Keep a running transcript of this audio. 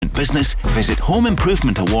business, visit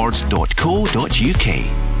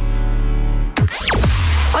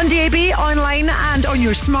homeimprovementawards.co.uk. On DAB, online and on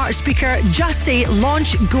your smart speaker, just say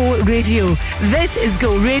Launch Go Radio. This is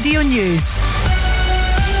Go Radio News.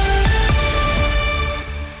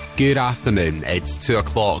 Good afternoon, it's 2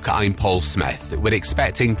 o'clock, I'm Paul Smith. We're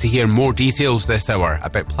expecting to hear more details this hour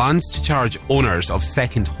about plans to charge owners of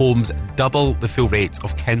second homes double the full rate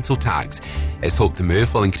of council tax. It's hoped the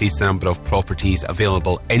move will increase the number of properties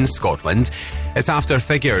available in Scotland. It's after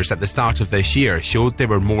figures at the start of this year showed there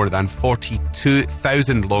were more than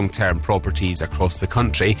 42,000 long-term properties across the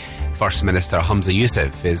country. First Minister Humza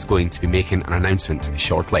Yousaf is going to be making an announcement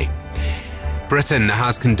shortly. Britain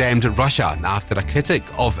has condemned Russia after a critic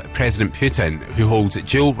of President Putin, who holds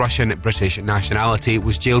dual Russian-British nationality,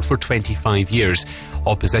 was jailed for 25 years.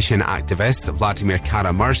 Opposition activist Vladimir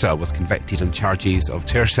Kara-Murza was convicted on charges of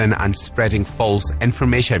treason and spreading false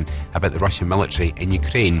information about the Russian military in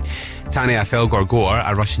Ukraine. Tanya Felgor-Gore,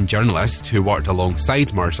 a Russian journalist who worked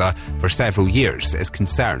alongside Murza for several years, is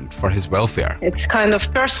concerned for his welfare. It's kind of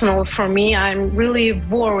personal for me. I'm really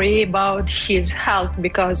worried about his health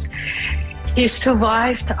because he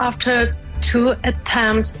survived after 2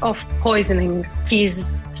 attempts of poisoning.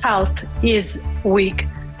 His health is weak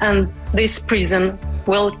and this prison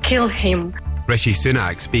will kill him. Rishi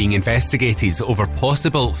Sunak's being investigated over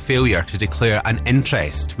possible failure to declare an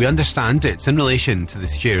interest. We understand it's in relation to the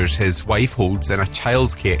shares his wife holds in a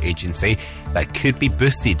childcare agency that could be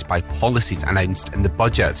boosted by policies announced in the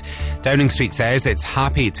budget. Downing Street says it's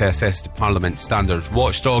happy to assist Parliament Standards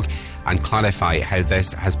Watchdog and clarify how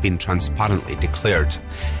this has been transparently declared.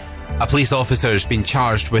 A police officer has been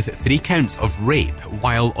charged with 3 counts of rape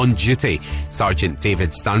while on duty. Sergeant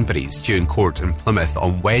David Stanbury is due in court in Plymouth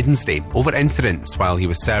on Wednesday over incidents while he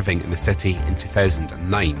was serving in the city in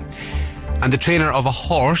 2009. And the trainer of a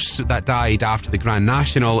horse that died after the Grand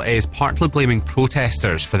National is partly blaming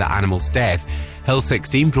protesters for the animal's death. Hill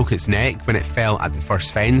 16 broke its neck when it fell at the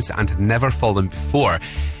first fence and had never fallen before.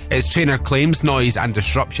 Its trainer claims noise and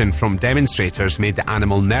disruption from demonstrators made the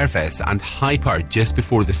animal nervous and hyper just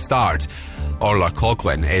before the start. Orla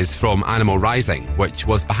Coughlin is from Animal Rising, which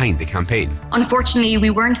was behind the campaign. Unfortunately, we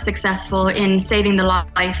weren't successful in saving the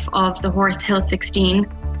life of the horse Hill 16.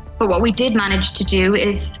 But what we did manage to do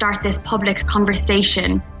is start this public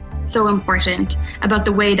conversation, so important, about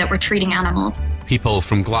the way that we're treating animals. People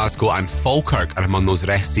from Glasgow and Falkirk are among those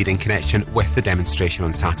arrested in connection with the demonstration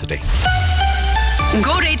on Saturday.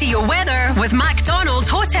 Go Radio weather with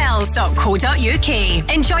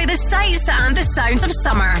McDonaldHotels.co.uk. Enjoy the sights and the sounds of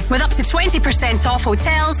summer with up to 20% off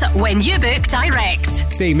hotels when you book direct.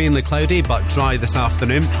 Staying mainly cloudy but dry this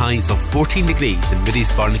afternoon. Highs of 14 degrees in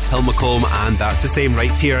Moodiesburn, Kilmacombe, and that's the same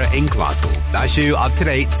right here in Glasgow. That's you up to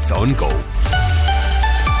date on Go.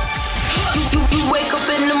 You wake up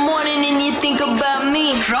in the morning and you think about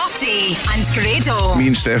me. Crofty and Grado. Me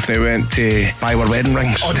and Stephanie went to buy our wedding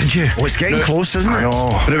rings. Oh, did you? Oh, it's getting close, isn't it? I know.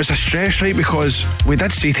 But it was a stress, right, because we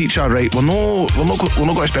did say to each other, right, we're not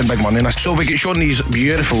going to spend big money on this. So we get shown these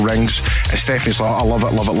beautiful rings, and Stephanie's like, I love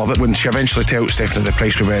it, love it, love it. When she eventually tells Stephanie the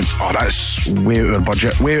price, we went, oh, that's way out of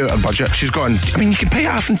our budget. She's gone, I mean, you can pay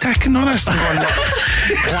half and tick and all this. I'm going,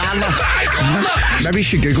 glamour. Maybe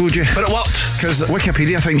she googled you. But it worked. Because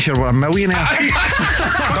Wikipedia thinks you're a millionaire.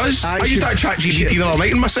 Does? I used to chat GPT the other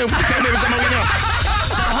night and myself to tell me I was a millionaire.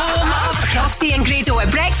 Home of Crofty and Grado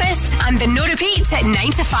at breakfast and the no repeat at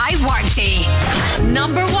 9 to 5 workday.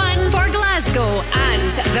 Number 1 for Glasgow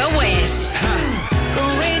and the West. Go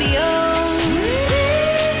Radio.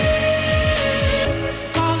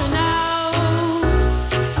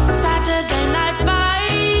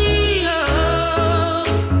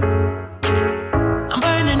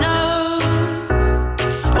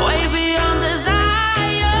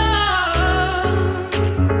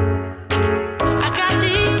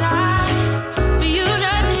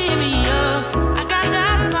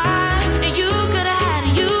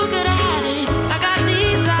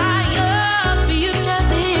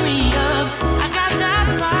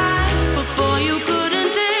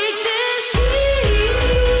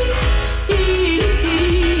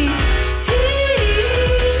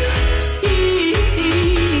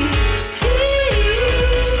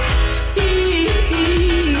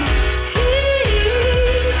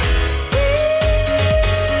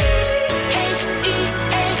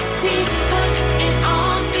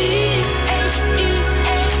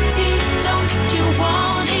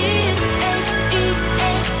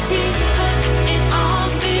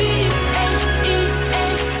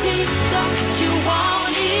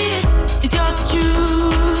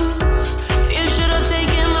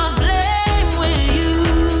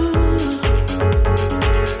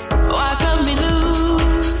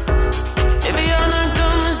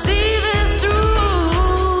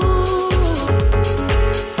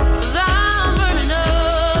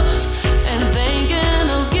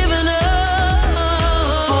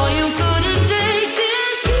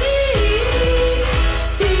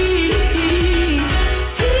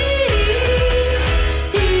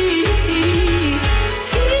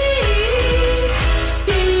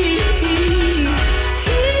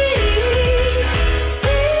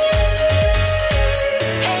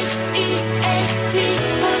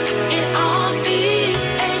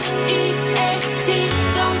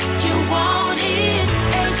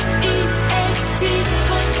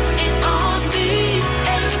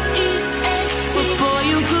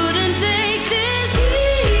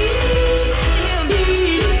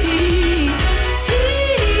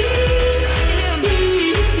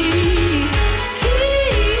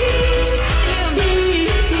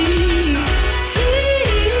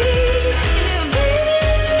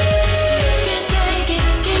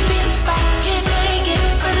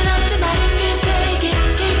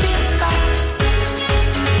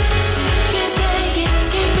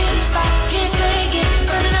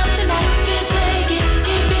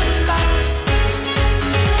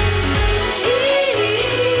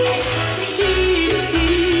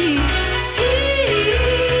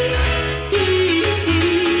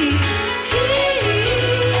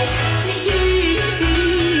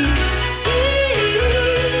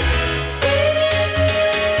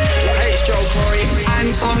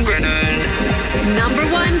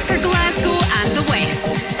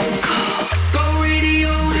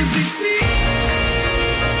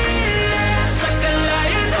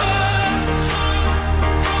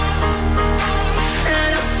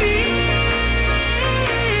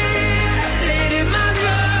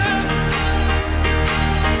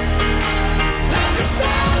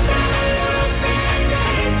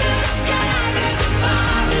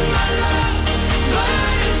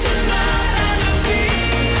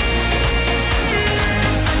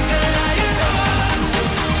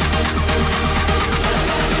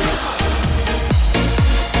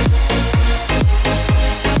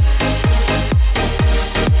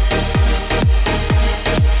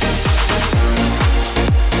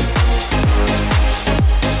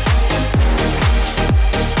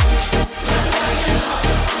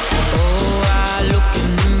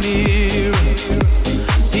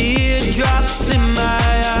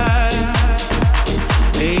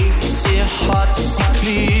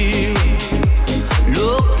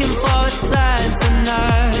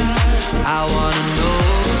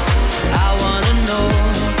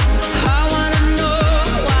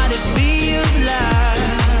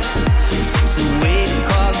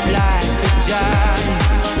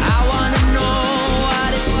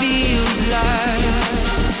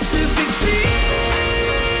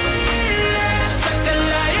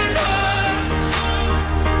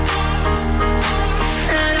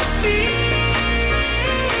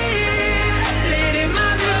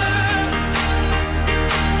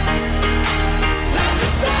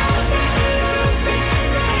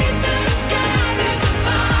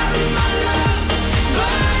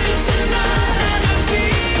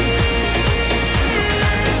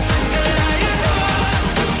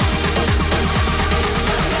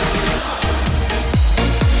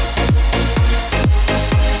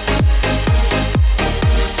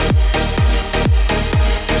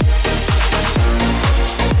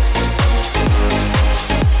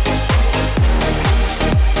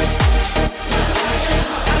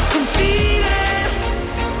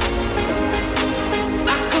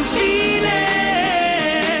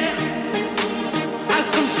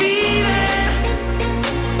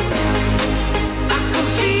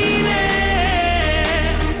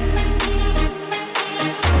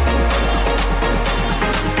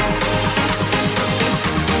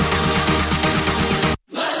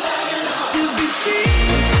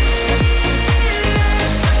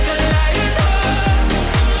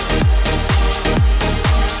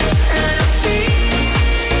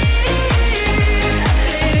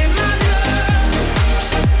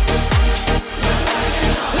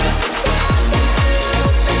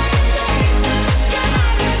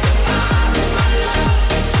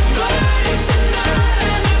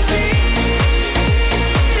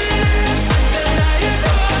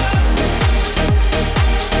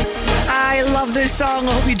 song.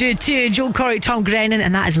 I hope you do too. Joel Corey, Tom Grennan,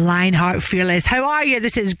 and that is Lionheart Fearless. How are you?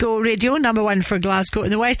 This is Go Radio, number one for Glasgow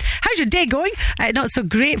in the West. How's your day going? Not so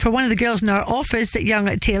great for one of the girls in our office, young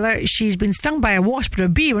Taylor. She's been stung by a wasp or a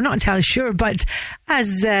bee. We're not entirely sure, but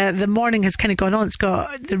as the morning has kind of gone on, it's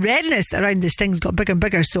got the redness around the stings got bigger and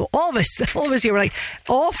bigger. So all of us here were like,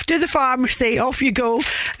 off to the pharmacy, off you go.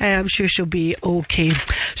 I'm sure she'll be okay.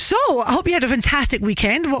 So I hope you had a fantastic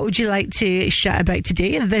weekend. What would you like to chat about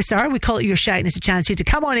today? This hour, we call it Your Shout, and it's a chance for you to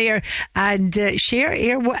come on air and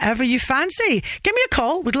share whatever you fancy. Give me a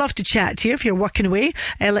call. We'd love to chat to you if you're working away.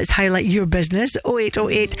 Let's highlight your business.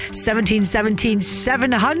 0808 1717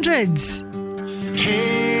 700.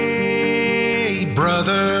 Hey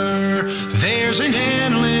brother, there's an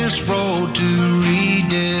endless road to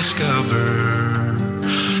rediscover.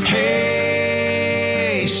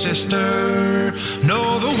 Hey sister,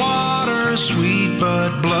 know the water's sweet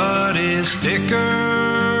but blood is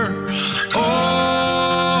thicker.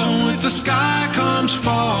 Oh, if the sky comes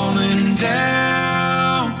falling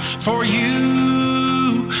down for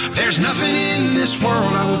you, there's nothing in this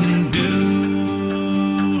world I wouldn't do.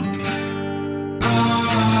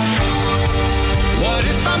 What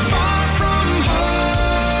if I'm far from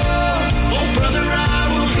home? Oh brother, I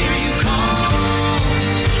will hear you call.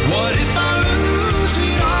 What if I lose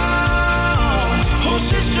it all? Oh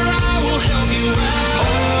sister, I will help you out.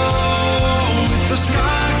 Oh, if the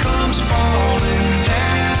sky comes falling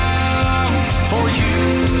down for you,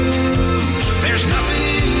 there's nothing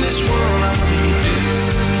in this world I wouldn't do.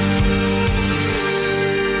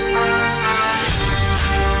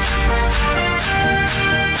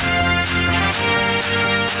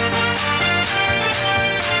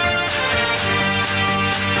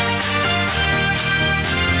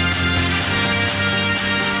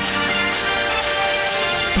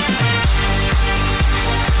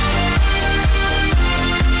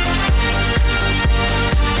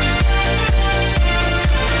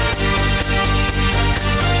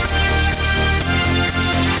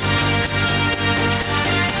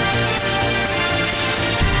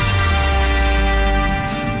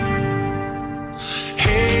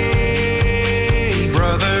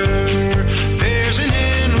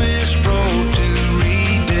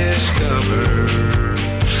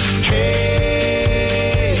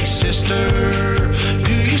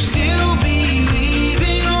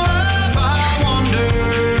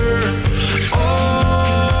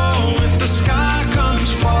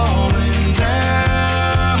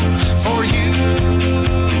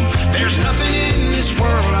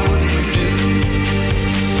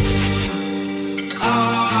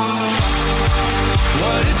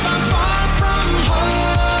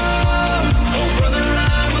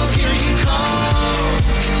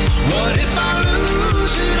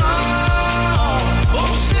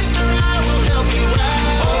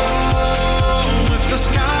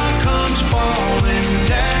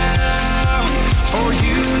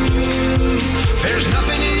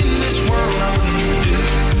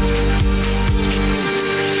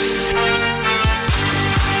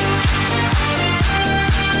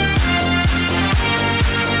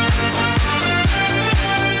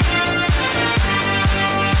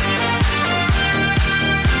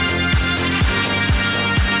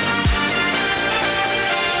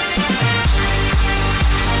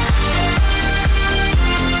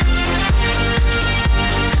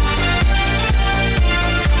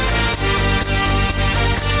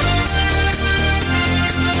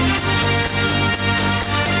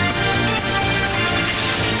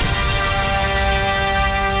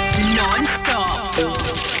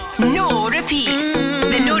 No repeats.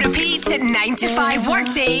 The no repeats at 9 to 5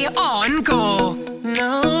 workday on Go.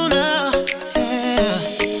 No, yeah.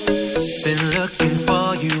 Been looking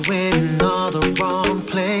for you in all the wrong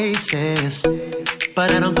places,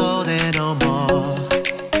 but I don't go there no more.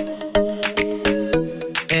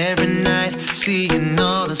 Every night, seeing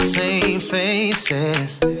all the same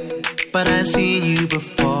faces, but I seen you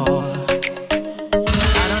before.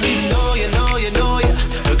 I don't even know you,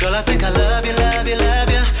 but girl, I think I love you. I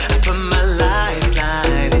put my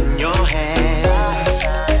lifeline in your hands.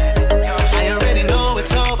 I already know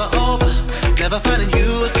it's over. Never finding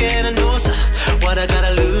you again, I know, sir. What I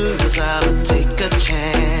gotta lose, I'ma take a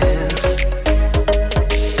chance.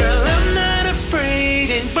 Girl, I'm not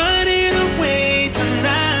afraid, ain't running away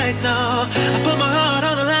tonight, no. I put my heart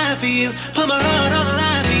on the line for you,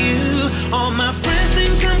 All my friends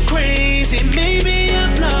think I'm crazy, maybe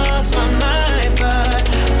I've lost my mind, but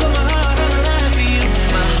I put my heart on the line for you,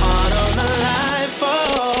 my heart on the line for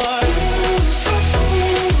you.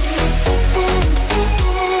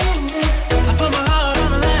 I put my heart on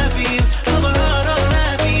the line for you,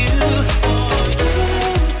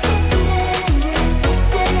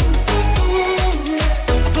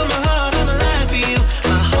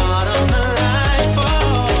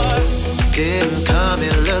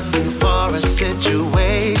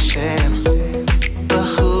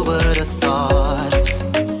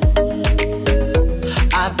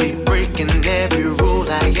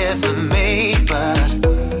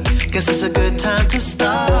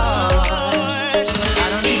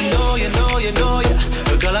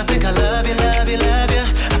 Girl, I think I love you, love you, love you.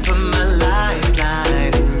 I put my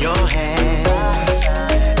lifeline in your hands.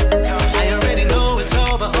 I already know it's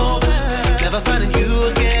over, over. Never finding you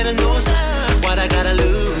again, and no sign. What I gotta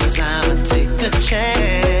lose, I'ma take a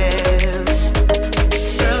chance.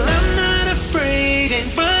 Girl, I'm not afraid,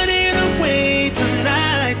 ain't running away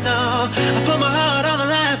tonight, no. I put my heart on the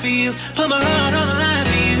line for you, put my heart on the line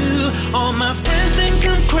for you. All my friends think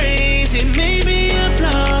I'm crazy, maybe I've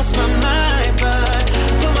lost my mind, but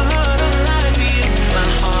put my heart on the line for you, my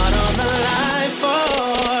heart on the line for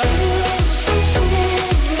you.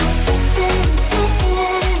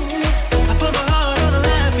 I put my heart on the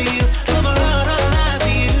line for you, put my heart on the line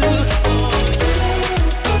for you.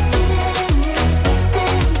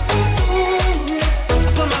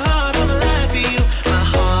 I put my heart on the line for you, my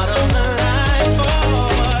heart on the line for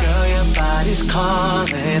you. Girl, your body's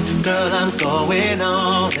calling, girl, I'm going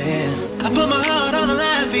all in. I put my heart on the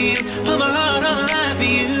line for you, put my heart on the line for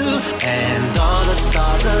you. And all the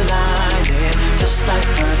stars aligning, just like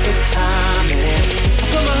perfect timing. I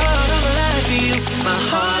put my heart on the line for you, my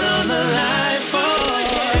heart on the line for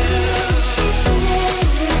you.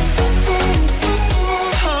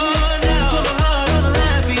 Oh, now put my heart on the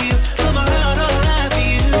line for you, put my heart on the line for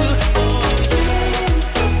you.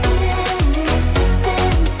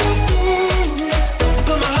 I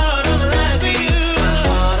put my heart on the line for you, my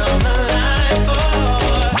heart on the line for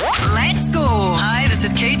you. Let's go. Hi, this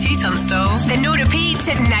is Katie Tunstall. The no repeat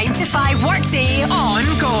 9 to 5 workday on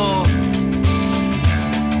Go.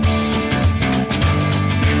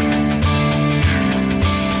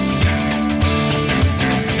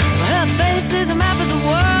 Her face is a map of the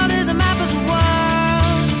world, is a map of the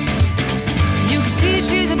world. You can see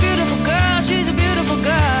she's a beautiful girl, she's a beautiful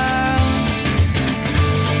girl.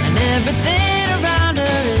 And everything around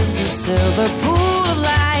her is a silver pool of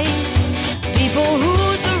light. People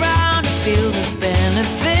who surround her feel the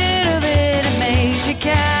benefit of it, it makes you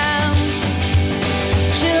count.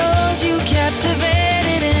 She holds you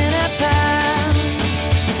captivated in her palm.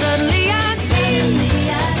 Suddenly I see,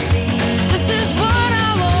 this is what I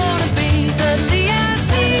wanna be. Suddenly I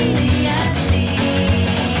see,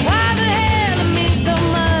 why the hell it means so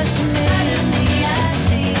much to me. Suddenly I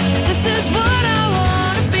see, this is what I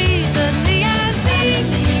wanna be. Suddenly I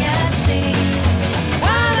see,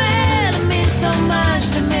 why the hell it means so much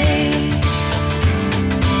to me.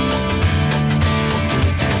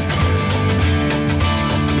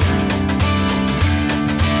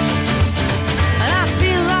 And I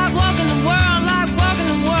feel like walking the world, like walking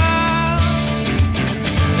the world.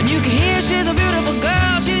 And you can hear she's a beautiful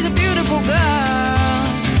girl, she's a beautiful girl.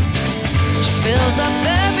 She fills up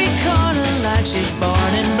every corner like she's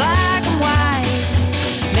born in black and white.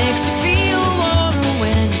 Makes you feel warmer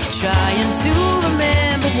when you're trying to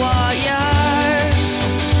remember what you're.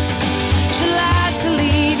 She likes to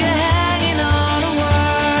leave you hanging on a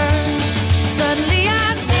word. Suddenly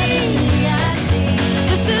I see,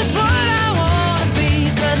 this is what I wanna be.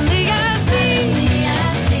 Suddenly I see,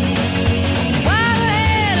 why the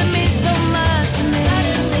hell it means so much to me.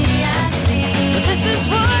 Suddenly I see, but this is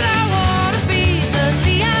what I wanna be.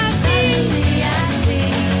 Suddenly I see,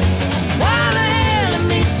 why the hell it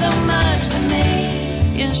means so much to me.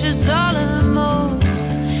 And she's taller than most,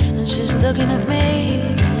 and she's looking at me.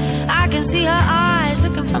 I can see her eyes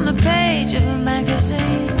looking from the page of a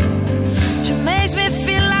magazine. She makes me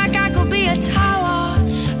feel like I could be a tower,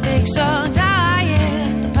 big strong tower,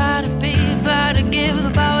 yeah. The power to be, the power to give,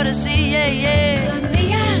 the power to see, yeah, yeah.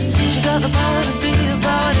 Suddenly I see, she got the power to be, the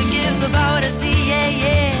power to give, the power to see, yeah,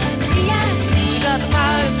 yeah. Suddenly I see, she got the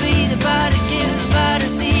power to be, the power to give, the power to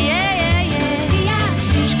see, yeah, yeah, yeah. Suddenly I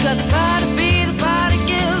see, she got the power to be, the power to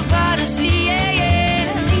give, the power to see, yeah, yeah.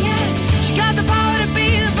 Suddenly I see, she got the power to be,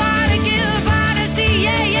 the power to give, the power to see,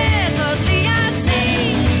 yeah, yeah. Suddenly I see,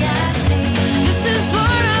 this is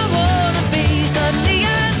what I wanna be. Suddenly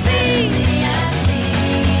I see,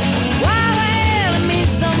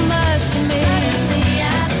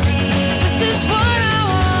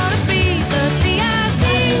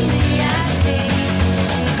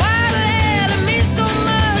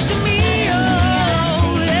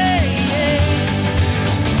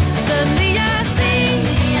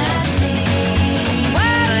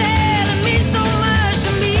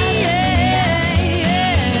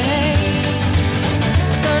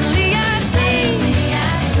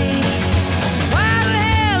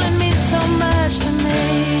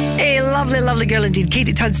 girl indeed,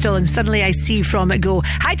 Katie Tunstall, and Suddenly I See from Go.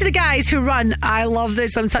 Hi to the guys who run, I love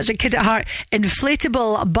this, I'm such a kid at heart,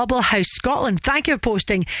 Inflatable Bubble House Scotland. Thank you for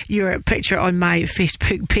posting your picture on my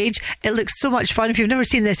Facebook page. It looks so much fun. If you've never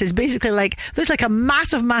seen this, it's basically looks like a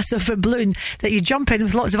massive balloon that you jump in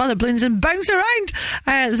with lots of other balloons and bounce around.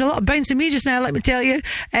 There's a lot of bouncing me just now, let me tell you.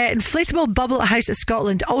 Inflatable Bubble House at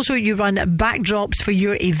Scotland. Also, you run backdrops for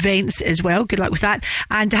your events as well. Good luck with that.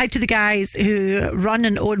 And hi to the guys who run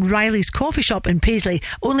and own Riley's Coffee Shop in Paisley.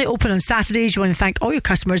 Only open on Saturdays. You want to thank all your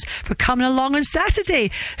customers for coming along on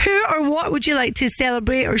Saturday. Who or what would you like to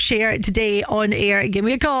celebrate or share today on air? Give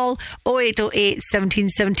me a call. 0808 17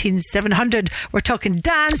 17 700. We're talking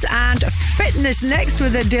dance and fitness next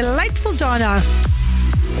with a delightful Donna.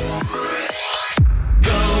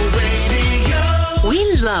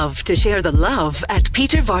 We love to share the love at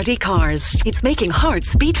Peter Vardy Cars. It's making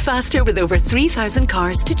hearts beat faster with over 3,000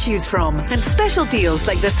 cars to choose from. And special deals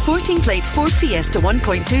like this 14-plate Ford Fiesta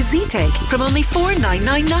 1.2 Z-Tech from only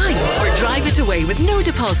 $4,999. Or drive it away with no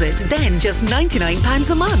deposit, then just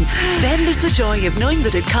 £99 a month. Then there's the joy of knowing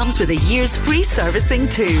that it comes with a year's free servicing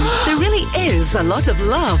too. There really is a lot of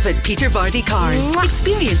love at Peter Vardy Cars.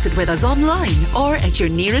 Experience it with us online or at your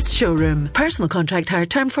nearest showroom. Personal contract hire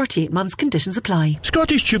term 48 months, conditions apply.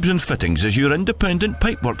 Scottish Tubes and Fittings is your independent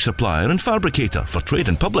pipework supplier and fabricator for trade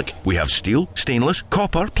and public. We have steel, stainless,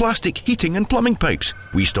 copper, plastic, heating and plumbing pipes.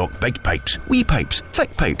 We stock big pipes, wee pipes,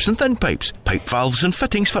 thick pipes and thin pipes, pipe valves and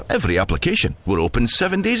fittings for every application. We're open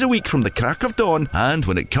 7 days a week from the crack of dawn, and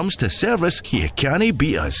when it comes to service, you can't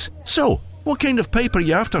beat us. So, what kind of pipe are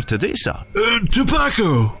you after today, sir?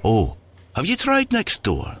 Tobacco. Oh, have you tried next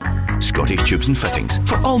door? Scottish Tubes and Fittings.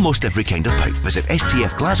 For almost every kind of pipe, visit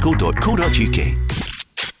stfglasgow.co.uk.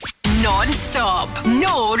 Non-stop,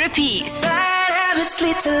 no repeats. Bad habits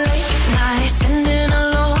lead to late nights, sending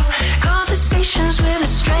alone conversations with a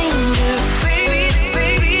stranger.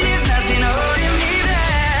 Baby, there's nothing holding me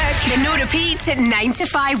back. The no repeats at 9 to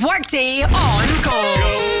 5 workday on Go.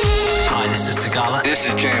 Hi, this is Sagala. This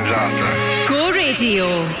is James Arthur. Go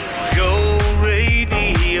Radio. Go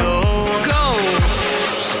Radio. Go.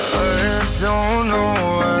 I don't know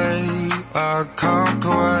why I can't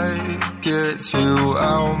quite get you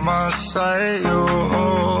out my sight. You're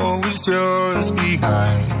always just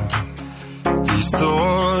behind. These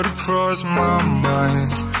thoughts cross my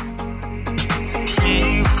mind.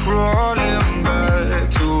 Keep crawling back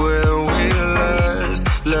to where we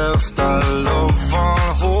left our love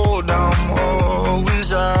on hold. I'm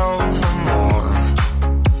always out for more.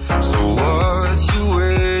 So what you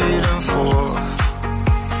waiting for?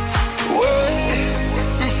 Wait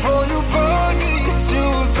before you burn me to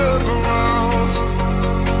the ground.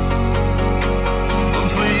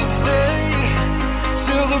 Please stay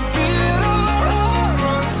till the beat of my heart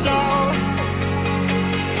runs out.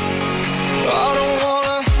 I don't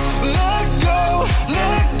wanna let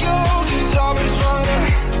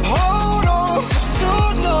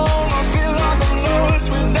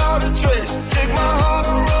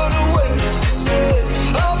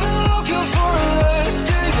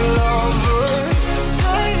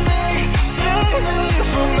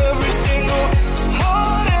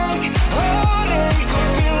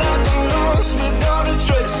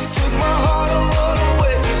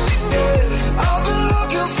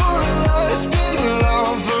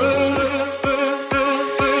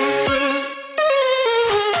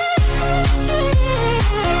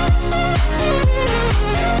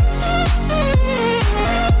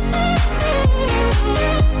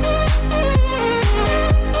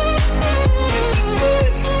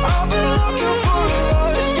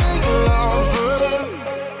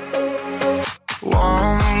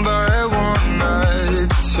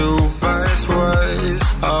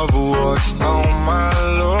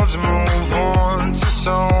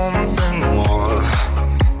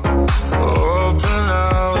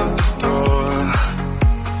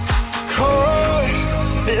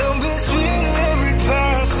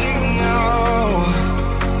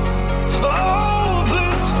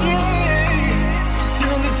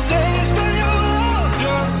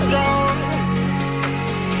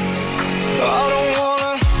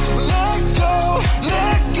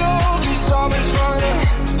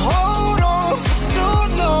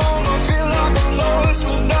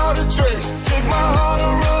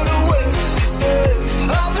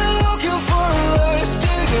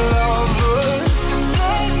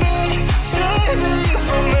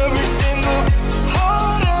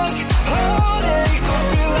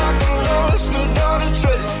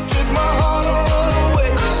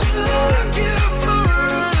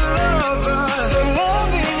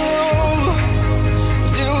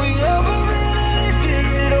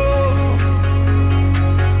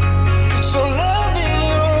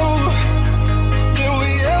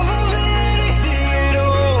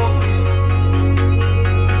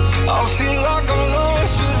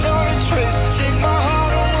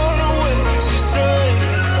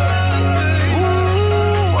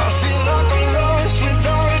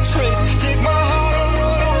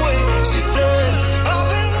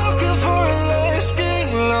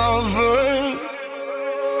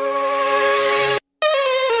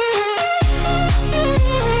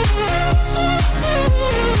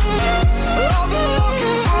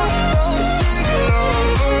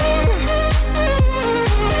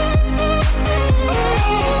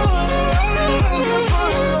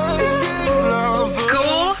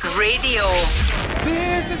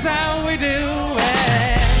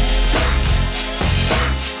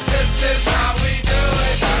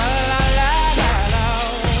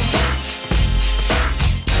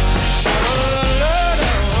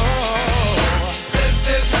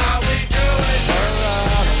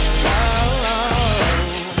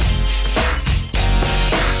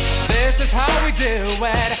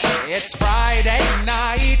It's Friday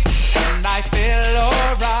night and I feel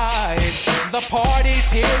alright. The party's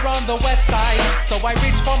here on the west side, so I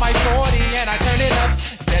reach for my 40 and I turn it up.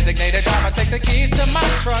 Designated driver, take the keys to my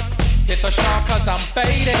truck. Hit the shop cause I'm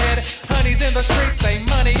faded. Honey's in the streets, say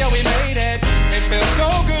money, yo, we made it. It feels so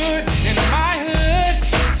good in my hood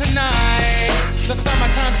tonight. The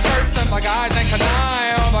summertime skirts and the guys ain't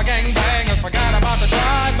canine. All the gangbangers forgot about the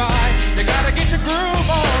drive-by. You gotta get your groove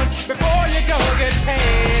on before you go get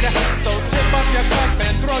paid. So tip up your cup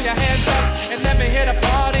and throw your hands up and let me hear the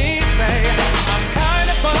party say, I'm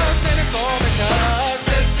kinda buzzed and it's all because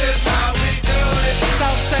this is how we do it.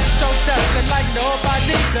 South Central does it like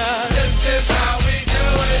nobody does. This is how we do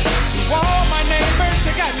it. To all my neighbors,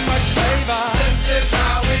 you got much flavor. This is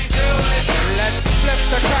how we do it. Let's flip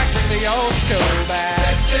the crack with the old school back.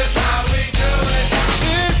 This is how we do it.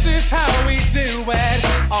 This is how we do it.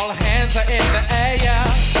 All hands are in the air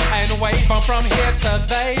and wave on from here to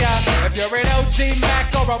there. If you're an OG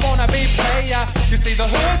Mac or a wannabe player, you see the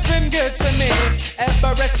hood's been good to me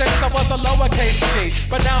ever since I was a lowercase G.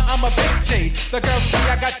 But now I'm a big G. The girls see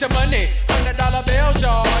I got the money, $100 bills,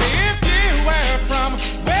 y'all. If you were from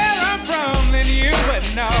where I'm from, then you would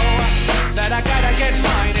know that I gotta get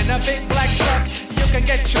mine in a big black truck. You can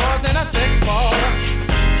get yours in a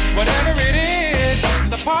 6-4. Whatever it is,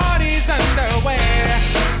 the party's underway.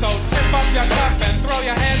 So tip up your cup and throw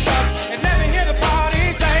your hands up and let me hear the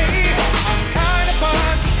party say, I'm kinda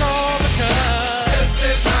buzzed, so because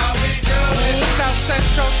this is how we do it. South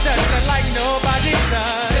Central does it like nobody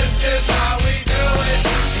does. This is how we do it.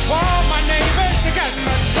 To all my neighbors, you got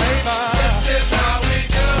much flavor. This is how we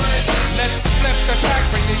do it. Let's flip the track,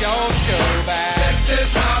 bring the old school back. This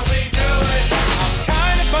is how we do it. I'm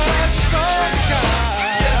kinda buzzed, so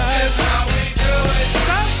because how we do it.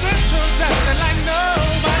 South Central does it like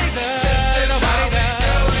nobody does. Nobody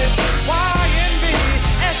does. YNB,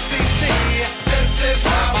 SCC. This is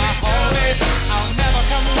how my homies. I'll never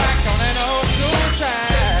come back on an old school track.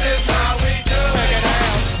 This is how we do it. Check it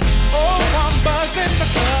out. Oh, I'm buzzing the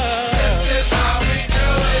club. This is how we do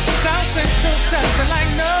it. South Central does it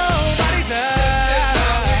like nobody does. This is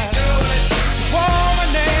how we do it. To all my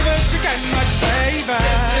neighbors, you got much flavor.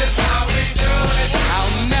 This is how we do it.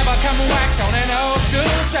 I'll never come whack on an old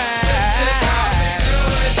school track.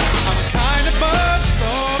 I'm kinda buzzed, so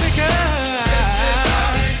because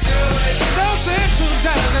South Central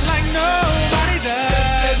does it like nobody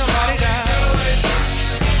does. Nobody does.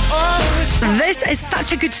 Oh, it's This is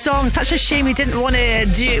such a good song. Such a shame he didn't want to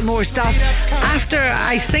do more stuff. After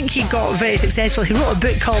I think he got very successful, he wrote a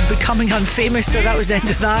book called Becoming Unfamous, so that was the end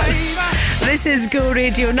of that. This is Go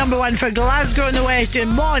Radio, number one for Glasgow in the West, doing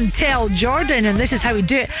Montel Jordan, and this is how we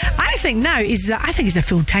do it. I think now he's a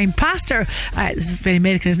full-time pastor. It's very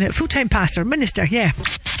American, isn't it? Full-time pastor, minister, yeah.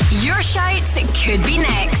 Your shout could be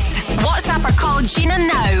next. WhatsApp or call Gina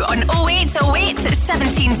now on 0808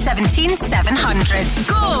 17 17 700.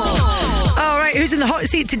 Go! All right, who's in the hot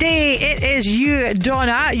seat today? It is you,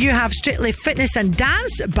 Donna. You have Strictly Fitness and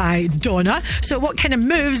Dance by Donna. So what kind of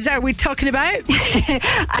moves are we talking about?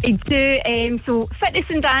 I do, so fitness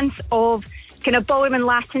and dance of kind of ballroom and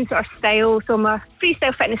Latin sort of style. So I'm a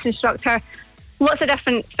freestyle fitness instructor. Lots of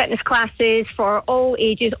different fitness classes for all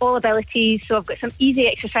ages, all abilities. So I've got some easy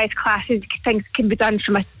exercise classes. Things can be done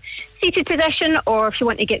from a seated position, or if you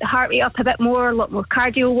want to get the heart rate up a bit more, a lot more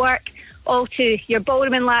cardio work, all to your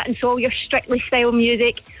ballroom and Latin. So all your Strictly style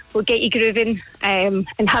music will get you grooving and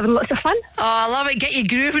having lots of fun. Oh, I love it. Get you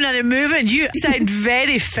grooving and moving. You sound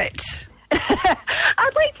very fit.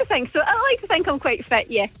 I'd like to think so. I like to think I'm quite fit,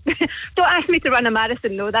 yeah. Don't ask me to run a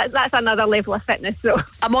marathon, though. That's another level of fitness. So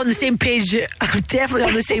I'm on the same page. I'm definitely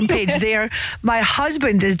on the same page there. My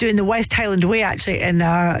husband is doing the West Highland Way actually in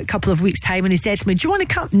a couple of weeks' time, and he said to me, do you want to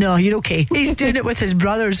come? No, you're okay. He's doing it with his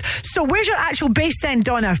brothers. So where's your actual base then,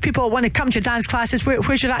 Donna? If people want to come to your dance classes,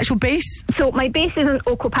 where's your actual base? So my base is in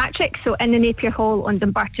O'Kilpatrick, so in the Napier Hall on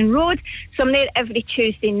Dumbarton Road. So I'm there every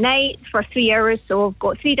Tuesday night for 3 hours. So I've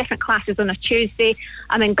got 3 different classes on a Tuesday.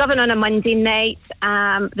 I'm in Govan on a Monday night.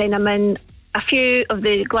 Then I'm in a few of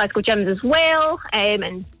the Glasgow gyms as well,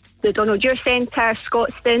 and the Donald Dewar Centre,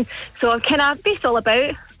 Scotstoun. So I'm kind of based all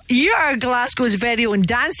about. You are Glasgow's very own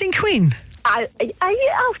dancing queen. I'll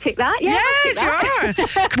take that. Yeah, yes, you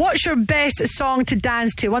are. What's your best song to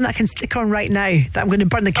dance to? One that I can stick on right now, that I'm going to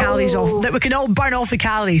burn the calories off, that we can all burn off the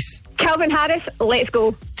calories. Calvin Harris, Let's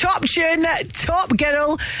Go. Top tune, top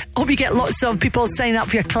girl. Hope you get lots of people signing up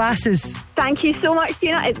for your classes. Thank you so much,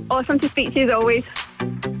 Gina. It's awesome to speak to you as always.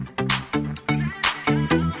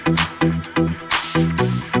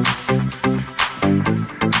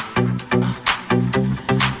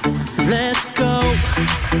 Let's go.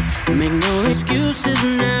 Make no excuse. excuses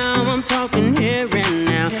now. I'm talking here and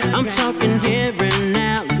now. I'm talking here and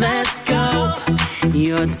now. Let's go.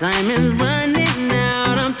 Your time is running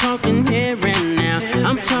out. I'm talking here and now.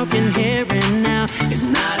 I'm talking here and now. It's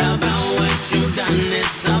not about what you've done,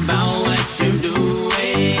 it's about what you do.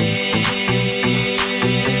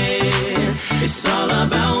 It's all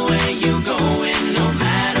about where you going, no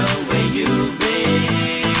matter where you've been.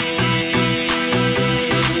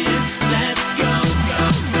 Let's go.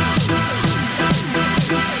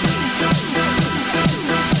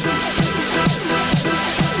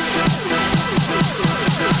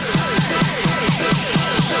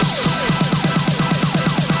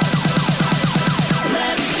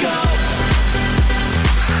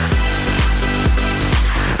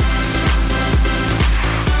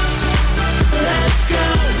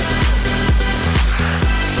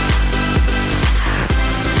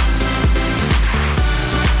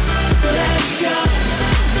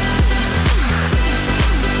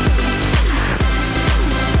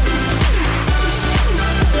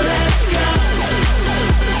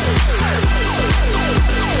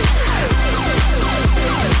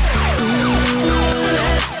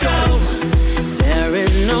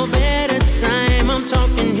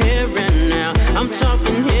 I'm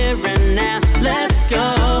talking here and now. Let's go.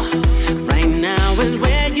 Right now is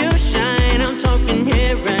where you shine. I'm talking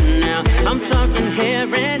here and now. I'm talking here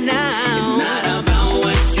and now. It's not about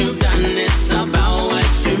what you've done, it's about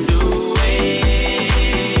what you do.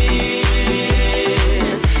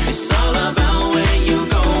 It's all about where you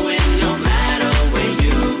going, no matter where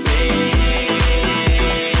you've been.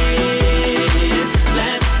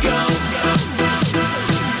 Let's go.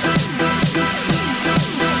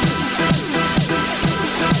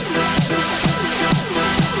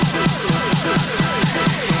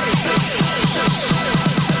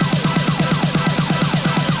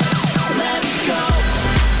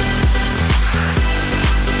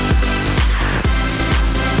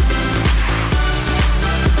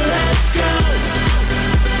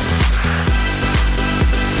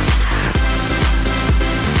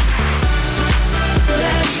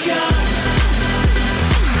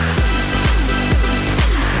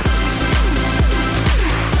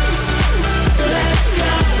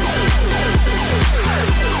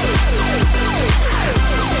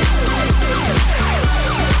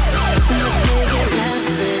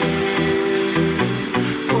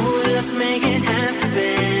 Let's make it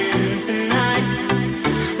happen tonight.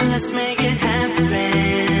 Let's make it happen.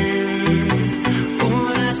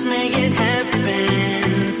 Ooh, let's make it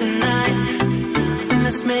happen tonight.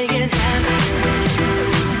 Let's make it happen.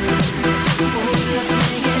 Ooh, let's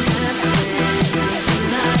make it happen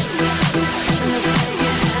tonight. Let's make it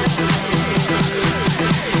happen.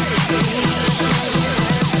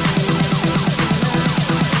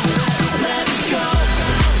 Let's go.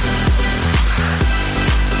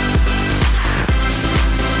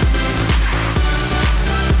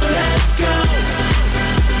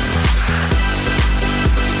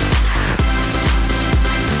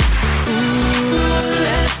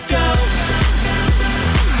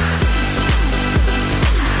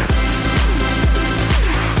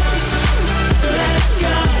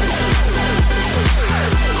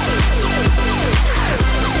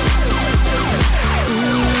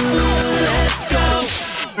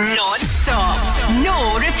 Non-stop,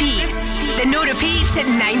 no repeats. The no repeats at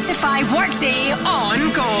 9 to 5 workday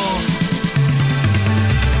on Go.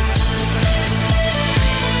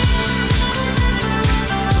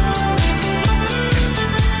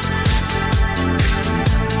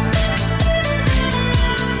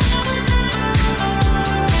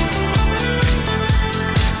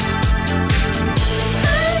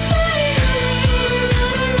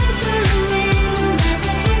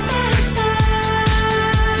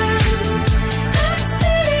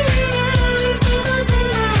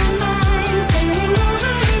 Saying no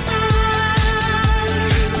high.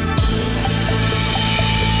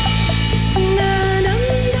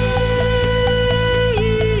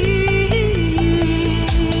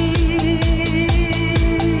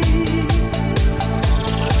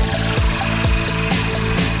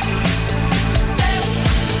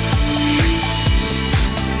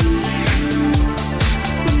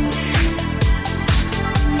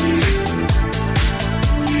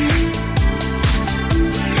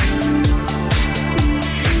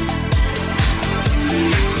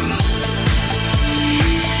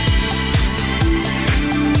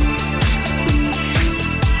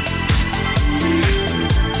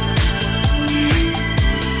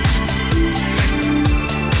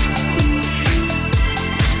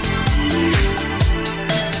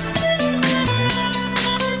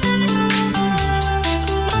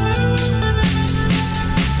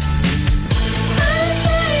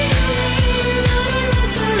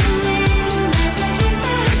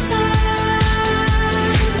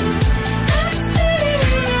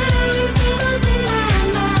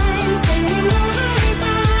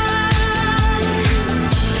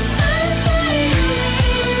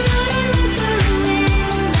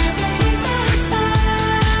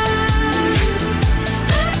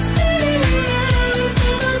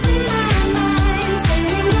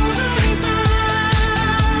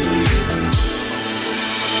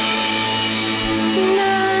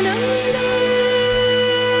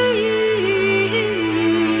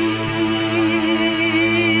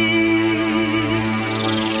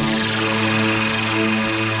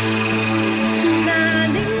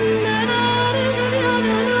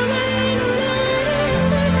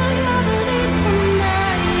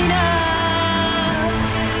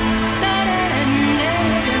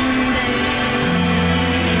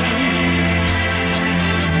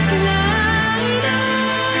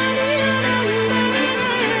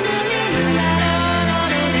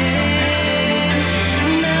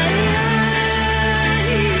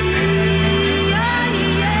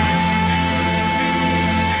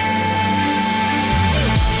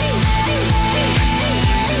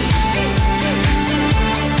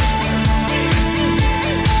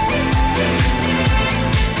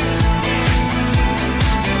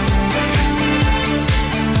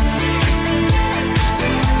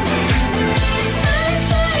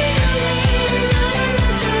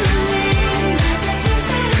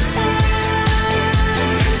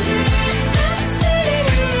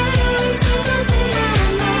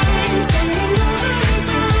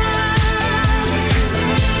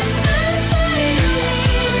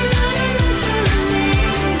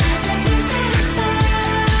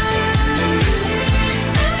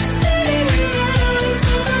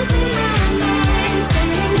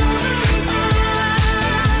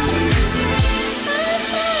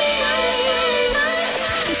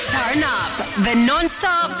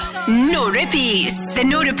 Non-stop, no repeats. The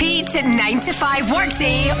no repeat 9 to 5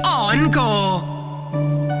 workday on Go.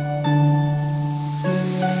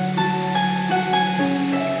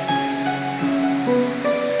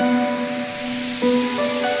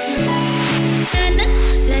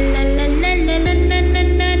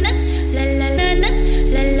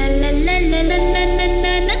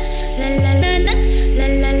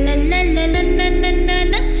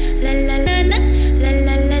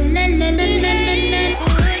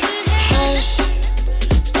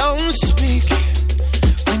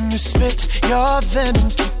 Your venom,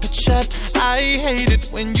 keep it shut. I hate it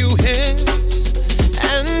when you hiss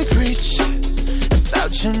and preach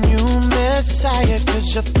about your new messiah,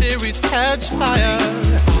 'cause your theories catch fire.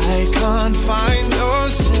 I can't find your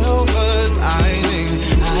silver lining.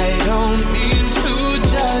 I don't mean to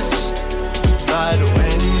judge, but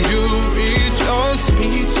when you read your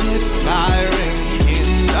speech, it's tiring.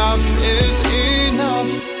 Enough is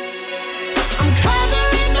enough. I'm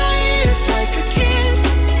covering my ears like a kid.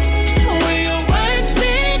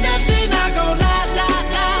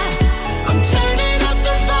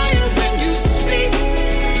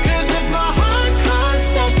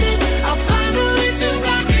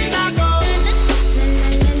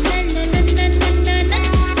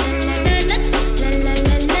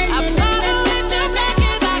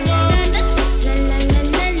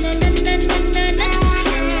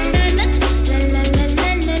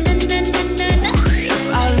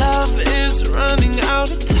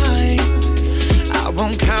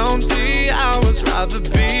 Rather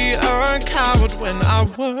be a coward when our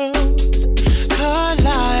worlds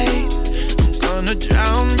collide. I'm gonna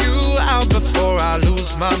drown you out before I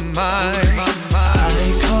lose my mind.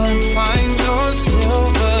 I can't find your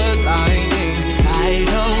silver lining. I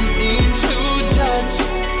don't mean to judge,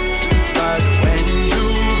 but when you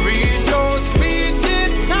read your speech,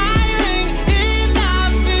 it's tiring.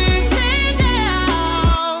 Enough is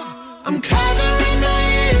enough. I'm covering my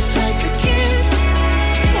ears like a kid.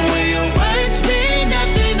 Will your words mean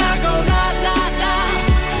nothing? I go la la la.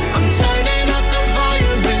 I'm turning up the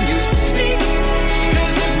volume when you speak,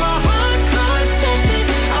 'cause if my heart can't stop it,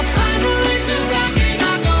 I'll find a way to rock it.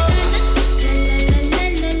 I go I found a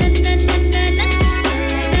way to rock it. I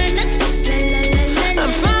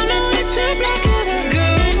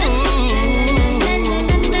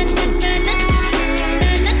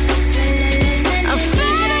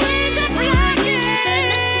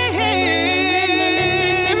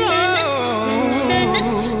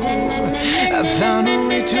go I found a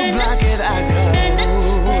way to rock it. I found a way to block it. I go.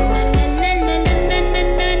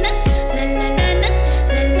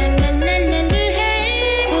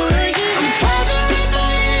 I'm covering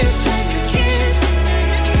my ears like a kid.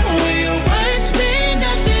 Will your words mean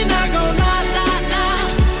nothing? I go la la la.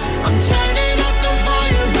 I'm turning up the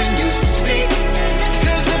volume when you speak,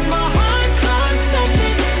 'cause if my heart can't stop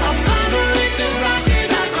it, I'll find a way to rock it.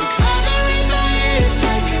 I go covering my ears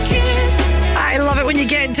like a kid. I love it when you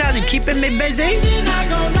get in touch, keeping me busy.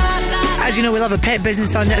 As you know, we love a pet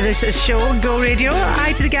business on this show, Go Radio.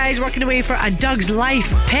 Hi to the guys working away for a Doug's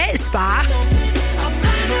Life Pet Spa.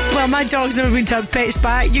 Well, my dog's never been to a pet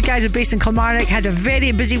spa. You guys are based in Kilmarnock, had a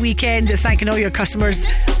very busy weekend, thanking all your customers,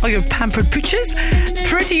 all your pampered pooches.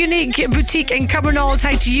 Pretty unique boutique in Cumbernauld.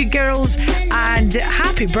 Hi to you girls, and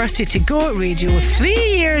happy birthday to Go Radio.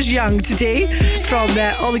 3 years young today from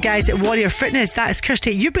all the guys at Warrior Fitness. That is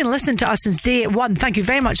Kirsty. You've been listening to us since day one. Thank you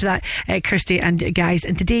very much for that, Kirsty and guys.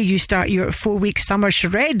 And today you start your 4-week summer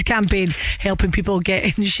shred campaign, helping people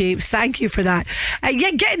get in shape. Thank you for that.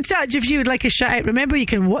 Yeah, get in touch if you would like a shout out. Remember, you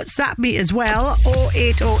can WhatsApp me as well.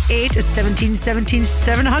 0808 17 17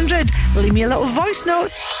 700. Leave me a little voice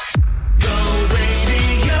note.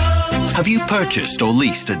 Have you purchased or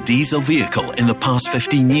leased a diesel vehicle in the past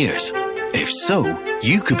 15 years? If so,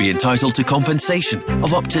 you could be entitled to compensation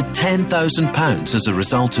of up to £10,000 as a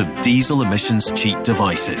result of diesel emissions cheat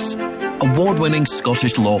devices. Award-winning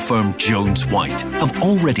Scottish law firm Jones White have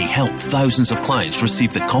already helped thousands of clients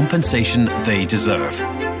receive the compensation they deserve.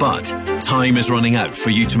 But time is running out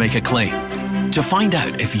for you to make a claim. To find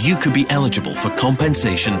out if you could be eligible for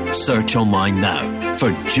compensation, search online now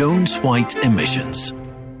for Jones White Emissions.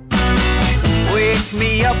 Wake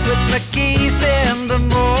me up with McKie's in the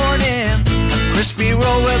morning. Crispy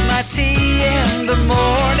roll with my tea in the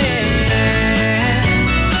morning.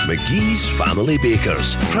 McGee's Family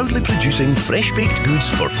Bakers, proudly producing fresh-baked goods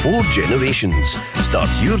for 4 generations. Start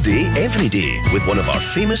your day every day with one of our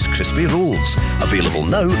famous crispy rolls. Available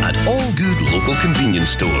now at all good local convenience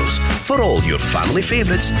stores. For all your family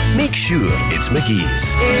favourites, make sure it's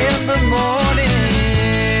McGee's. In the morning.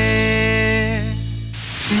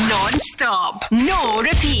 Non-stop, no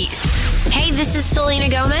repeats. Hey, this is Selena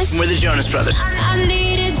Gomez. We're the Jonas Brothers. I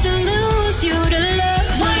needed to lose you to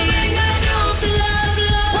love. What am I gonna do to love,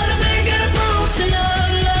 love? What am I gonna prove to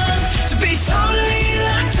love, love? To be totally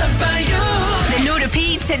locked up by you. The No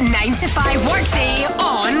Repeat 9 to 5 workday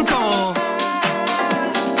on Go.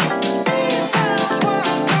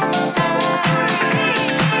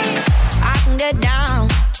 I can get down,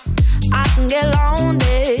 I can get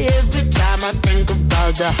lonely every time I think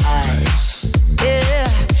about the highs. Yeah,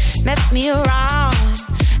 mess me around,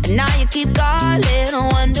 and now you keep calling,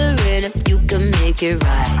 wondering if you can make it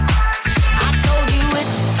right. I told you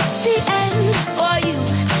it's the end for you,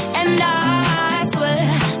 and I swear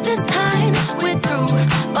this time we're through,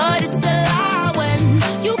 but it's a lie when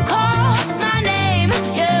you call my name.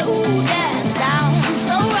 Yeah, ooh, that sounds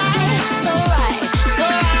so right, so right, so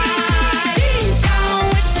right. Deep down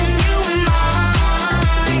wishing you were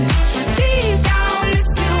mine. Deep down miss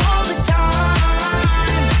you all the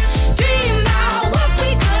time. Dream about what we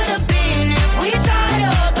could have been if we tried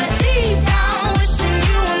up, but deep down wishing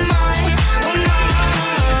you were mine, were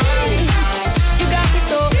mine. You got me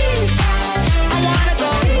so I wanna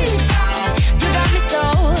go. You got me so,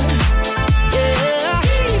 yeah.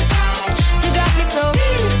 You got me so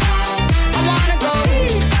I wanna go.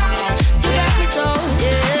 You got me so,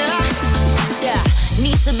 yeah. Yeah,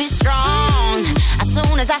 need to be strong. As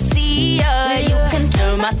soon as I see you, you can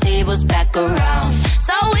turn my tables back around.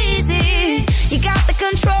 So easy, you got the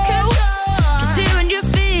control. Just hearing your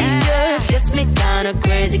speech just gets me kinda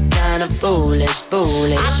crazy, kinda foolish,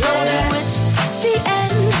 foolish. I told you it's the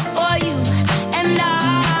end for you, and I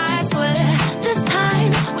swear this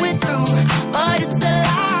time we're through, but it's a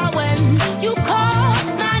lie when you call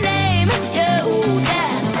my name. Yeah, ooh,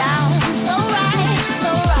 that sounds so right,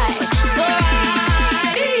 so right, so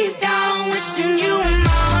right. Deep down wishing you were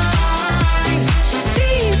mine.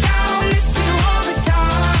 Deep down miss you all the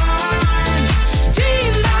time.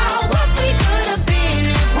 Dream about what we could have been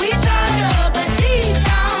if we tried up, but deep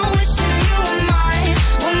down wishing you were mine,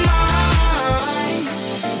 were mine.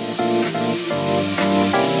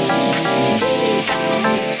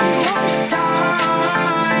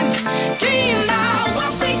 Dream about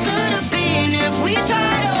what we could have been if we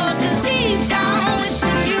tried up, 'cause deep down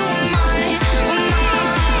wishing you were mine, were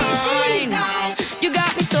mine. You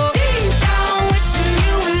got me so deep down wishing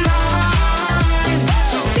you were mine.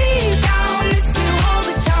 Deep down miss you all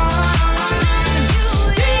the time.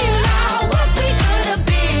 Dream about what we could have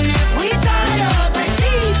been if we tried up, but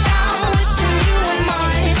deep down wishing you were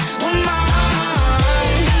mine, were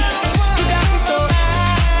mine. You got me so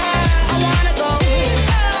I wanna go.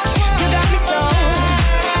 You got me so,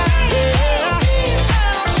 yeah.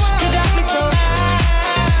 You got me so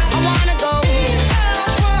I wanna go.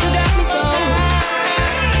 You got me so.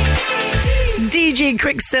 DJ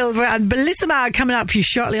Quicksilver and Bellissima coming up for you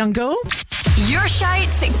shortly on Go. Your shout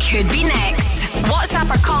could be next. WhatsApp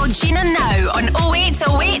or call Gina now on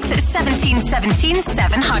 0808 17 17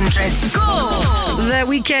 700. Go! The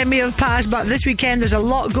weekend may have passed, but this weekend there's a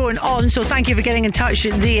lot going on, so thank you for getting in touch.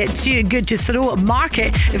 The Too Good to Throw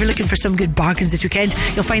Market. If you're looking for some good bargains this weekend,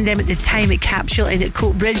 you'll find them at the Time Capsule in at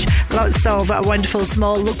Coatbridge. Lots of wonderful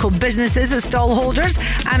small local businesses as stall holders,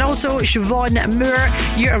 and also Siobhan Moore.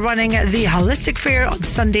 You're running the Holistic Fair on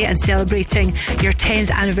Sunday and celebrating your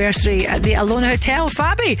 10th anniversary at the Alona Hotel.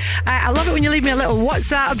 Fabi, I love it when you leave me a little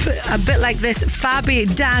WhatsApp, a bit like this Fabi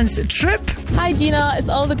dance trip. Hi Gina, it's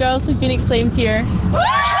all the girls from Phoenix Flames here.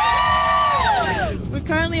 We're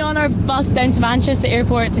currently on our bus down to Manchester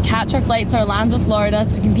Airport to catch our flight to Orlando, Florida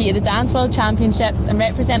to compete at the Dance World Championships and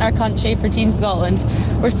represent our country for Team Scotland.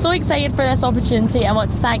 We're so excited for this opportunity and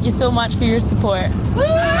want to thank you so much for your support.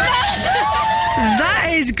 That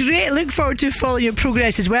is great. Look forward to following your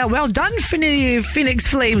progress as well. Well done, Phoenix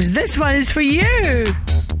Flames. This one is for you.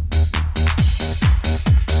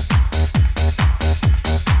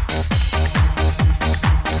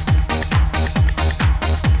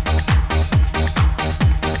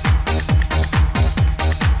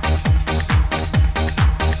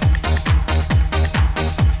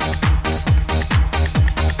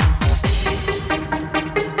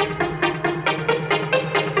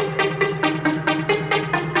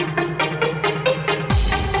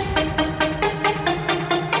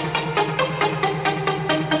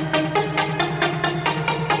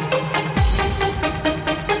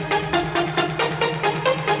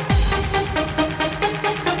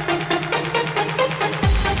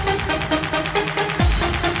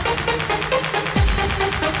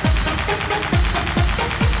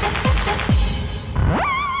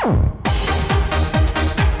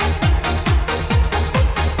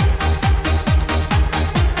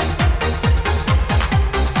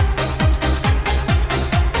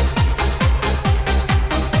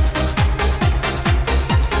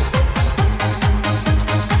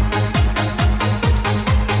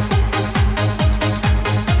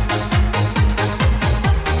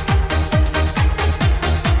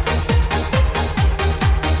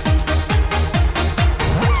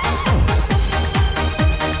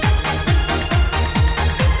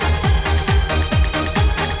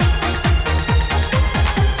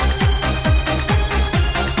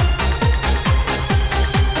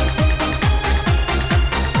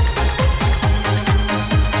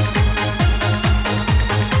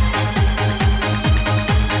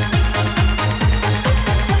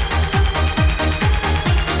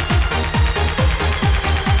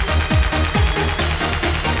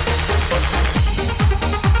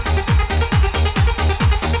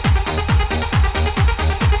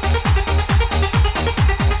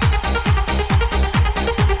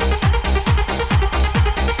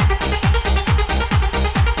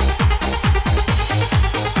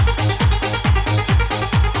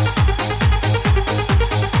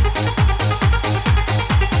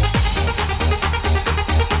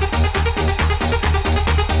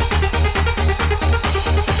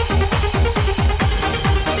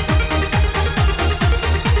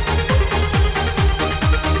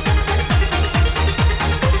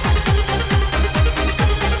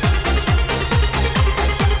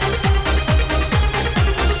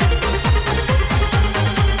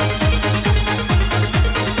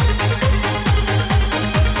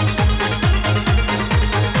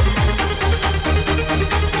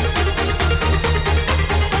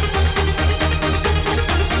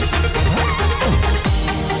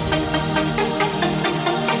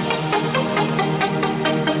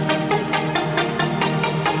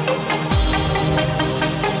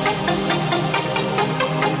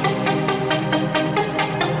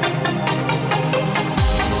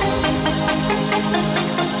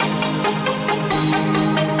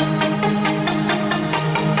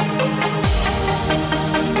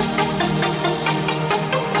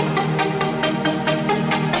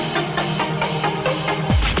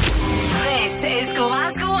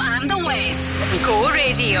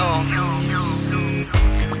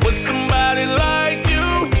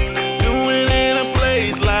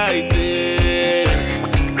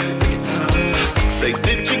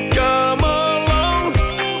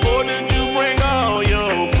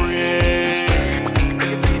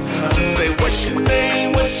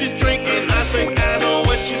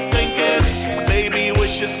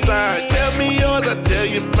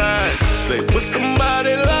 Say, with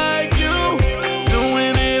somebody like you,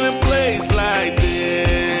 doing in a place like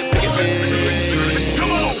this.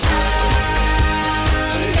 Come on.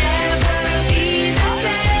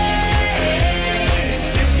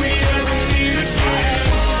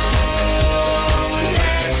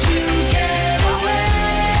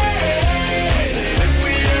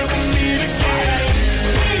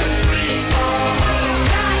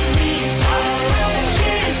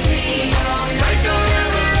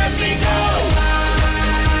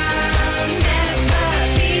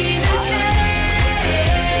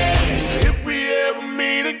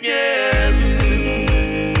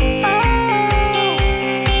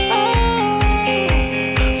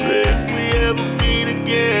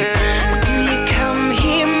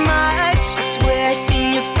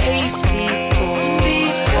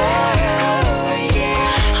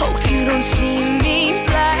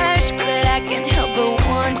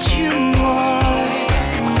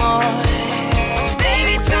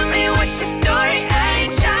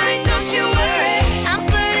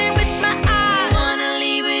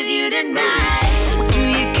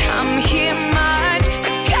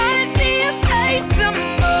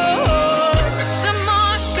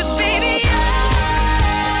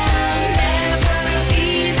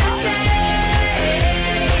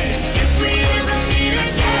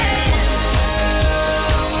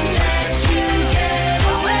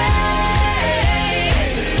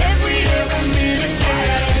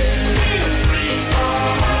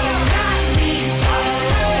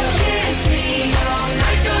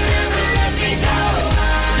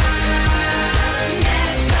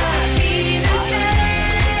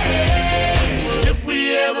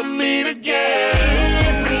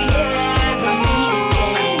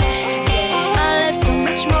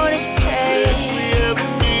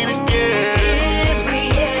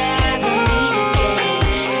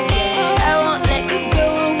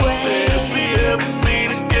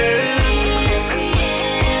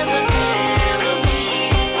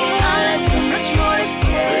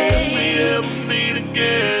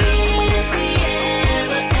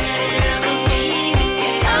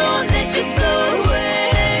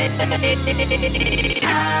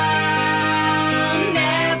 I'll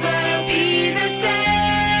never be the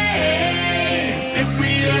same if we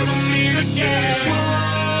ever meet again.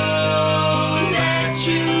 Won't let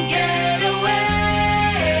you get away.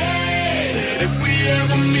 Said if we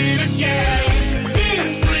ever meet again,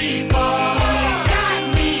 this free fall's got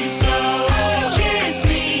me so. Kiss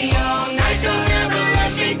me all night, don't ever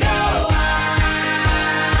let me go.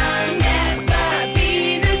 I'll never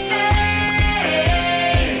be the same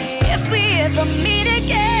if we ever meet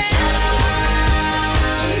again.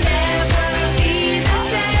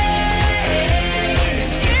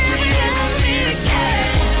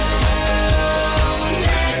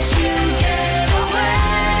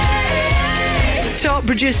 Top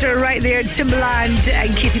producer right there, Timbaland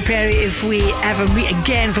and Katy Perry, if we ever meet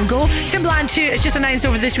again from Go. Timbaland too, it's just announced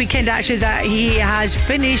over this weekend actually that he has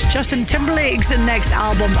finished Justin Timberlake's next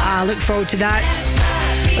album. I look forward to that.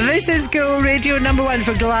 This is Go Radio, number one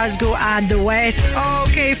for Glasgow and the West.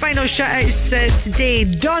 Okay, final shout outs today.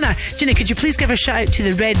 Donna, Gina, could you please give a shout out to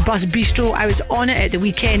the Red Bus Bistro? I was on it at the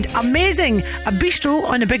weekend. Amazing. A bistro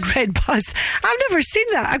on a big red bus. I've never seen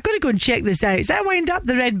that. I've got to go and check this out. Is that wind up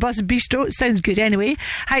the Red Bus Bistro? It sounds good anyway.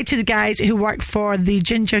 Hi to the guys who work for the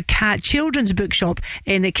Ginger Cat Children's Bookshop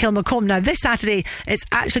in Kilmacombe. Now this Saturday, it's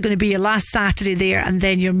actually going to be your last Saturday there, and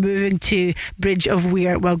then you're moving to Bridge of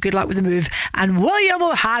Weir. Well, good luck with the move. And William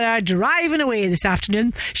O'Hara driving away this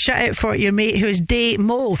afternoon. Shout out for your mate who is Day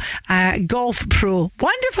Mo, golf pro.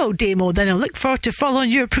 Wonderful, Day Mo. Then I look forward to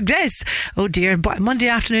following your progress. Oh dear, but Monday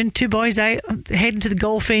afternoon, two boys out heading to the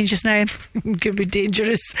golf range just now. Could be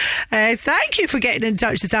dangerous. Thank you for getting in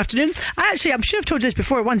touch this afternoon. I'm sure I've told you this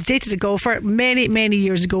before. I once dated a golfer many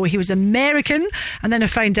years ago. He was American, and then I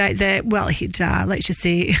found out that, well, he'd let's just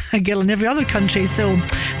say a girl in every other country, so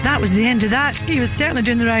that was the end of that. He was certainly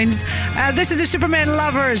doing the rounds. This is the Superman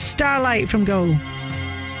Lovers, Starlight from Go.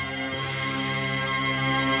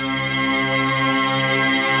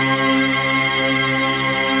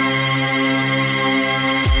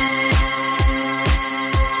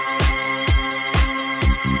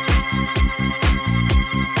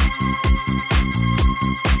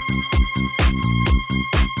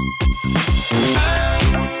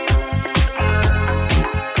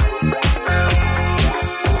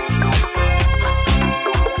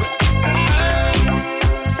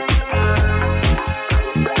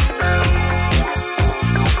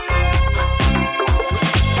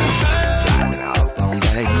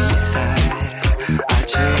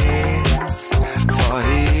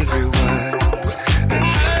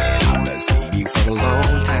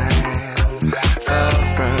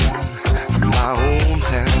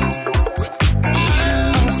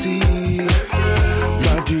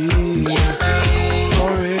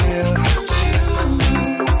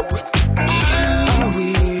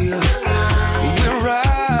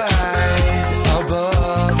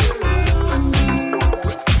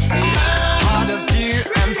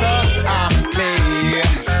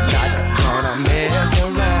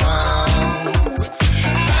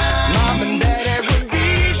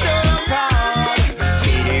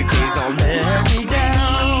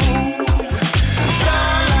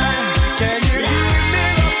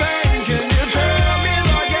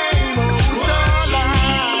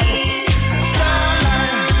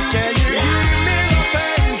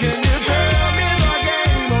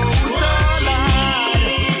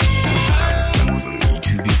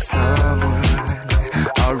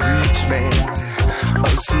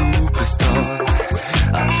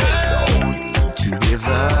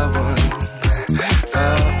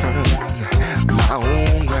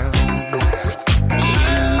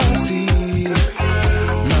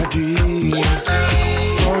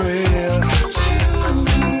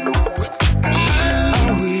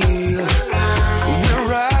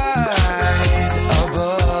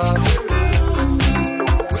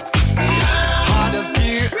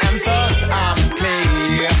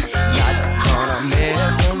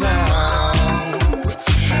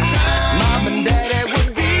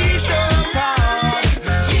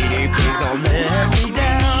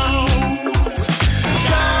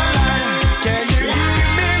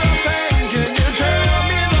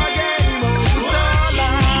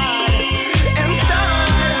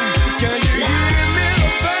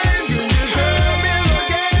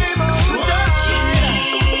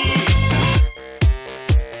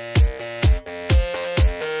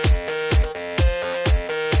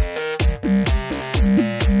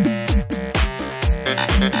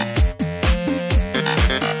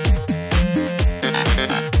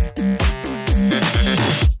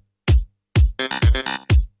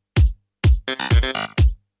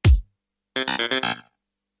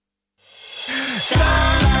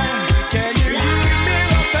 Starlight, can you give me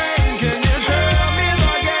the fame? Can you tell me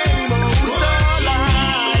the game? Oh,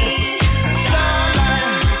 Starlight,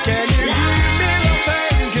 Starlight, can you give me the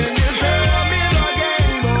fame? Can you tell me the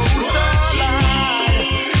game? Oh,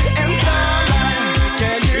 Starlight, and Starlight,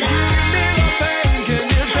 can you give me the fame? Can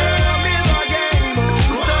you tell me the game?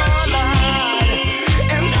 Oh, Starlight,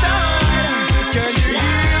 and Starlight, can you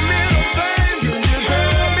give me the fame? Can you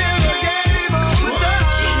tell me the game? Oh,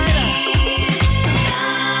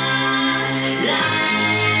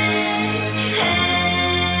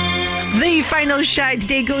 The final shout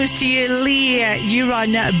today goes to you, Lee. You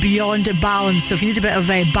run Beyond Balance. So if you need a bit of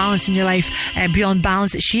balance in your life, Beyond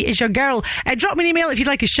Balance, she is your girl. Drop me an email if you'd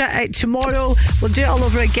like a shout out tomorrow. We'll do it all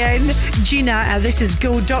over again. Gina, this is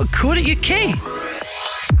go.co.uk.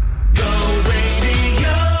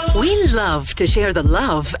 We love to share the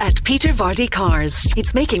love at Peter Vardy Cars.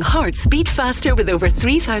 It's making hearts beat faster with over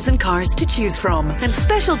 3,000 cars to choose from. And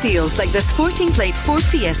special deals like this 14-plate Ford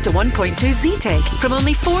Fiesta 1.2 Z-Tech from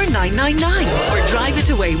only $4,999. Or drive it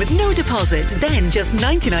away with no deposit, then just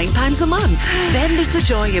 £99 a month. Then there's the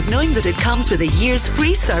joy of knowing that it comes with a year's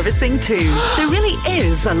free servicing too. There really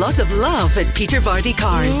is a lot of love at Peter Vardy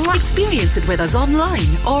Cars. Experience it with us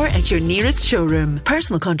online or at your nearest showroom.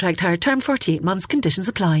 Personal contract hire term 48 months, conditions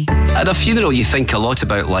apply. At a funeral, you think a lot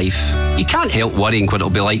about life. You can't help worrying what it'll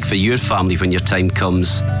be like for your family when your time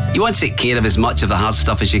comes. You want to take care of as much of the hard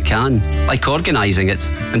stuff as you can, like organising it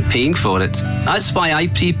and paying for it. That's why I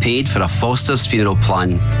prepaid for a Foster's funeral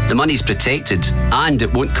plan. The money's protected and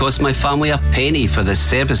it won't cost my family a penny for the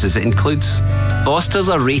services it includes. Foster's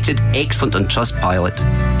are rated excellent on Trustpilot.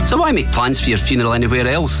 So why make plans for your funeral anywhere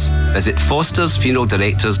else? Visit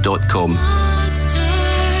fostersfuneraldirectors.com.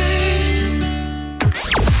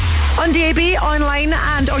 On DAB, online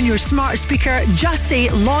and on your smart speaker, just say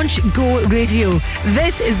Launch Go Radio.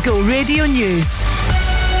 This is Go Radio News.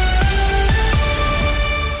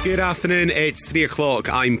 Good afternoon, it's 3 o'clock.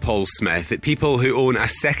 I'm Paul Smith. People who own a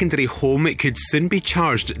secondary home could soon be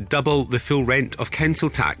charged double the full rent of council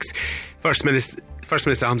tax. First Minister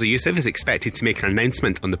Hamza Youssef is expected to make an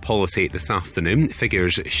announcement on the policy this afternoon.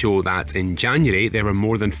 Figures show that in January there were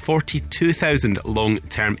more than 42,000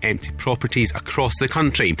 long-term empty properties across the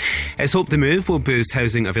country. It's hoped the move will boost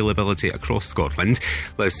housing availability across Scotland.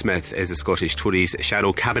 Liz Smith is the Scottish Tories'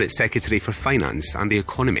 Shadow Cabinet Secretary for Finance and the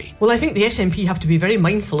Economy. Well, I think the SNP have to be very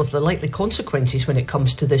mindful of the likely consequences when it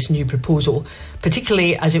comes to this new proposal,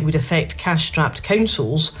 particularly as it would affect cash-strapped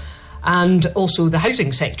councils and also the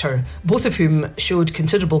housing sector, both of whom showed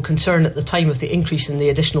considerable concern at the time of the increase in the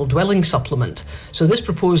additional dwelling supplement. So this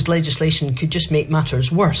proposed legislation could just make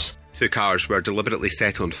matters worse. 2 cars were deliberately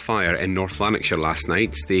set on fire in North Lanarkshire last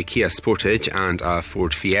night. The Kia Sportage and a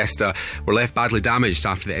Ford Fiesta were left badly damaged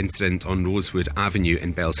after the incident on Rosewood Avenue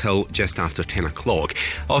in Bells Hill just after 10 o'clock.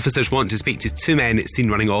 Officers want to speak to 2 men seen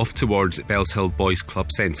running off towards Bells Hill Boys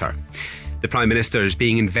Club Centre. The Prime Minister is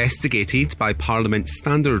being investigated by Parliament's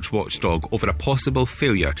standards watchdog over a possible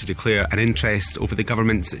failure to declare an interest over the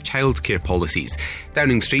government's childcare policies.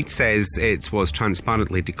 Downing Street says it was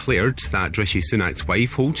transparently declared that Rishi Sunak's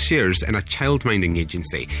wife holds shares in a childminding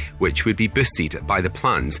agency, which would be boosted by the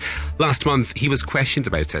plans. Last month, he was questioned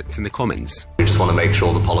about it in the Commons. We just want to make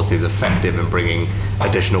sure the policy is effective in bringing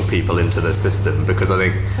additional people into the system, because I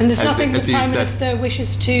think... And there's nothing the Prime Minister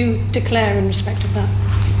wishes to declare in respect of that?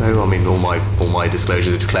 No, I mean, all my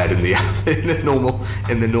disclosures are declared in the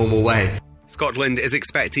normal way. Scotland is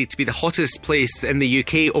expected to be the hottest place in the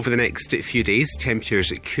UK over the next few days.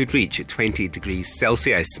 Temperatures could reach 20 degrees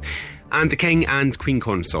Celsius. And the King and Queen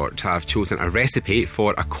Consort have chosen a recipe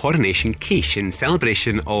for a coronation quiche in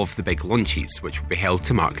celebration of the big lunches, which will be held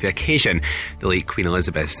to mark the occasion. The late Queen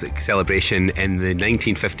Elizabeth's celebration in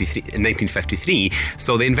 1953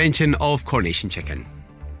 saw the invention of coronation chicken.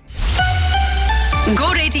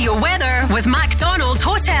 Go Radio weather with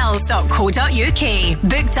McDonaldHotels.co.uk.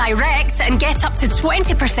 Book direct and get up to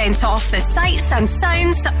 20% off the sights and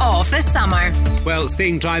sounds of the summer. Well,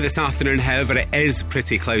 staying dry this afternoon, however, it is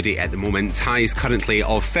pretty cloudy at the moment. Highs currently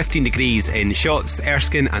of 15 degrees in Shotts,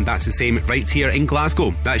 Erskine, and that's the same right here in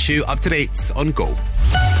Glasgow. That's you up to date on Go.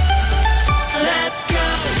 Let's go.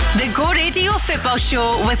 The Go Radio Football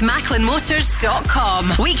Show with MacklinMotors.com.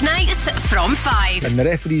 Weeknights from 5. And the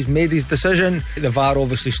referee's made his decision. The VAR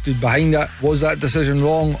obviously stood behind it. Was that decision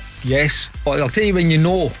wrong? Yes. But I'll tell you, when you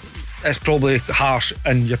know it's probably harsh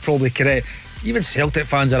and you're probably correct, even Celtic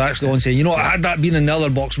fans are actually on saying, you know, had that been in the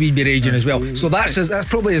other box, we'd be raging as well. So that's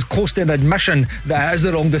probably as close to an admission that it is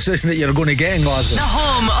the wrong decision that you're going to get in Glasgow. The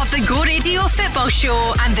home of the Go Radio Football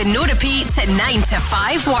Show and the no repeats at 9 to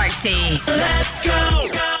 5 workday. Let's go.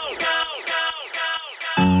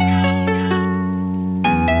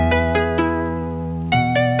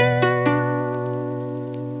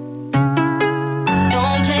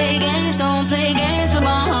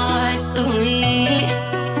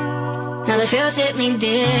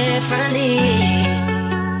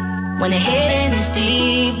 When the hitting is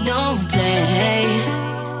deep, don't play.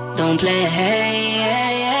 Don't play,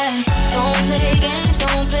 yeah. Don't play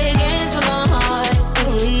games with my heart.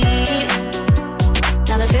 Ooh,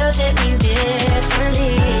 now the feels hit me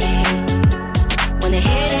differently. When the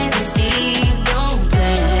hitting is deep, don't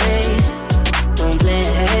play. Don't play,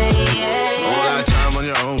 yeah. All that time on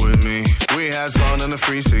your own with me. We had fun in the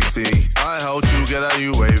 360. I helped you get out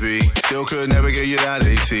UAV. Still could never get you that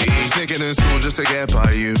AT. Sneaking in school just to get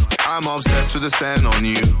by you. I'm obsessed with the sand on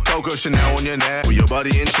you. Coco Chanel on your neck with your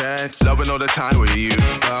body in check. Loving all the time with you.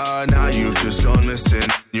 But now you've just gone missing.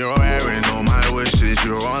 You're airing all my wishes.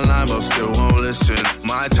 You're online but still won't listen.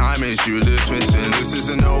 My time is you dismissing. This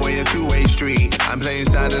isn't no way a two-way street. I'm playing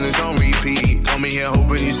sad and it's on repeat. Call me here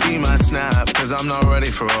hoping you see my snap. Cause I'm not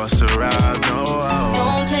ready for us to ride. No.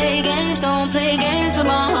 Don't play games with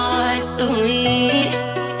my heart. Ooh,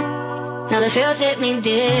 now the feels hit me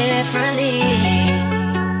differently.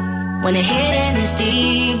 When the hitting is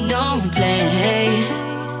deep, don't play.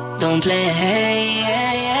 Don't play,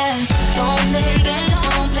 yeah. Don't play games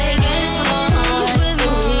with my heart.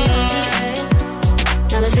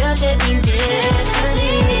 Now the feels hit me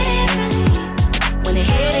differently. When the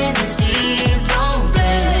hitting is deep, don't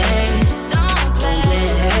play. Don't play,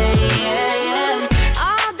 yeah.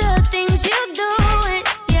 All the things you doing,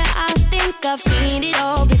 yeah, I think I've seen it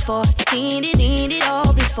all before. Seen it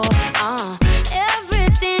all before.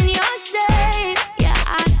 Everything you're saying, yeah,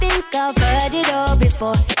 I think I've heard it all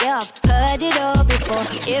before. Yeah, I've heard it all before.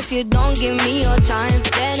 If you don't give me your time,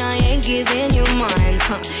 then I ain't giving you mine.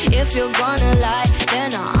 If you're gonna lie,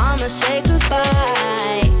 then I'ma say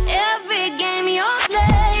goodbye. Every game you're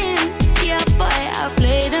playing, yeah, boy, I've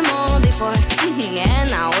played them all before.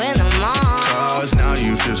 And I win them all. Cause now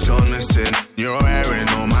you've just gone missing. You're airing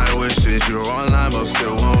all my wishes. You're online but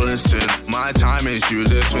still won't listen. My time is you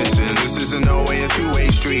dismissing. This isn't no way a two-way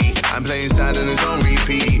street. I'm playing sad and it's on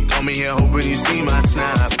repeat. Call me here hoping you see my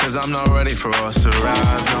snap. Cause I'm not ready for us to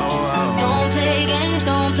ride. No. Don't play games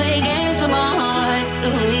with my heart.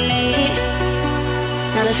 Ooh,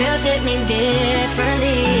 now the feels hit me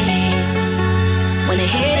differently. When the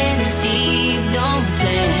hitting is deep, don't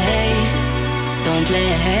play. Don't play,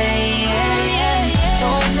 yeah.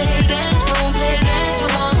 Don't play games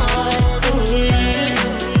with my heart. Ooh,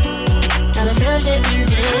 now the feels hit me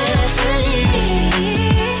differently.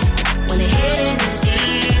 When the hitting is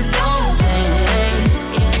deep, don't play.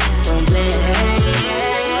 Don't play,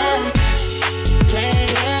 yeah. Play,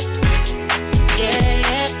 yeah.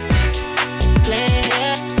 Play,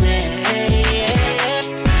 yeah.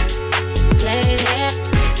 Play, yeah.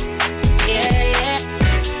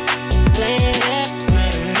 Play, yeah.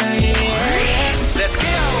 Let's go.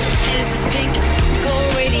 This is Pink Go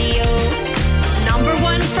Radio. Number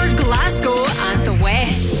 1 for Glasgow and the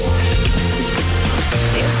West.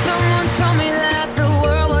 If someone told me that the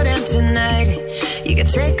world would end tonight, you could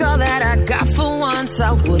take all that I got for once,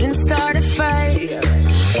 I wouldn't start a fight.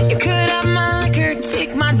 You could have my liquor,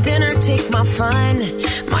 take my dinner, take my fun,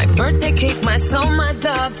 my birthday cake, my soul, my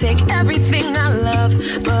dog, take everything I love.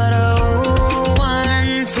 But oh,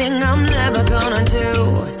 one thing I'm never gonna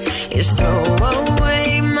do is throw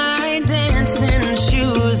away my dancing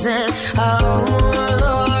shoes. And oh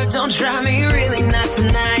Lord, don't try me, really not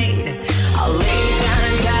tonight. I'll lay down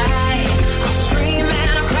and die, I'll scream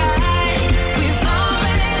and I'll cry. We've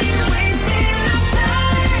already wasted our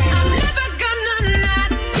time. I'm never gonna not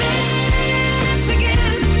dance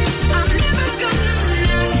again. I'm never gonna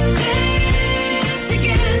not dance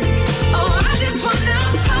again. Oh, I just wanna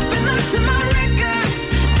pop and look to my records,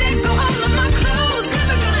 let go all of my clothes.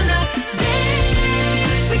 Never gonna not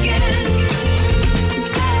dance again.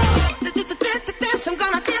 Dance, I'm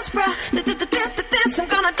gonna dance, bruh. Dance, I'm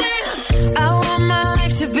gonna dance. I want my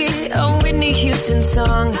life to be a Whitney Houston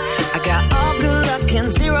song. I got all good luck and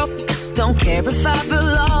zero. Don't care if I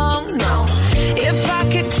belong, no. If I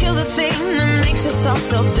could kill the thing that makes us all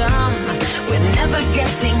so dumb, we're never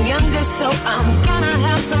getting younger, so I'm gonna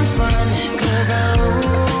have some fun. Cause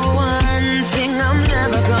oh, one thing I'm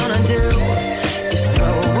never gonna do is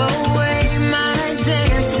throw away my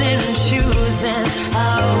dancing shoes. And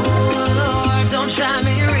oh Lord, don't try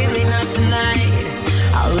me, really not tonight.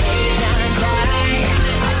 I'll lay down and die,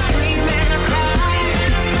 I'll scream and I'll cry.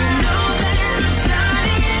 You know that I'm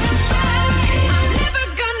starting a fight. I'm never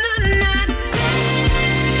gonna not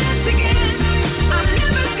dance again. I'm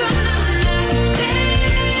never gonna not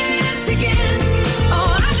dance again.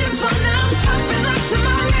 Oh, I just wanna pop and look to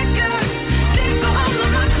my record.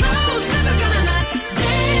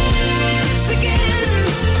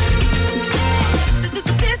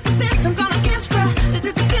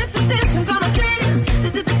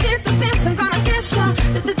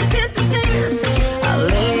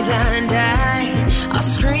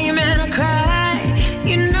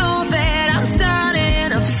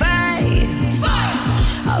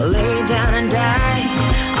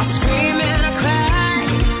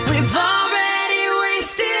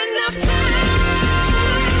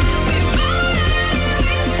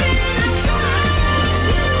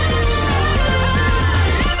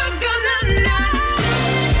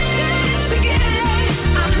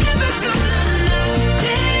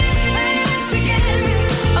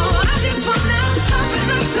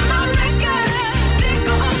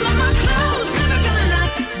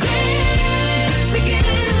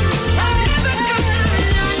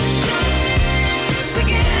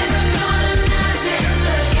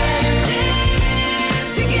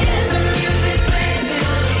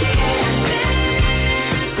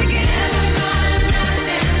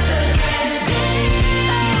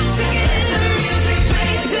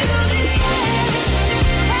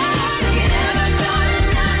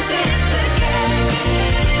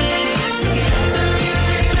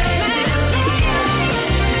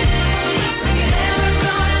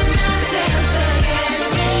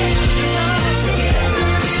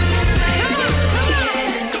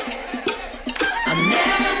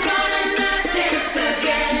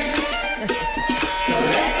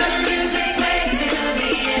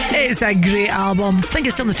 It's a great album. I think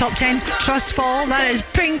it's still in the top 10. Trust Fall. That is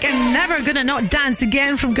Pink and Never Gonna Not Dance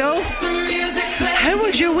Again from Go. How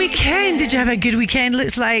was your weekend? Did you have a good weekend?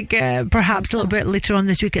 Looks like perhaps a little bit later on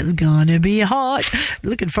this week it's gonna be hot.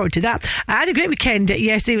 Looking forward to that. I had a great weekend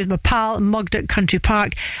yesterday with my pal, mugged at Country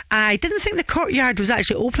Park. I didn't think the courtyard was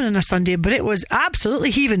actually open on a Sunday, but it was absolutely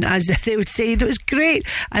heaving, as they would say. It was great.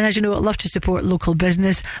 And as you know, I love to support local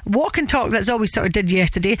business. Walk and talk, that's all we sort of did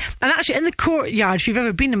yesterday. And actually in the courtyard, if you've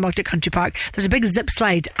ever been in Mugged at Country Park, there's a big zip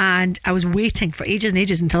slide, and I was waiting for ages and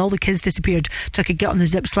ages until all the kids disappeared so I could get on the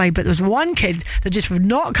zip slide. But there was one kid that just would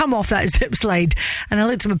not come off that zip slide, and I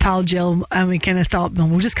looked at my pal Jill and we kind of thought, well,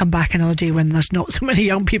 we'll just come back another day when there's not so many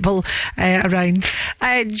young people around.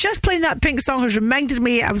 Just playing that Pink song has reminded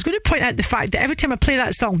me, I was going to point out the fact that every time I play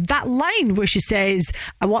that song, that line where she says,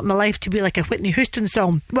 I want my life to be like a Whitney Houston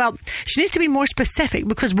song, well, she needs to be more specific,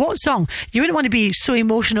 because what song? You wouldn't want to be so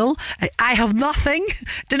emotional. I have nothing.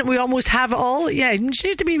 Didn't we almost have it all? Yeah, she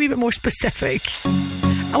needs to be a wee bit more specific.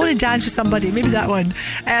 I want to dance with somebody, maybe that one.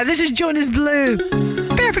 This is Jonas Blue,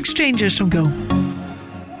 Perfect Strangers from Go.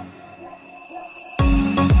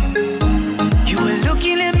 You were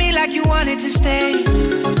looking at me like you wanted to stay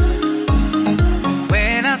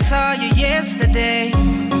when I saw you yesterday.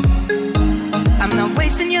 I'm not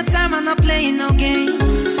wasting your time, I'm not playing no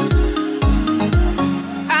games.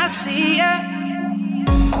 I see ya.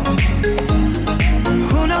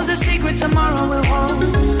 Who knows the secret tomorrow will hold?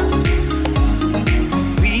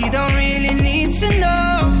 We don't really need to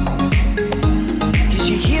know. 'Cause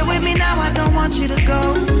you're here with me now, I don't want you to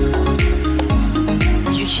go.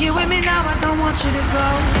 You're here with me now, I don't want you to go.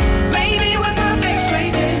 Maybe we're perfect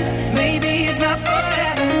strangers, maybe it's not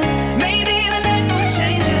forever. Maybe the night will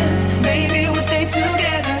changes, maybe we'll stay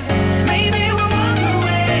together. Maybe we'll walk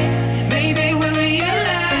away, maybe we'll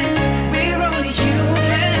realize we're only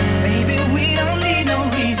human. Maybe we don't need no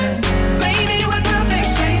reason. Maybe we're perfect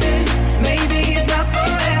strangers, maybe it's not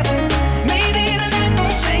forever. Maybe the night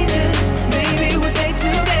will changes, maybe we'll stay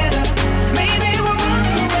together. Maybe we'll walk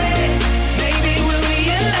away, maybe we'll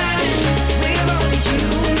realize we're only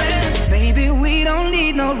human. Maybe we don't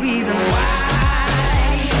need no reason why.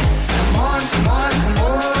 Come on, come on, come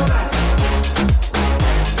over.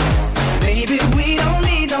 Maybe we don't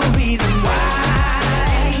need no reason why.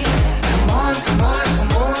 Come on, come on,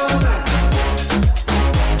 come over.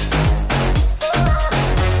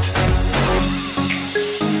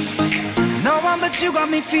 No one but you got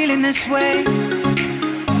me feeling this way.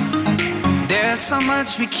 There's so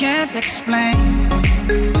much we can't explain.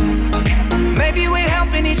 Maybe we're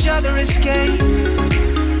helping each other escape.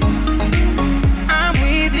 I'm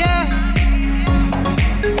with ya.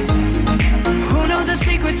 Who knows the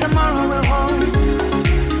secret tomorrow will hold?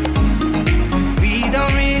 We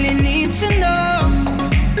don't really need to know.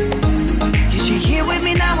 'Cause you're here with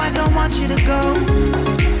me now, I don't want you to go.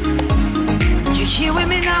 You're here with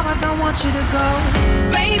me now, I don't want you to go.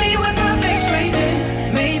 Maybe we're perfect strangers,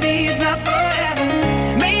 maybe it's not forever.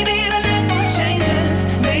 Maybe the night will changes,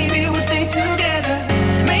 maybe we'll stay together.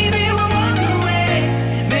 Maybe we'll walk away,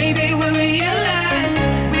 maybe we'll realize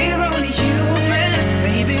we're only human.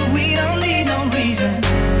 Maybe we don't need no reason.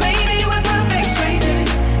 Maybe we're perfect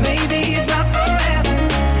strangers, maybe it's not forever.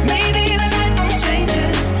 Maybe the night will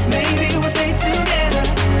changes, maybe we'll stay together.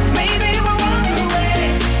 Maybe we'll walk away,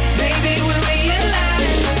 maybe we'll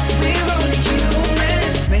realize we're only human.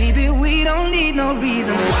 Maybe we don't need no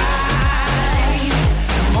reason why.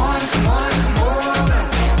 Come on, come on, come over.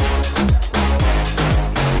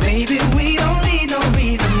 Maybe we don't need no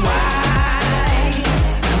reason why.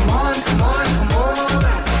 Come on, come on, come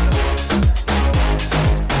over.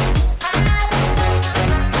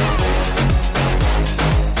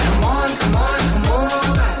 Come on, come on, come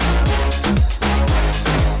over.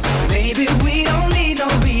 Maybe we don't need no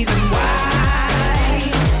reason why.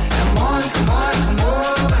 Come on, come on, come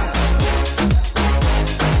over.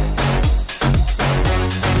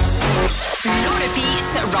 No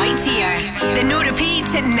repeats right here. The No Repeat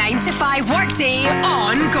 9 to 5 workday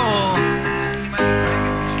on Go.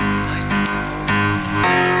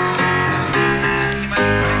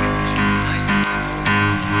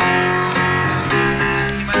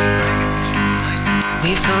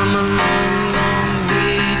 We've come a long, long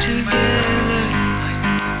way together.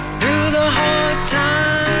 Through the hard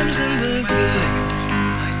times and the good.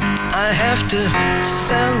 I have to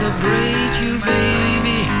celebrate you,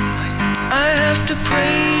 baby. I have to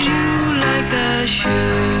praise you like I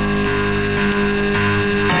should.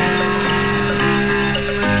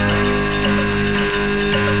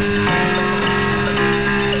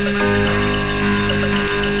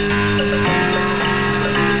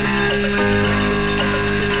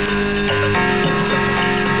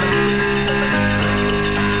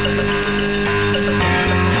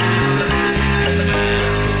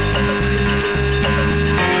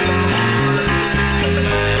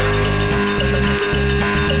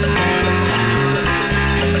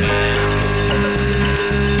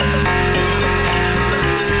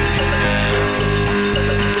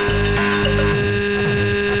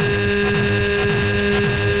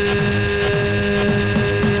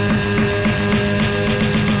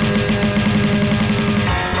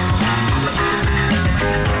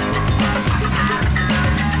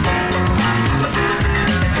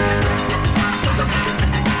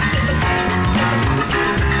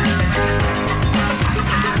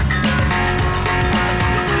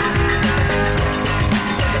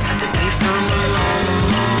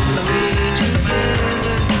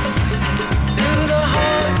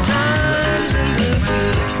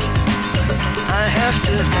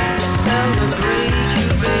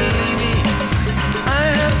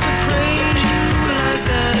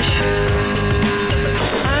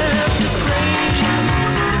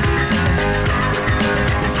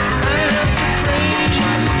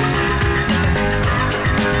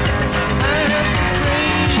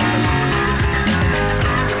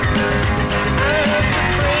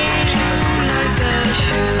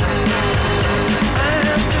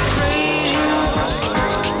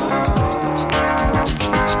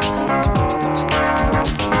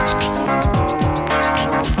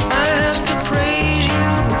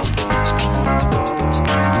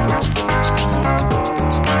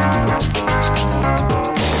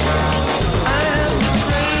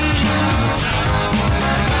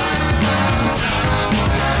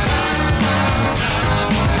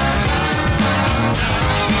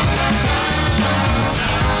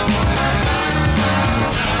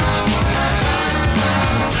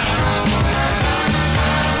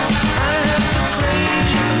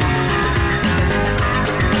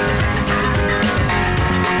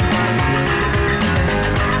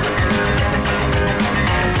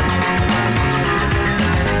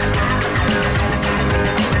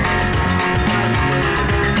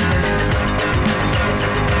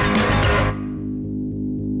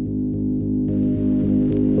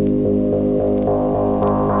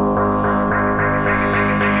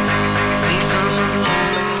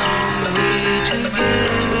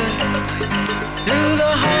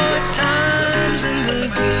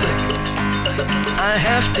 I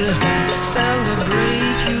have to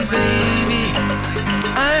celebrate you, baby.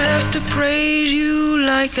 I have to praise you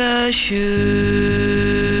like I should.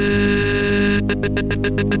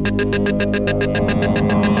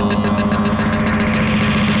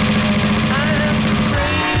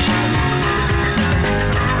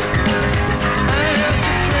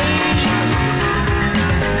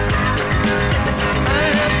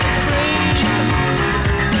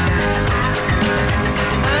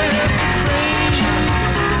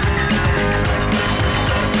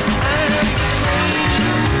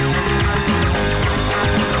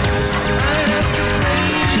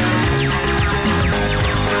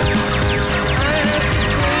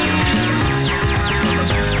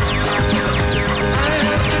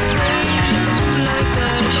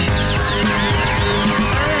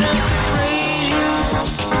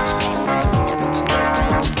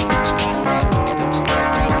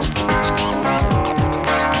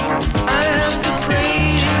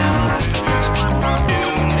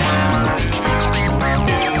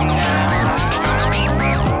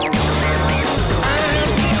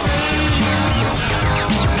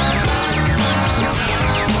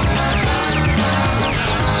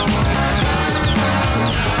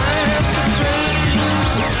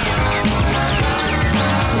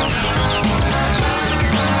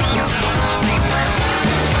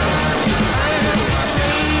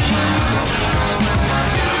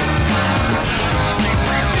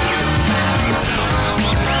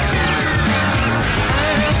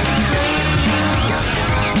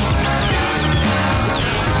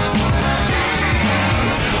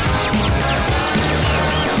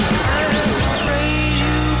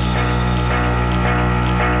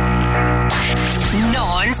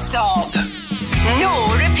 Non-stop. No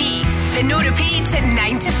repeats. The No Repeats at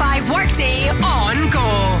 9 to 5 workday on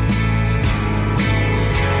Go.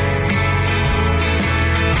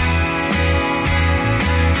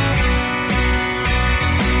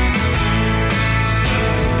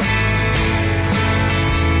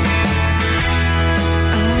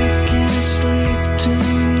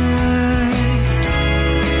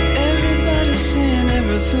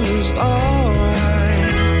 Everything's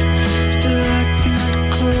alright. Still I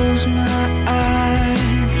can't close my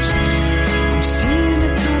eyes. I'm seeing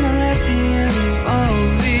a tunnel at the end of all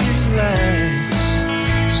these lights.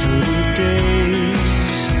 So the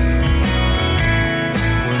days,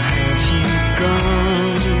 where have you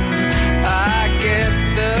gone? I get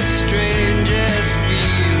the strangest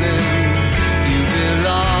feeling you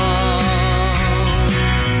belong.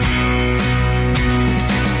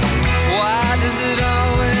 Why does it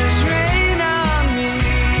always rain on me?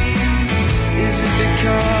 Is it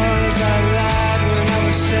because I lied when I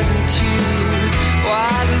was 17?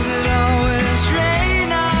 Why does it always rain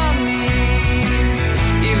on me?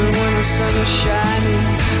 Even when the sun is shining,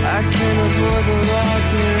 I can't avoid the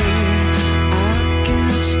lightning. I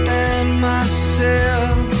can't stand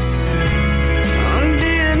myself. I'm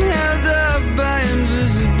being held up by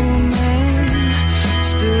invisible men.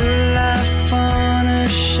 Still life on a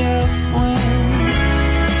shelf when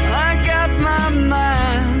I got my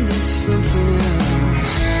mind on something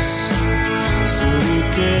else. Some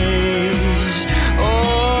days,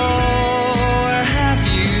 oh, where have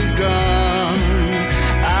you gone?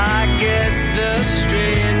 I get the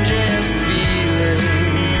strangest feeling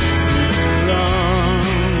you belong.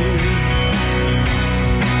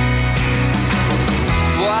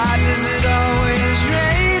 Why does it always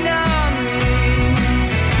rain on me?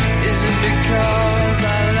 Is it because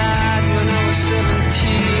I lied when I was 17?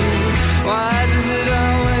 Why does it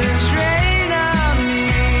always rain on me?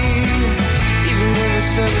 Even when the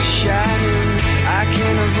sun is shining, I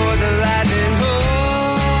can't avoid the lightning. Oh,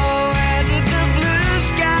 where did the blue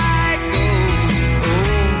sky go? Oh,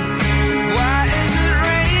 why is it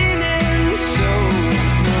raining so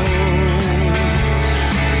cold?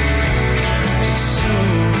 It's so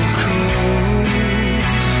cold.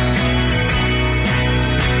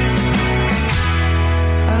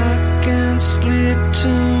 I can't sleep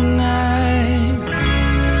tonight.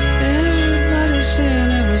 Everybody's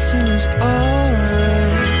saying everything is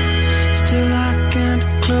alright. Still I can't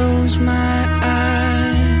close my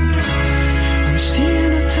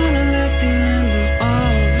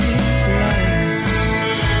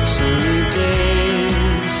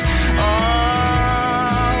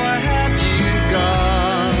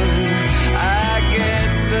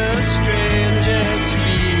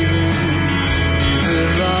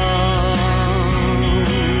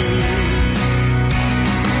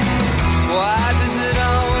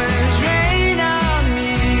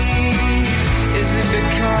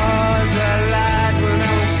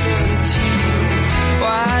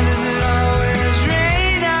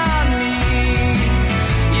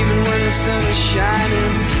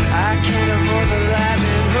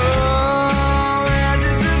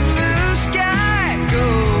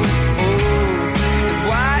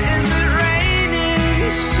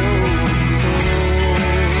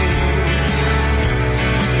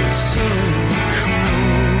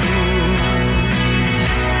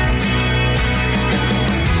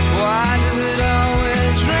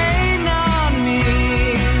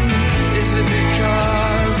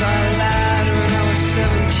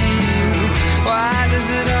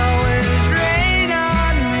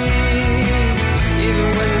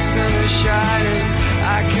shining.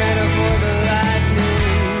 I can't afford the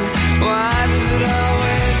lightning. Why does it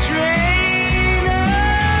always rain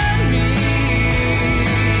on me?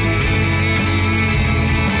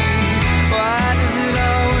 Why does it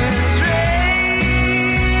always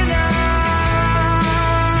rain on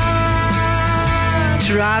me?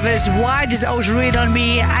 Travis, why does it always rain on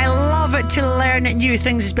me? I love it to learn new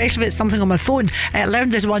things, especially if it's something on my phone. I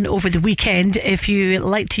learned this one over the weekend. If you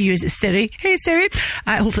like to use Siri, hey Siri,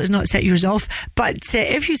 hopefully it's not set yours off, but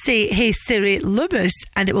if you say hey Siri Loomis,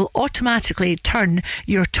 and it will automatically turn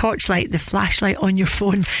your torchlight, the flashlight on your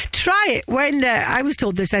phone. Try it. When I was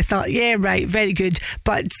told this, I thought, yeah, right, very good,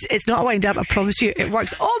 but it's not a wind up, I promise you. It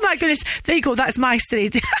works. Oh my goodness, there you go, that's my Siri.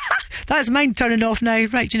 That's mine turning off now.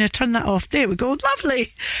 Right, Gina, turn that off. There we go,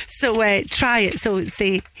 lovely. So try it. So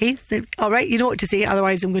say hey Siri. Alright, you know what to say,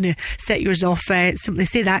 otherwise I'm going to set yours off. Simply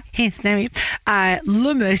say that, hey Siri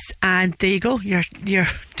Loomis, and there you go, your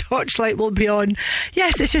torchlight will be on.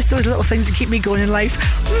 Yes, it's just those little things that keep me going in life.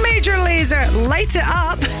 Major Lazer, light it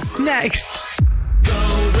up. Next.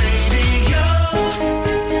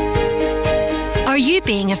 Are you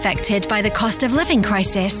being affected by the cost of living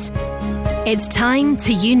crisis? It's time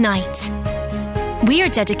to unite. We are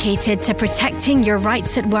dedicated to protecting your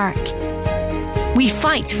rights at work. We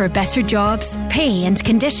fight for better jobs, pay and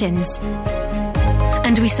conditions.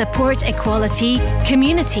 And we support equality,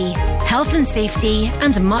 community, health and safety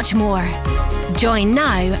and much more. Join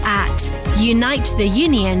now at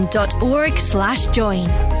unitetheunion.org/join.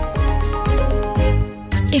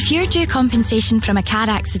 If you're due compensation from a car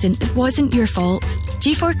accident that wasn't your fault,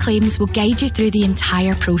 G4 Claims will guide you through the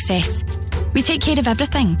entire process. We take care of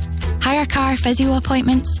everything. Hire car, physio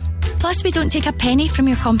appointments. Plus, we don't take a penny from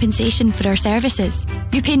your compensation for our services.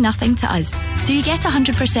 You pay nothing to us, so you get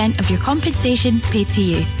 100% of your compensation paid to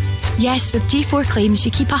you. Yes, with G4 Claims, you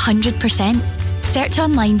keep 100%. Search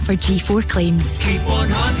online for G4 Claims. Keep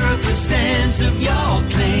 100% of your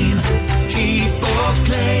claim. G4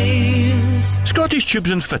 Claims. Scottish Tubes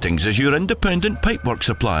and Fittings is your independent pipework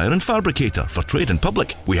supplier and fabricator for trade and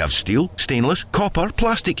public. We have steel, stainless, copper,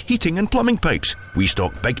 plastic, heating and plumbing pipes. We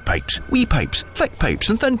stock big pipes, wee pipes, thick pipes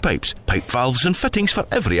and thin pipes, pipe valves and fittings for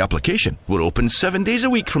every application. We're open 7 days a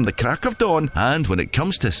week from the crack of dawn, and when it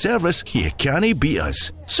comes to service, you can't beat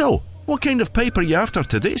us. So, what kind of pipe are you after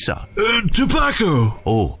today, sir? Tobacco.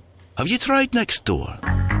 Oh, have you tried next door?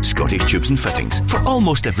 Scottish Tubes and Fittings. For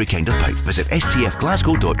almost every kind of pipe, visit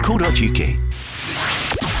stfglasgow.co.uk.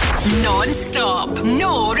 Non-stop,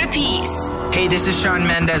 no repeats. Hey, this is Shawn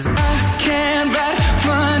Mendes. I can't write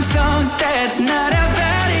one song that's not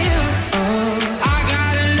about you. I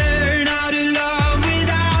gotta learn how to love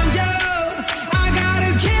without you. I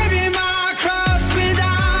gotta carry my cross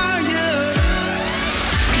without you.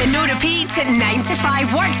 The no repeats at 9 to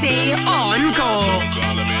 5 workday on Go.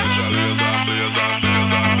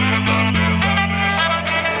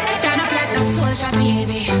 Stand up like a soldier,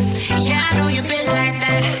 baby. Yeah, I know you been like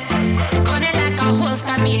that. Gun it like a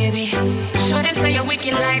holster, baby. Show them say you're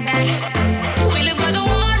wicked like that. We live where the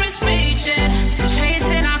war is raging,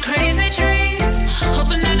 chasing our crazy dreams,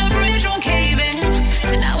 hoping that the bridge won't cave in.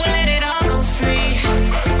 So now we'll let it all go free.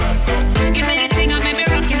 Give me the thing, I made me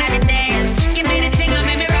rockin' at the dance. Give me the thing, I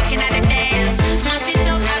made me rockin' at the dance. My shit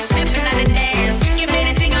dope, like stepping at the dance. Give me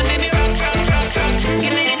the thing, I made me rock, rock, rock, rock.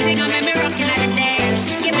 Give me the thing, I made me rockin' at the dance.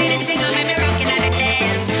 Give me the thing, I made me rockin' at the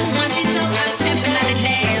dance. My shit dope, like stepping at the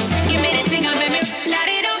dance. Give me the thing, I made me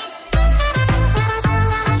light it up.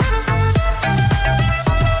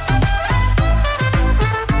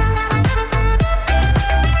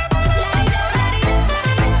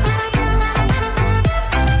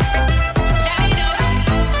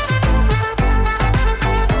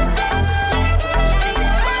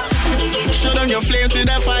 Show them your flame to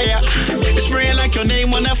the fire. It's spraying like your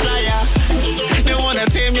name on a flyer. They wanna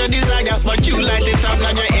tame your desire, but you light it up,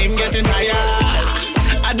 now your aim getting higher.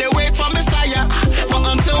 I dey wait for Messiah, but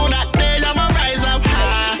until that day I'ma rise up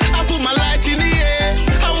high. I put my light in the air,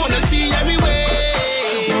 I wanna see everywhere.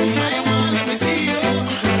 I wanna let me see you.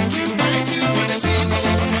 2x2 for the sequel.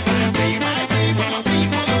 3x3 for my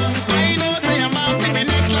people. I know say I'm out to be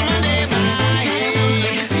next to my neighbor.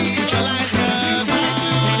 Let me see you. Put your lighters on.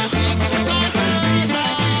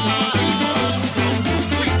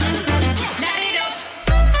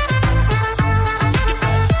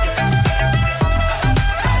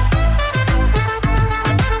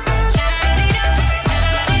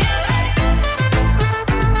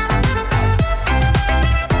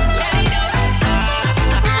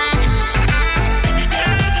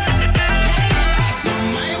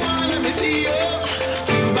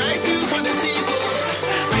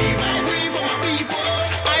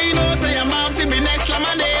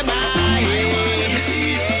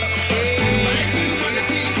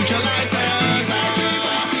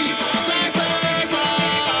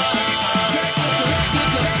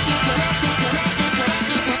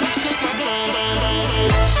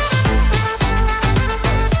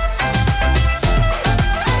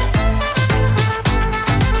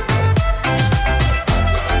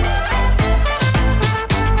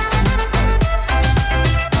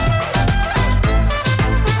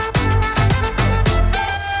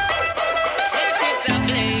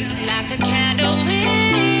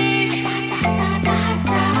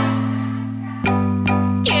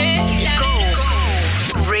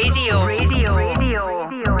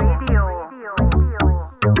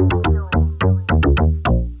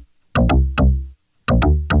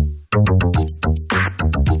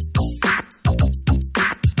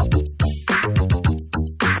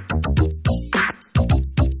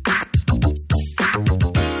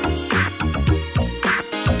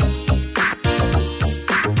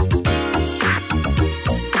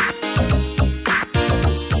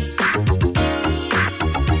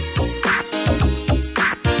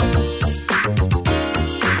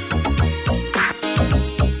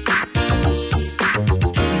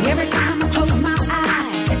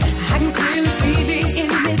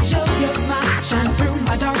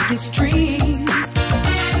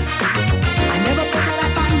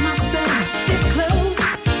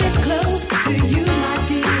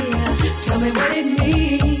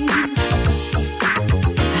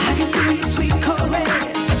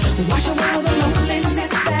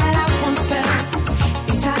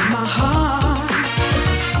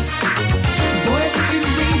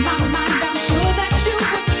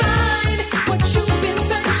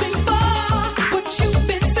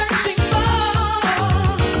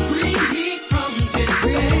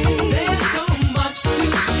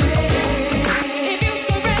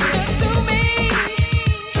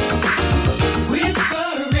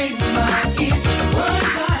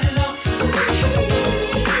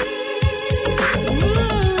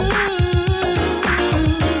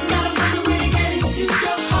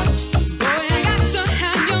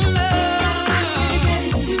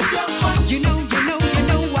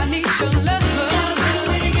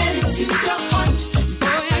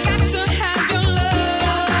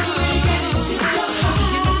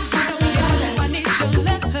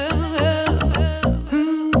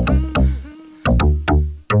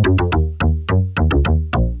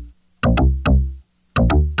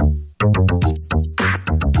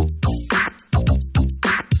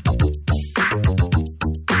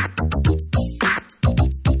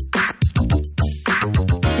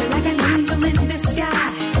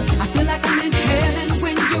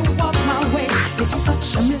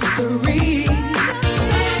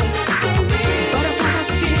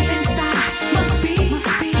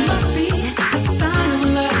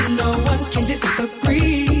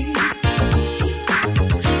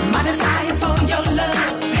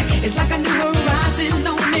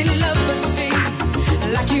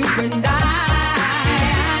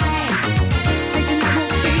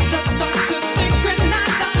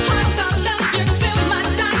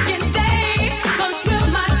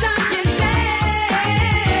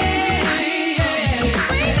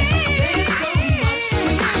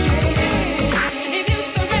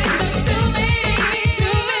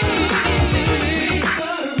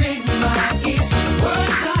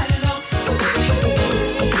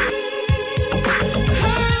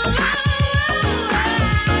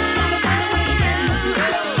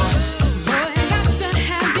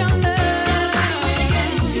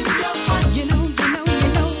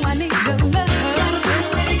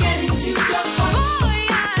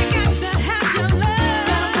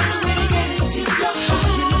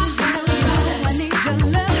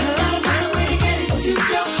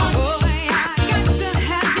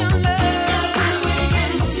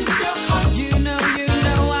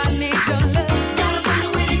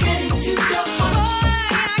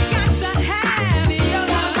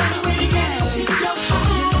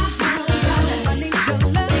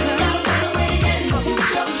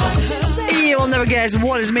 have a guess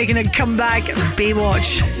what is making a comeback?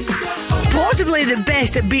 Baywatch. Possibly the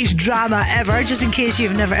best beach drama ever, just in case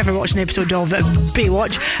you've never ever watched an episode of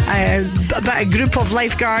Baywatch. About a group of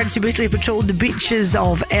lifeguards who basically patrolled the beaches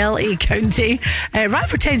of LA County. Ran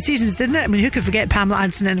for 10 seasons, didn't it? I mean, who could forget Pamela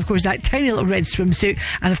Anderson and, of course, that tiny little red swimsuit,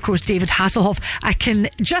 and, of course, David Hasselhoff. I can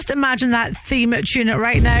just imagine that theme tune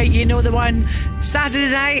right now. You know the one. Saturday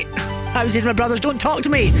night, I was saying to my brothers, don't talk to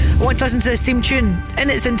me. I want to listen to this theme tune in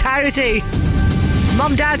its entirety.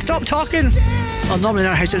 Mum, Dad, stop talking. Well, normally in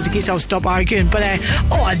our house it's the case I'll stop arguing, but I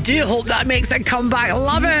do hope that makes a comeback.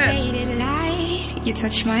 Love it. Faded light, you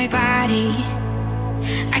touch my body.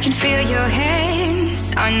 I can feel your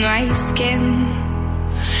hands on my skin.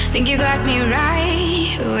 Think you got me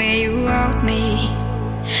right where you want me,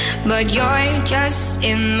 but you're just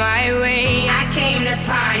in my way. I came to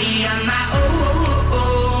party on my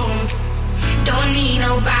own. Don't need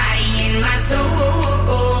nobody in my soul.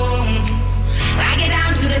 I get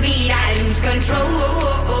down to the beat, I lose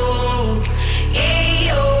control.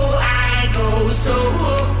 Ayo, I go so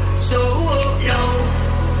low.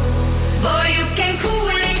 Boy, you can cool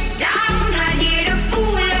it down, not here to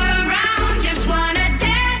fool around. Just wanna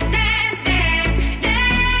dance, dance, dance,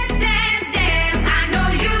 dance, dance, dance. I know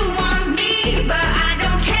you want me, but I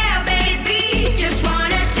don't care, baby. Just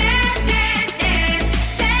wanna dance, dance, dance,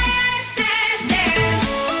 dance, dance, dance.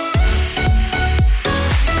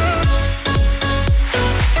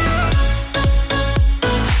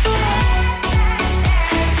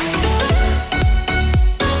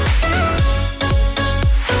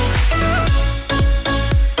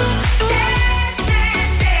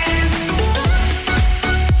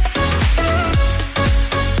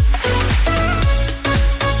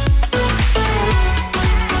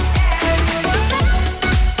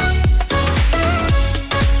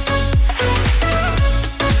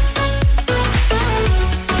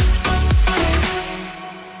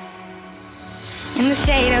 In the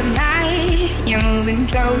shade of night, you're moving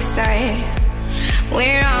closer.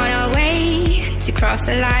 We're on our way to cross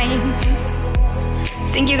the line.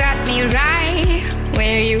 Think you got me right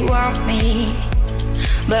where you want me,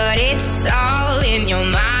 but it's all in your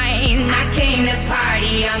mind. I came to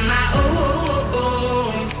party on my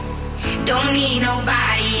own. Don't need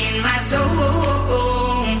nobody in my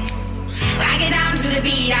soul. I get down to the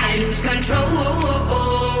beat, I lose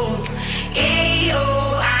control. Ayo,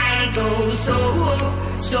 I go so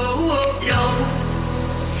low.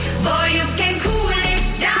 Boy, you can cool it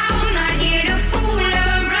down, not here to fool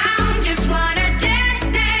around. Just wanna dance,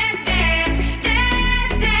 dance, dance,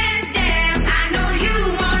 dance, dance, dance. I know you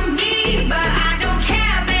want me, but I don't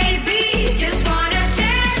care, baby. Just wanna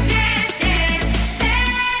dance, dance, dance,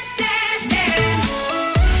 dance, dance, dance.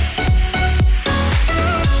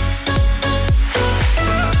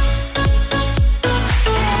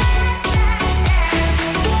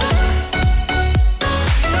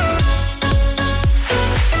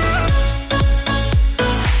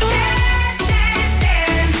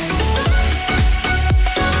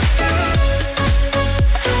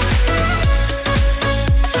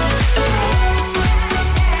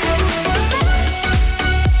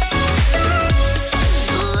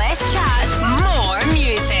 Less chat, more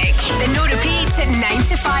music. The no repeat 9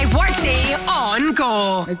 to 5 workday on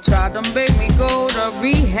Go. They tried to make me go to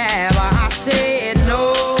rehab. I said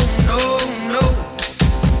no, no, no.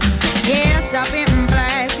 Yes, I've been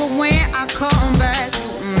black, but when I come back,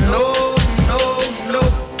 no, no, no.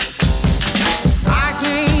 I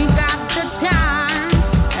ain't got the time,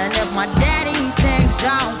 and if my daddy thinks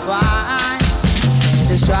I'm fine,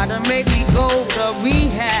 they try to make me go to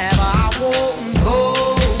rehab. I won't go,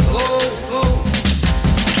 go, go.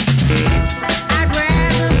 I'd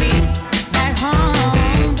rather be at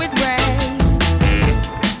home with Ray.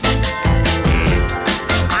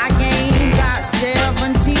 I ain't got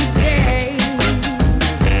 17 days.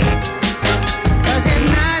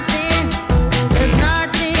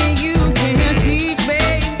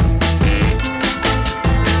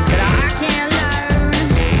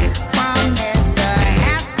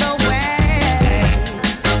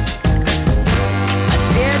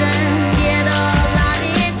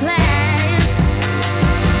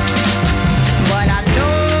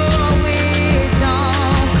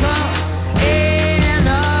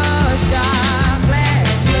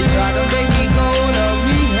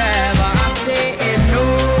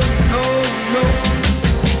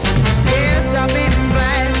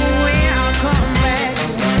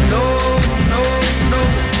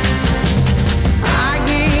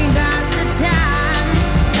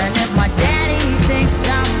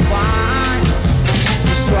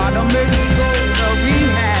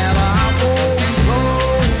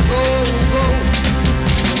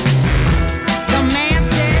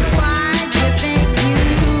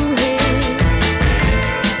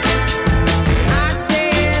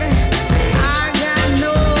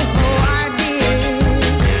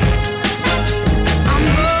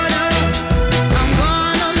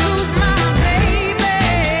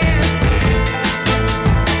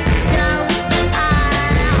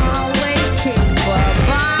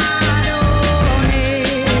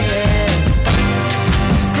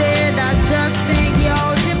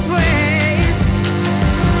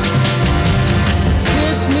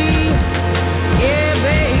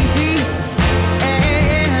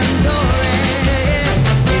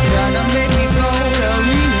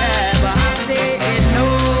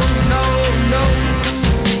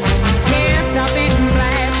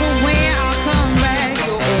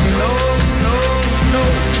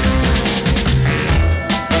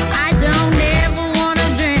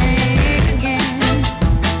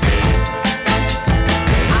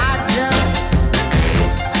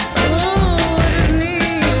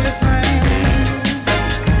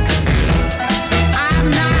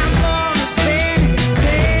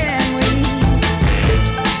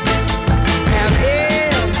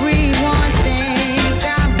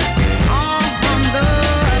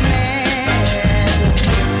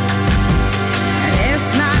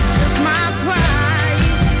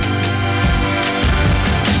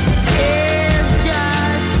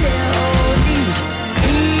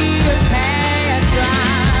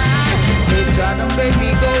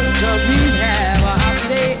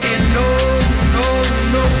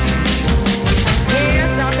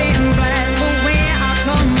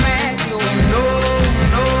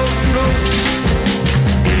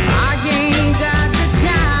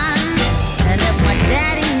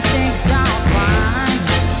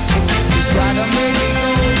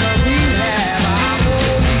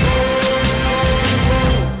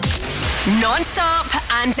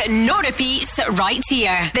 and no repeats right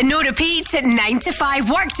here. The no repeat 9 to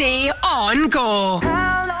 5 workday on Go.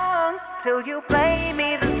 How long till you play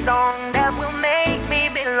me the song that will make me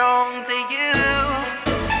belong to you?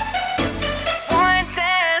 One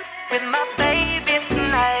dance with my baby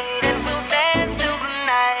tonight, and we'll dance till the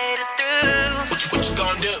night is through. What you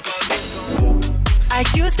gonna do? I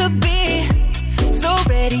used to be so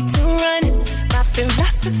ready to run. My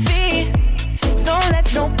philosophy, don't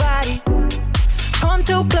let nobody come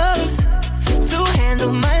too close to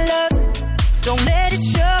handle my love. Don't let it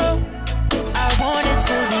show. I want it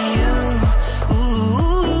to be you.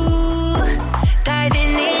 Ooh,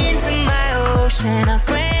 diving into my ocean, a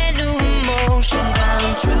brand new emotion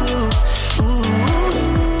come true.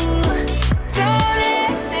 Ooh, don't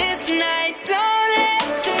let this night go.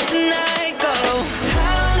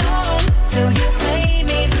 How long till you play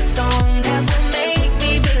me the song that will make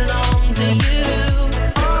me belong to you?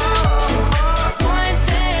 One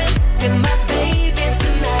dance with my baby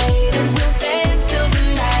tonight, and we'll dance till the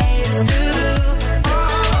night is through.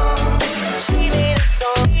 She made a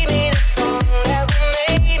song, he made a song that will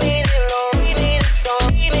make me belong. He made a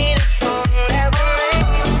song, he made a song that will make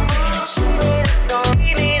me belong. She made a song,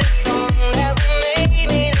 he made a song that will make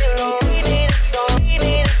me belong. He made a song, he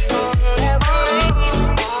made a song that will make me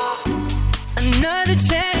belong. Another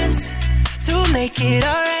chance to make it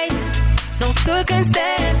alright. No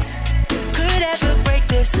circumstance could ever break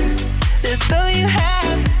this spell you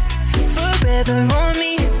have forever on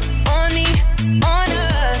me, on me, on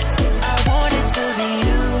us. I want it to be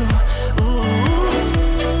you.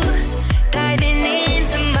 Ooh, diving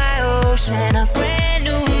into my ocean, a brand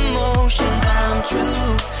new emotion come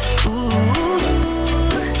true.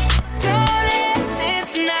 Ooh, don't let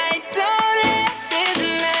this night go.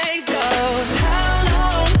 How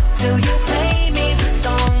long till you play me the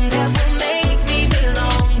song that will make me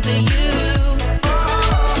belong to you?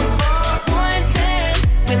 One dance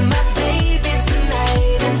with my baby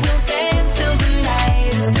tonight, and we'll dance till the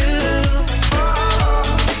night is through.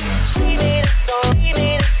 She made a song, he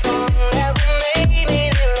made a song that will make me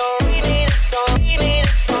belong. He made a song, he made a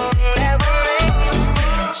song that will make me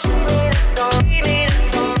belong. She made a song, he made a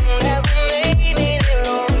song that will make me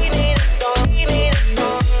belong. He made a song, he made a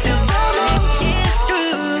song till the night is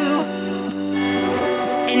through.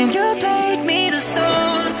 And you played me the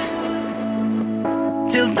song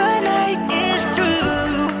till the night is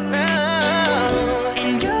through.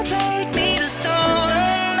 And you played me the song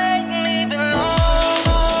that make me belong.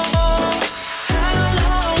 How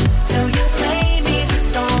long till you play me the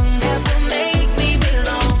song that will make me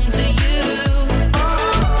belong to you?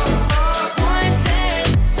 One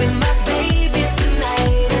dance with my baby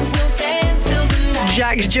tonight, and we'll dance till the night.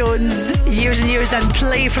 Jack Jones, Years and Years and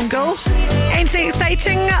Play from Go. Anything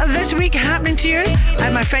exciting this week happening to you?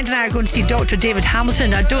 My friend and I are going to see Dr. David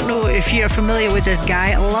Hamilton. I don't know if you're familiar with this guy.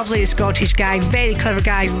 A lovely Scottish guy, very clever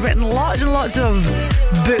guy, written lots and lots of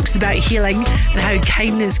books about healing and how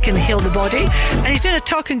kindness can heal the body. And he's doing a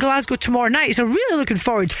talk in Glasgow tomorrow night, so really looking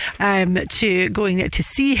forward to going to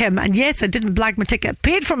see him. And yes, I didn't blag my ticket,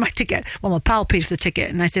 paid for my ticket. Well, my pal paid for the ticket,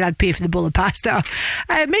 and I said I'd pay for the bowl of pasta.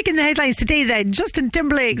 Making the headlines today then, Justin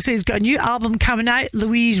Timberlake, so he's got a new album coming out.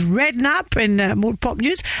 Louise Redknapp in more pop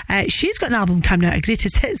news, she's got an album coming out, a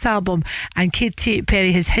greatest hits album, and Katy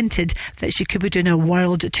Perry has hinted that she could be doing a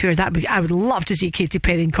world tour. I would love to see Katy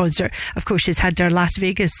Perry in concert. Of course, she's had her Las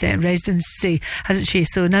Vegas residency, hasn't she?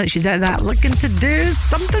 So now that she's out of that, looking to do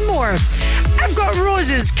something more. I've got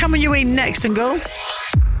Roses coming your way next and Go.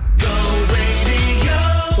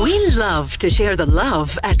 We love to share the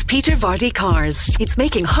love at Peter Vardy Cars. It's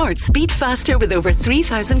making hearts beat faster with over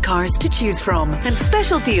 3,000 cars to choose from. And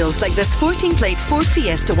special deals like this 14-plate Ford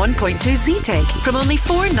Fiesta 1.2 Z-Tech from only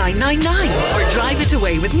 $4,999. Or drive it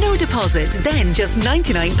away with no deposit, then just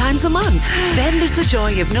 £99 a month. Then there's the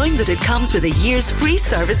joy of knowing that it comes with a year's free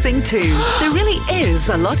servicing too. There really is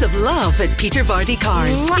a lot of love at Peter Vardy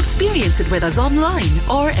Cars. Experience it with us online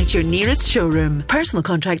or at your nearest showroom. Personal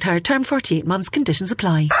contract hire term 48 months, conditions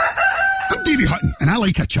apply. I'm Davey Hutton, and I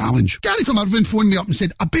like a challenge. Gary from Irvine phoned me up and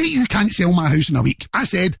said, I bet you can't sell my house in a week. I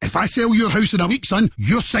said, if I sell your house in a week, son,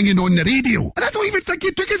 you're singing on the radio. And I don't even think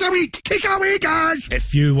it took us a week. Take it away, guys.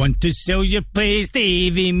 If you want to sell your place,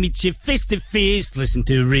 Davey meets you face to face. Listen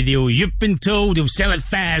to radio, you've been told he'll sell it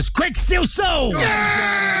fast. Quick sale sold!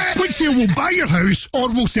 Yeah! Quick Sale will buy your house or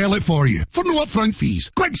we'll sell it for you. For no upfront fees.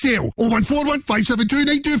 Quick Sale,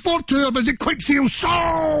 01415729242 or visit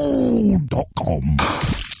quicksalesold.com.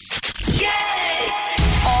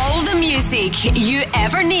 All the music you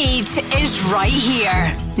ever need is right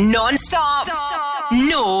here. Non-stop.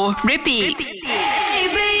 No repeats. A,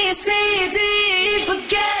 B, C, D,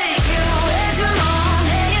 forget it. You know where's your home?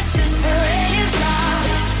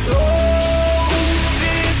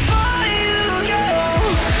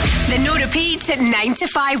 9 to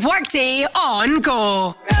 5 workday on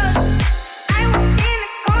Go.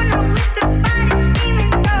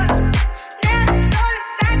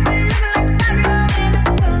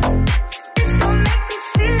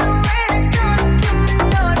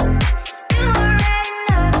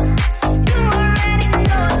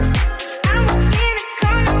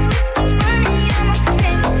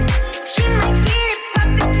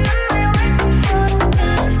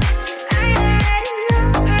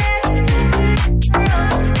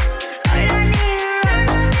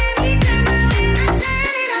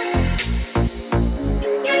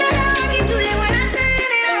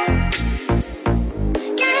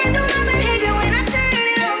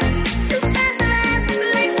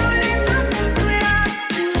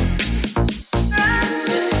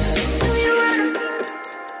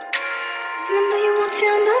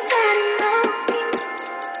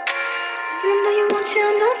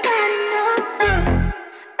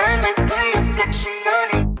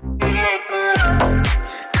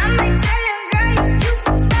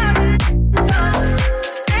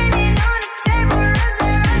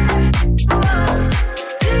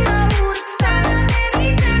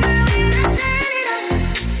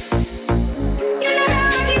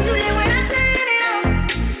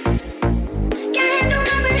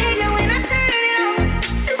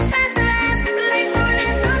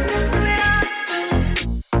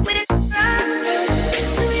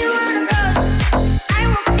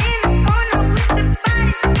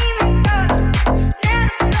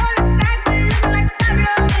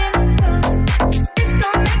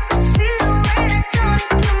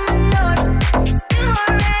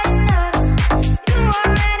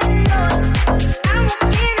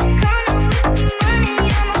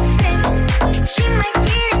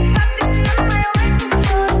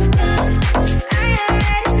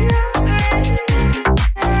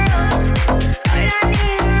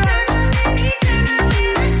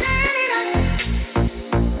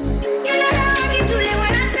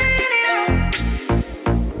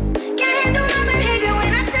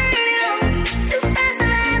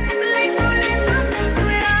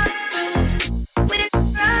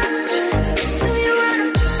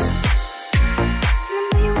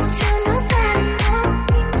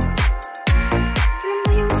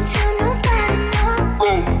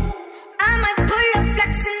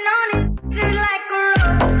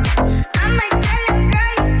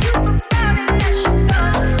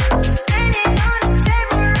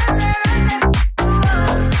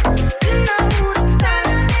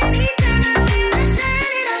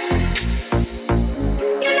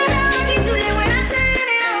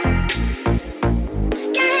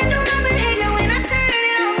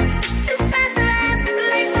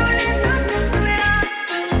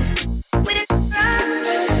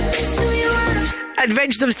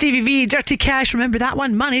 Adventures of Stevie V, Dirty Cash, remember that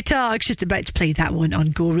one? Money Talks, just about to play that one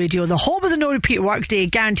on Go Radio. The home of the no repeat workday,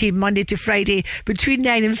 guaranteed Monday to Friday between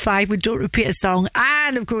 9 and 5. We don't repeat a song.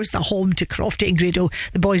 And of course the home to Crofty and Grado.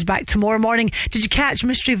 The boys back tomorrow morning. Did you catch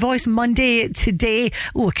Mystery Voice Monday today?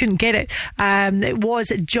 Oh, I couldn't get it. It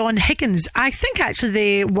was John Higgins. I think actually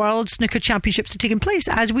the World Snooker Championships are taking place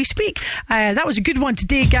as we speak. That was a good one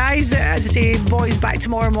today, guys. As I say, boys back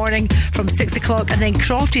tomorrow morning from 6 o'clock, and then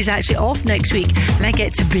Crofty's actually off next week, and I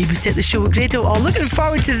get to babysit the show with Grado. Oh, looking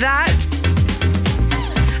forward to that.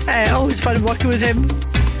 Always fun working with him.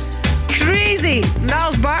 Crazy.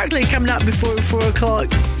 Niles Barkley coming up before 4 o'clock.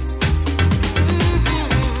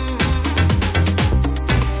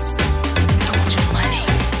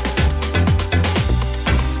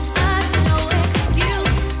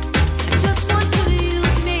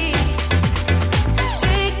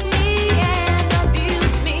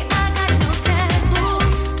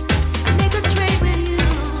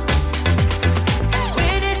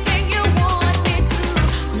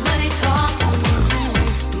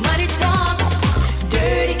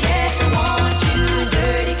 Dirty cash, I want you,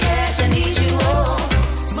 dirty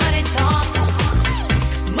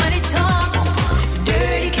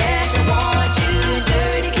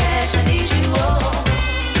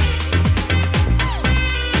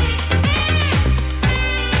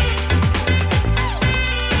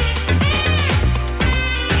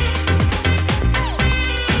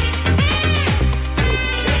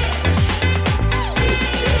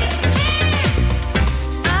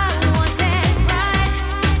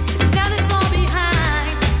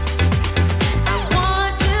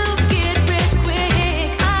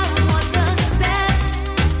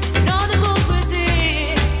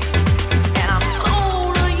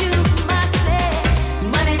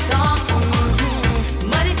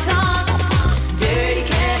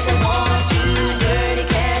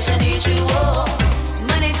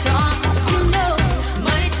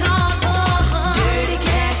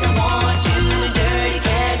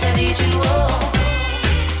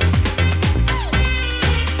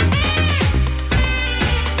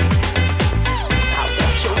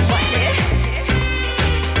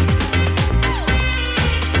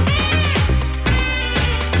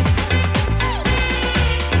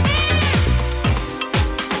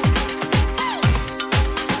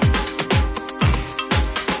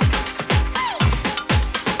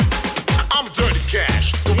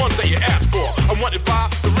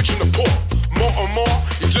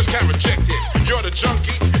You just can't reject it. You're the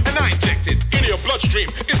junkie, and I inject it into your bloodstream.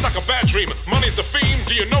 It's like a bad dream. Money's the fiend.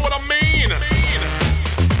 Do you know what I mean?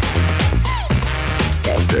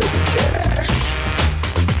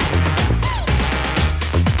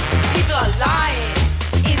 People are lying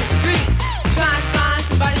in the street, trying to find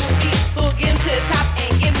somebody who'll get them to the top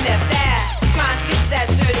and give them that fast. Trying to get to that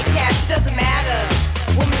dirty cash. It doesn't matter,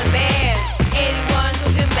 woman or man. Anyone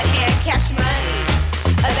who'll give them a hand, cash money,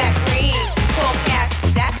 or that green, full cash,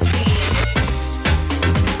 that's clean.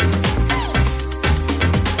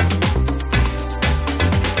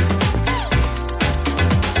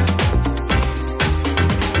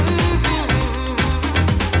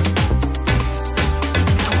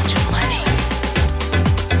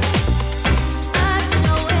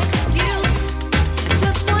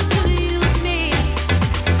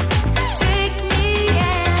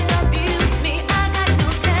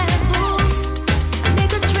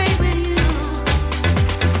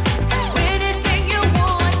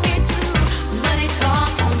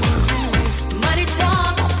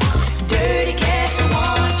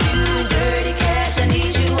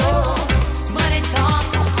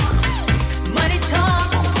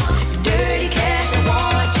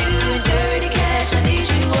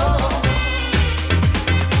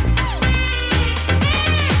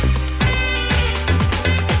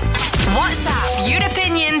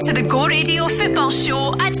 To the Go Radio Football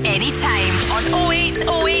Show at any time on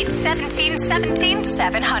 0808 17 17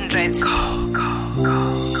 700.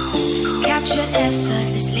 Captured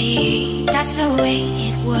effortlessly, that's the way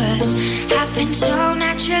it was. Happened so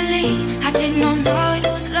naturally, I did not know it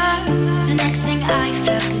was love. The next thing I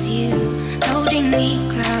felt was you holding me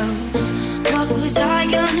close. What was I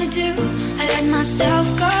gonna do? I let myself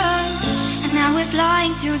go, and now we're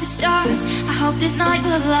flying through the stars. I hope this night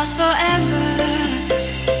will last forever.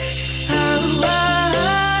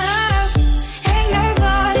 Ain't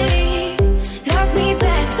nobody loves me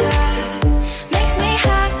better, makes me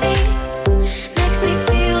happy, makes me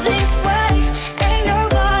feel this way. Ain't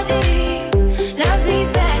nobody loves me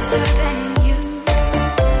better than you.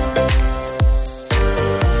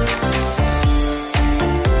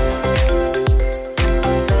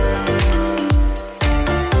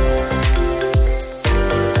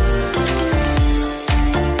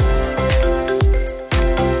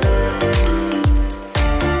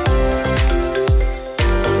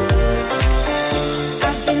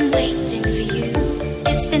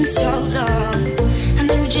 So long, I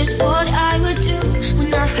knew just what I would do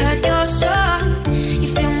when I heard your song. You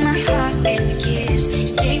filled my heart with a kiss,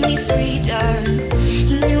 you gave me freedom.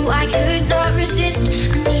 You knew I could not resist,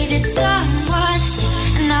 I needed someone.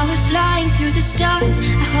 And now we're flying through the stars.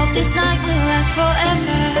 I hope this night will last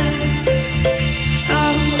forever.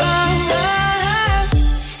 Oh, oh, oh.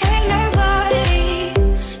 Ain't nobody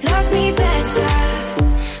loves me better,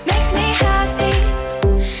 makes me happy,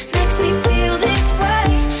 makes me feel this way.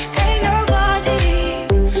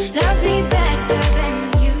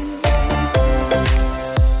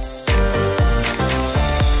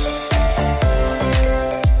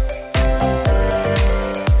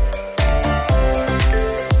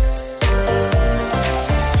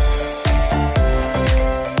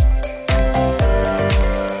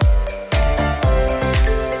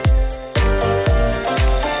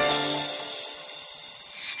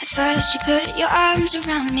 First you put your arms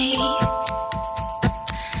around me,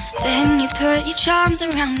 then you put your charms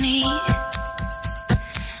around me.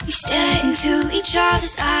 We stare into each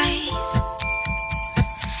other's eyes,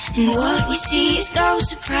 and what we see is no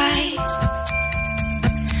surprise.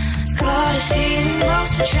 Got a feeling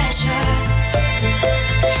lost for treasure,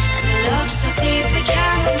 and a love so deep we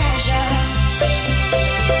cannot measure.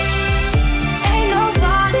 Ain't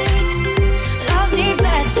nobody loves me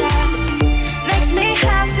better, makes me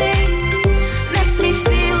happy, makes me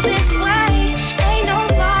feel this way. Ain't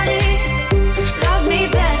nobody loves me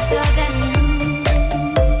better than you.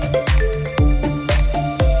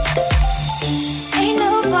 Ain't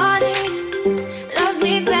nobody loves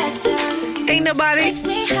me better. Ain't nobody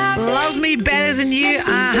loves me better than you.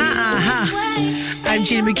 I'm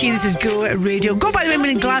Gina McKie, this is Go Radio. Go by the women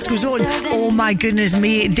in Glasgow's own. Oh my goodness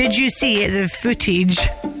me, did you see the footage?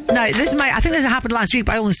 Now, I think this happened last week,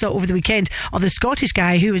 but I only saw it over the weekend, of the Scottish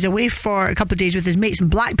guy who was away for a couple of days with his mates in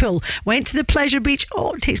Blackpool, went to the pleasure beach.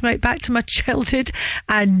 Oh, it takes me right back to my childhood.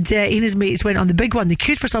 And he and his mates went on the big one. They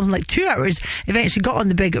queued for something like 2 hours, eventually got on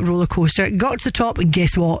the big roller coaster, got to the top, and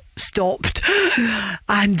guess what? Stopped.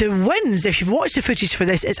 And the winds, if you've watched the footage for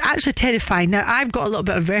this, it's actually terrifying. Now, I've got a little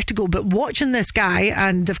bit of vertigo, but watching this guy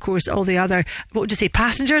and, of course, all the other, what would you say,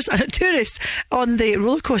 passengers and tourists on the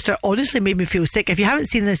roller coaster honestly made me feel sick. If you haven't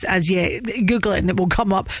seen this this as you Google it and it will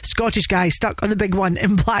come up. Scottish guy stuck on the big one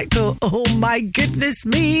in Blackpool. Oh my goodness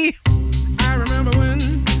me. I remember when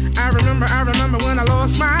I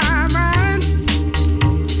lost my mind.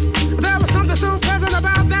 There was something so pleasant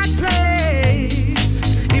about that place.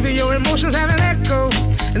 Even your emotions have an echo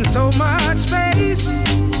in so much space.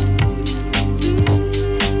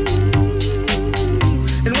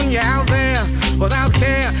 And when you're out there without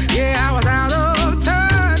care, yeah, I was out of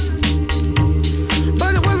touch.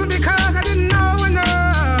 But it wasn't because I didn't know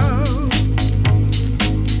enough.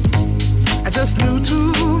 I just knew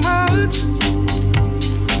too much.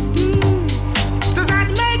 Does that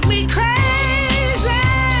make me crazy?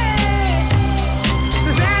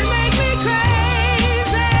 Does that make me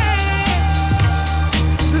crazy?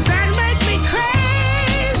 Does that make me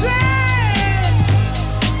crazy?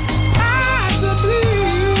 Possibly.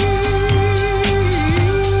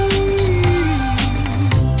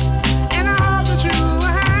 And I hope that you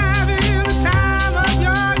are having the time of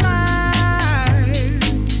your life.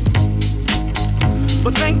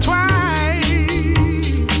 But think twice.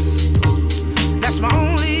 That's my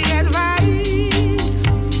only advice.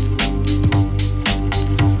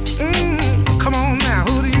 Come on now,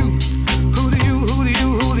 who do you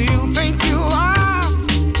think you are?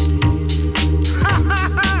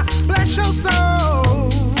 Bless your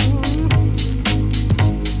soul.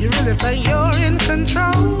 You really think you're in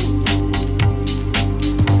control?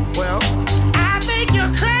 Well, I think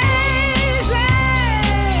you're crazy.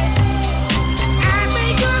 I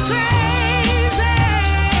think you're crazy.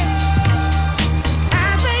 I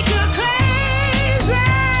think you're crazy.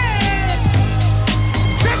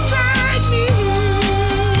 Just like me.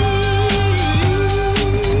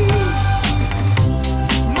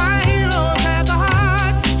 My heroes had the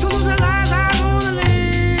heart to live the lives I wanna live.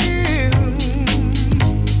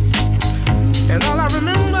 And all I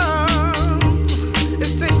remember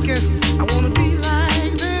is thinking I wanna be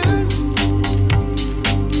like them.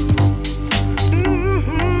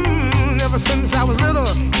 Ever since I was little,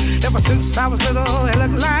 it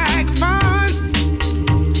looked like fun.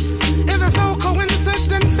 If there's no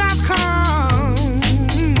coincidence, I've come.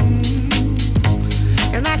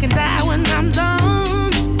 And I can die when I'm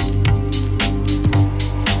done.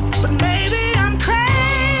 But maybe I'm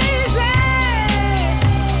crazy.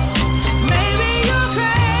 Maybe you're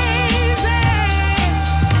crazy.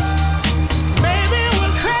 Maybe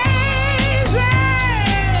we're crazy.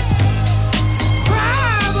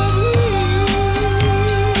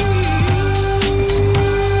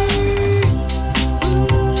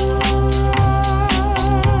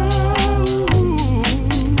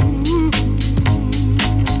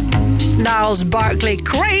 Niles Barkley,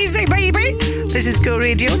 crazy baby. This is Go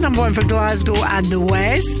Radio, number one for Glasgow and the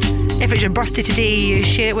West. If it's your birthday today, you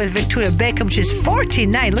share it with Victoria Beckham. She's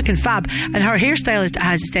 49, looking fab, and her hairstylist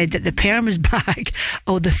has said that the perm is back.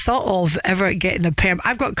 Oh, the thought of ever getting a perm.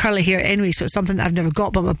 I've got curly hair anyway, so it's something that I've never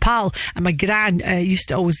got, but my pal and my gran used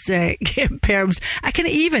to always get perms. I can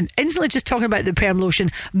even instantly just talking about the perm lotion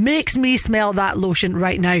makes me smell that lotion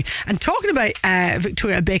right now. And talking about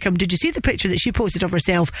Victoria Beckham, did you see the picture that she posted of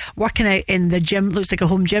herself working out in the gym? Looks like a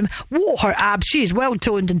home gym. Whoa, her abs. She is well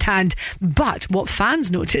toned and tanned. But what fans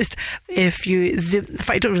noticed, if you zoom, in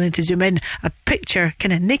fact, I don't really need to zoom in, a picture,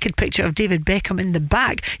 kind of naked picture of David Beckham in the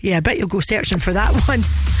back. Yeah, I bet you'll go searching for that one.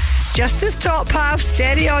 Just as top half,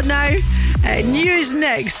 steady on now. News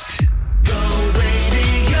next.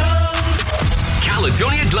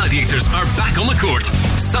 Caledonia Gladiators are back on the court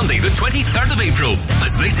Sunday the 23rd of April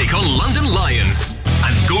as they take on London Lions.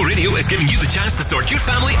 And Go Radio is giving you the chance to sort your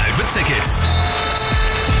family out with tickets.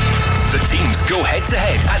 The teams go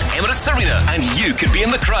head-to-head at Emirates Arena, and you could be in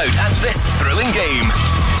the crowd at this thrilling game.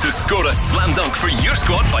 To score a slam dunk for your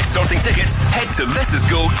squad by sorting tickets, head to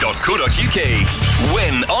thisisgo.co.uk.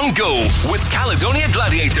 Win on Go with Caledonia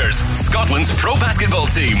Gladiators, Scotland's pro basketball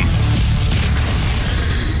team.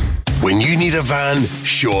 When you need a van,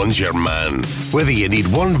 Sean's your man. Whether you need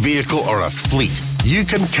one vehicle or a fleet, you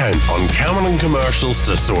can count on Cameron Commercials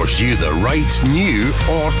to source you the right new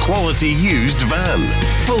or quality used van.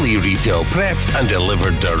 Fully retail prepped and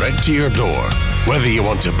delivered direct to your door. Whether you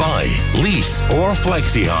want to buy, lease or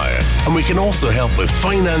flexi-hire. And we can also help with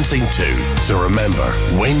financing too. So remember,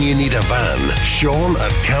 when you need a van, Sean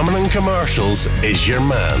at Cameron Commercials is your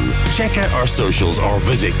man. Check out our socials or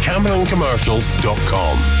visit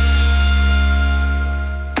CameronCommercials.com.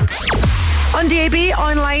 On DAB,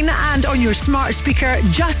 online and on your smart speaker,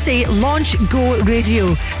 just say Launch Go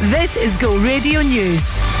Radio. This is Go Radio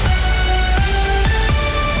News.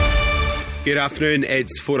 Good afternoon,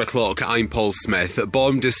 it's 4 o'clock. I'm Paul Smith.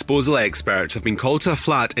 Bomb disposal experts have been called to a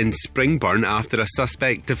flat in Springburn after a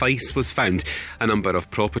suspect device was found. A number of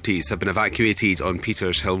properties have been evacuated on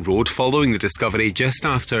Peters Hill Road following the discovery just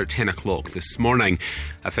after 10 o'clock this morning.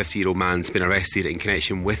 A 50-year-old man's been arrested in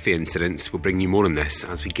connection with the incident. We'll bring you more on this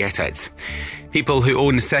as we get it. People who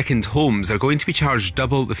own second homes are going to be charged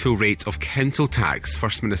double the full rate of council tax.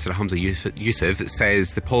 First Minister Hamza Youssef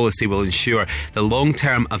says the policy will ensure the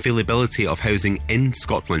long-term availability of housing in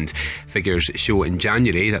Scotland. Figures show in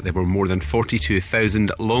January that there were more than 42,000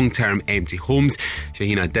 long-term empty homes.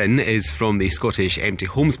 Shahina Din is from the Scottish Empty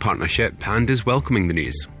Homes Partnership and is welcoming the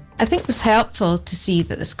news. I think it was helpful to see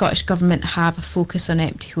that the Scottish Government have a focus on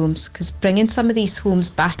empty homes, because bringing some of these homes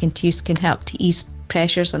back into use can help to ease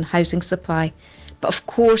pressures on housing supply. But of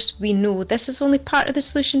course, we know this is only part of the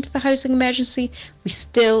solution to the housing emergency. We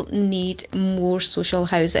still need more social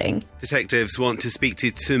housing. Detectives want to speak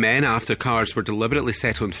to two men after cars were deliberately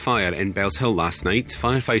set on fire in Bells Hill last night.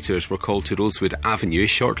 Firefighters were called to Rosewood Avenue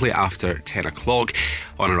shortly after 10 o'clock.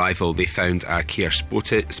 On arrival, they found a Kia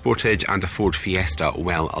Sportage and a Ford Fiesta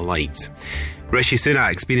well alight. Rishi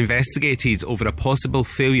Sunak's been investigated over a possible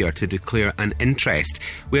failure to declare an interest.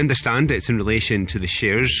 We understand it's in relation to the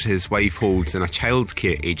shares his wife holds in a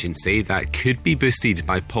childcare agency that could be boosted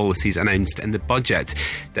by policies announced in the budget.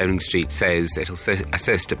 Downing Street says it'll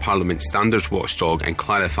assist Parliament's standards watchdog and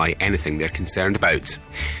clarify anything they're concerned about.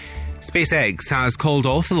 SpaceX has called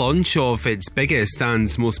off the launch of its biggest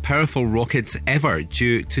and most powerful rocket ever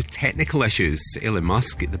due to technical issues. Elon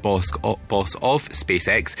Musk, the boss of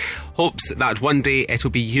SpaceX, hopes that one day it will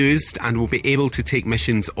be used and will be able to take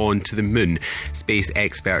missions on to the moon. Space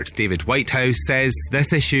expert David Whitehouse says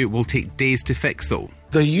this issue will take days to fix, though.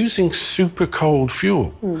 They're using super cold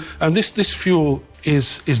fuel, and this fuel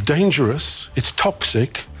is dangerous, it's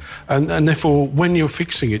toxic, and therefore when you're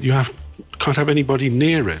fixing it, can't have anybody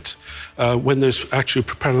near it when there's actually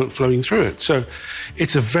propellant flowing through it. So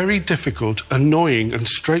it's a very difficult, annoying and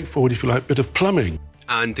straightforward, if you like, bit of plumbing.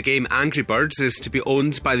 And the game Angry Birds is to be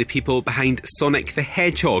owned by the people behind Sonic the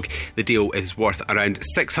Hedgehog. The deal is worth around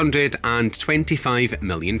 £625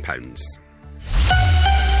 million.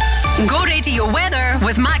 Go Radio weather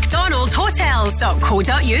with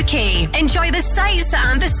McDonaldHotels.co.uk. Enjoy the sights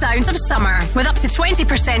and the sounds of summer with up to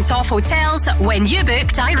 20% off hotels when you book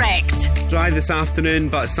direct. Dry this afternoon,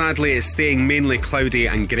 but sadly it's staying mainly cloudy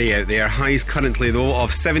and grey out there. Highs currently though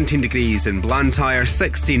of 17 degrees in Blantyre,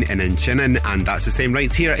 16 in Inchinnan, and that's the same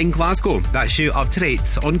right here in Glasgow. That's you up to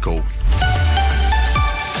date on Go.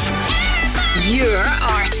 Your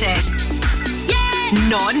artists.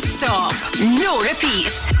 Non-stop. No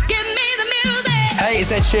repeats. Give me the music. Hey, it's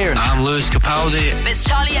Ed Sheeran. I'm Lewis Capaldi. It's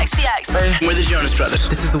Charlie XCX. Hey, we're the Jonas Brothers.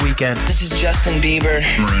 This is The Weeknd. This is Justin Bieber.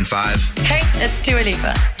 Maroon 5. Hey, it's Dua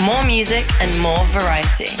Lipa. More music and more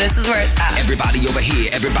variety. This is where it's at. Everybody over here,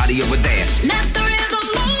 everybody over there. Let the rhythm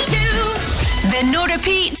move you. The no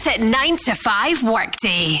repeats at 9 to 5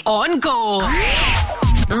 workday. On Go.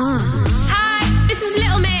 Hi, this is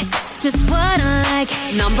Little Mix. Just what I like.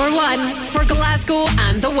 Number 1 for Glasgow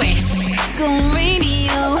and the West. Go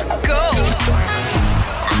Radio. Go.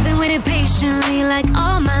 I've been waiting patiently like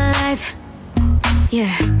all my life.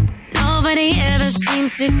 Yeah. Nobody ever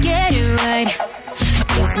seems to get it right.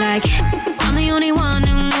 It's like I'm the only one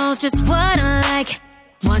who knows just what I like.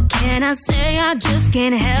 What can I say? I just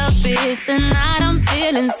can't help it. Tonight I'm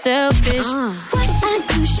feeling selfish. What I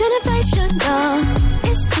do, should know.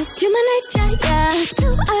 It's just human nature, yeah.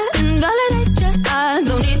 Do I invalidate you? I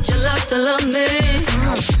don't need your love to love me.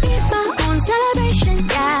 Be my own celebration,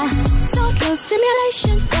 yeah. So close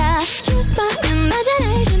stimulation, yeah. Use my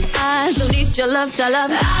imagination. I don't need your love to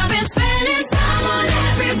love me. I've been spending time on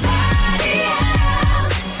everybody else.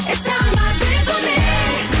 It's time I did it for me.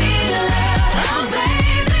 Sweet love, oh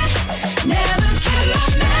baby. Never kept my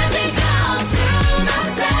magic all to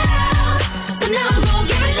myself. So now I'm gonna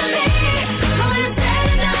give it to me. When it's said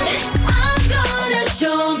and done, I'm gonna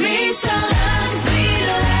show me some love, sweet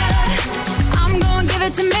love. I'm gonna give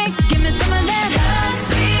it to me. Give me some of that love,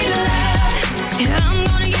 sweet love. Yeah, I'm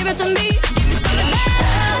gonna give it to me. Give me some of that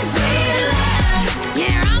love, sweet love.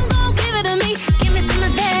 Yeah, I'm gonna give it to me. Give me some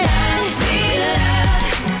of that love, sweet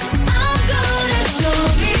love. I'm gonna show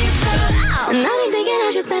me some love. And I've been thinking I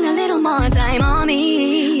should spend a little more time on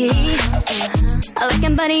me. I like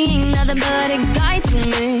him, but he ain't nothing but exciting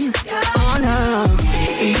me. Oh no.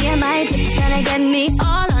 So me and my dick's gonna get me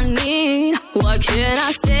all I need. What can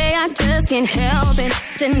I say? I just can't help it.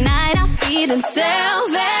 Tonight I'm feeling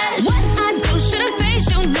selfish. What I do shouldn't face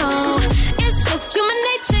you, no. It's just human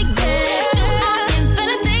nature, yeah. Do I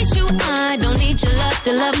invalidate you? I don't need your love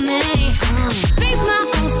to love me. Be my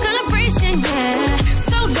own celebration,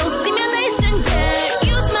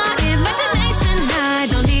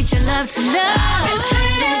 love is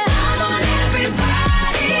spending time on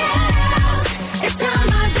everybody else. It's time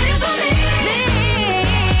I did for me.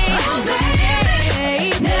 Oh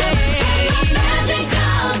baby, never keep my magic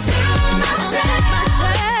all to myself.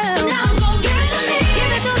 So now I'm gonna give it to me.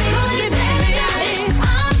 Give it to me.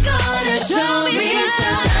 I'm gonna show me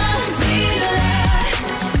some love, sweet love.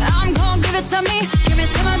 I'm gonna give it to me. Give me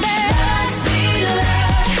some of that love, sweet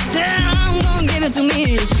love. So I'm gonna give it to me.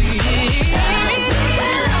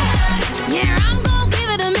 Yeah, I'm gonna give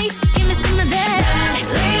it to me. Give me some of that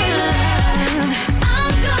sweet love.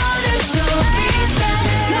 I'm gonna show me some.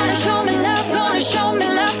 Gonna show me love. Gonna show me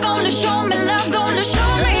love. Gonna show me love. Gonna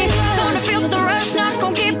show me. Gonna feel the rush. Not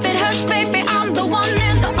gonna keep it hush, baby. I'm the one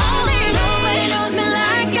and the only. Nobody knows me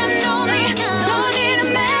like I know me. Don't need a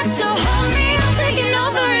man to hold me. I'm taking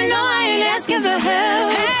over and no, I ain't asking for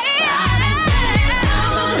help. I've been spending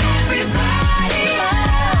time on everybody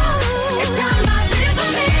else. It's time I did it for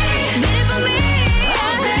me. Did it for me.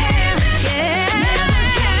 Oh baby, yeah. Never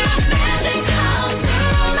kept my magic all to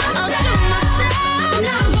myself. So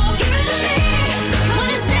now I'm gonna give it to me. When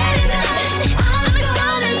it's said and done, I'm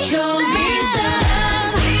gonna show me some love,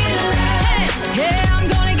 sweet love. Yeah, I'm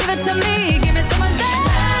gonna give it to me. Give me some of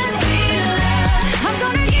that sweet love. I'm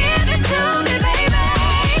gonna give it to me, baby.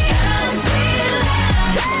 Sweet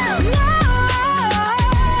love, love,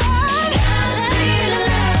 sweet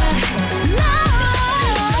love,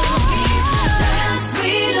 love,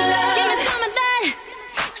 sweet love. Give me some of that.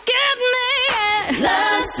 Give me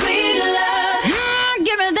love, sweet love.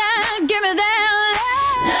 Give me that. Give me that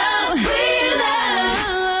love, sweet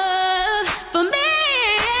love for me.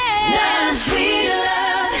 Love, sweet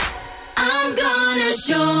love. I'm gonna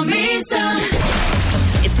show me some.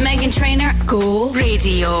 It's Megan Trainor. Go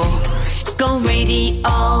Radio. Go Radio.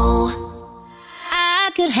 I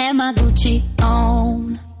could have my Gucci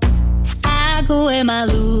on. I go wear my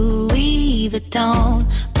Louis Vuitton.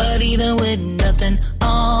 But even with nothing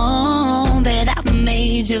on, bet I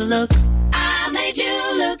made you look. I made you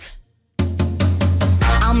look.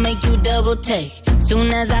 I'll make you double take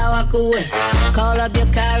soon as I walk away. Call up your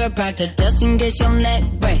chiropractor just in case your neck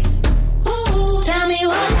break. Ooh, tell me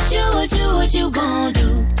what you gonna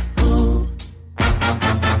do? Ooh.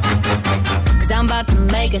 Cause I'm about to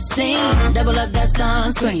make a scene, double up that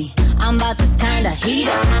sunscreen. I'm about to turn the heat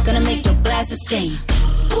up, gonna make your glasses steam.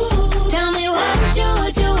 Ooh, tell me what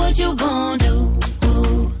you gonna do?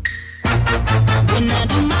 Ooh. When I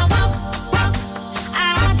do my walk,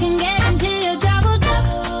 I can guarantee you double drop.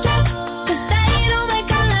 Cause they don't make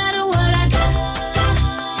a lot of what I got.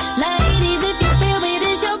 Ladies, if you feel me,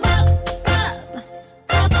 this your bop.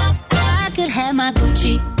 I could have my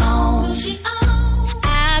Gucci on.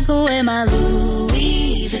 I go wear my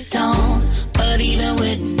Louis Vuitton. But even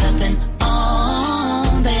with nothing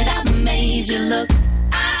on, bet I made you look.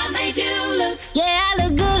 I made you look. Yeah, I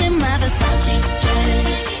look good in my Versace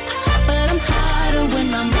dress. But I'm hotter when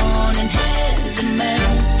my morning hair is a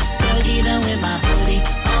mess. Cause even with my hoodie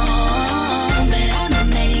on, bet I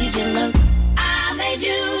made you look. I made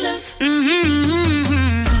you look.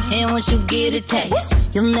 And once you get a taste,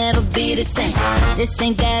 you'll never be the same. This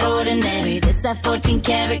ain't that ordinary, this that 14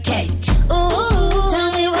 karat cake. Ooh,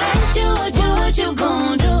 tell me what you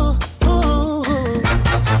gonna do? Ooh,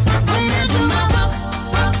 when I do my walk,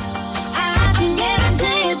 I can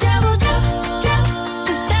guarantee you double drop.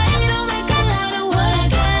 Cause they don't make a lot of what I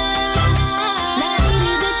got.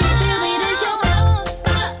 Ladies, if you feel me, this your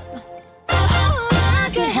bop. I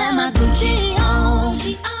could have my Gucci on.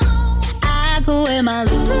 I go wear my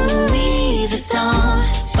Louis Vuitton.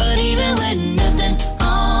 But even with nothing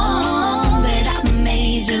on, bet I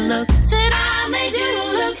made you look. Said I made you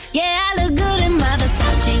look. Yeah, I look good in my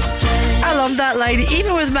Versace dress. I love that line.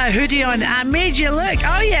 Even with my hoodie on, I made you look.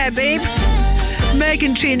 Oh yeah, babe.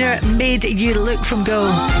 Megan Trainor made you look from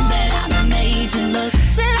Go.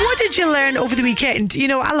 What did you learn over the weekend? You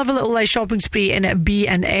know, I love a little shopping spree in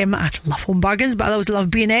B&M. I love home bargains, but I always love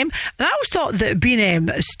B&M. And I always thought that B&M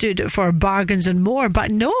stood for bargains and more,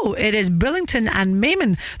 but no, it is Burlington and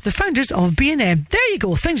Mayman, the founders of B&M. There you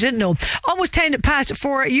go, things you didn't know. Almost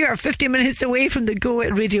 4:10. You're 50 minutes away from the Go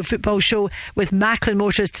Radio Football Show with Macklin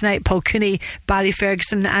Motors tonight. Paul Cooney, Barry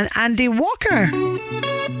Ferguson and Andy Walker.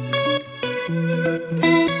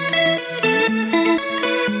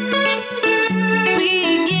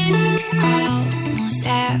 Almost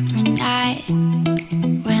every night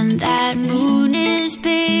when that moon is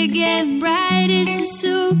big and bright, it's a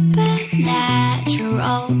supernatural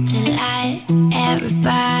delight.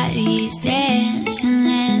 Everybody's dancing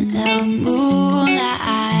in the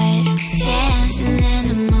moonlight, dancing in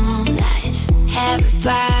the moonlight.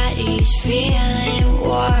 Everybody's feeling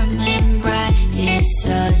warm and bright. It's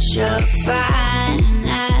such a find a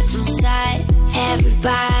natural sight.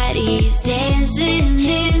 Everybody's dancing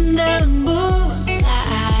in the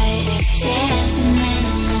moonlight. Dancing in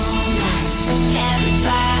the moonlight.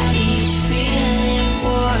 Everybody's feeling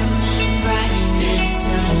warm and bright. It's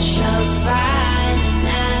such a fine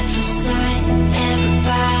natural sight.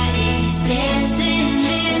 Everybody's dancing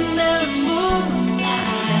in the moonlight.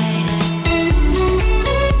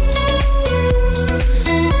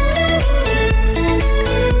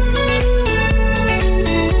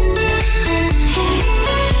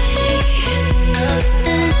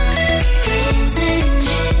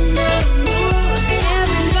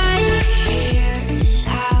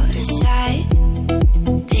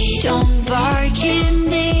 Barking,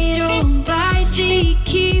 they don't bite, they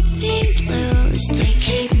keep things loose, they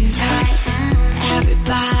keep them tight.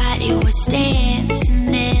 Everybody was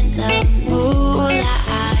dancing in the moonlight,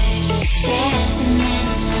 dancing in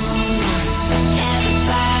the moonlight.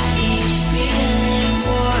 Everybody's feeling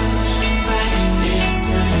warm and bright. It's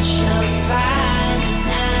such a fine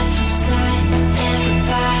natural sight.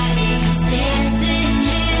 Everybody's dancing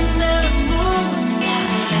in the moonlight.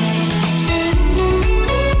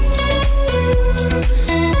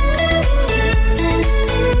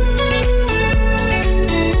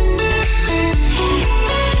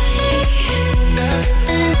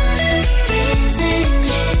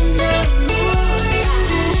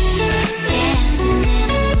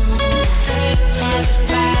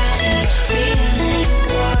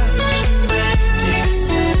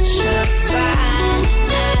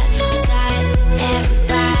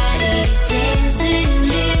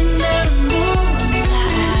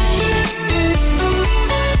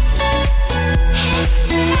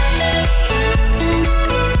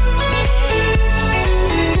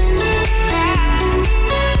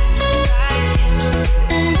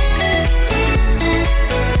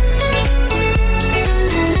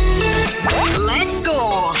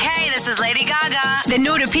 The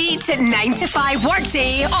no repeat 9 to 5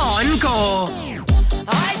 workday on Go.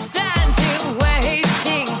 I stand here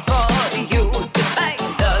waiting for you to bang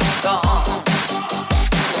the gong,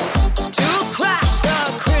 to crash the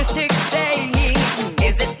critics saying,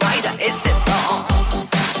 is it right or is it wrong?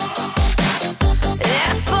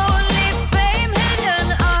 If only fame hidden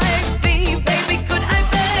I'd be, baby, could I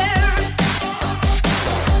bear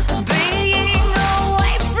being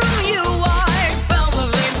away from you? I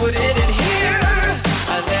firmly put it in here.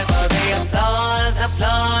 I live for the applause,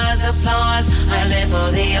 applause, applause. I live for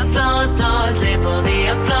the applause, applause. Live for the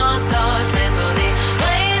applause, applause. Live for the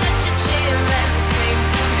way that you cheer and scream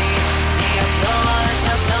for me. The applause,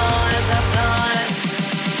 applause, applause.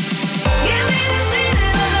 Give me the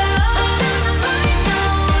feeling of love. Turn the lights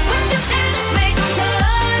on. Put your hands up, make them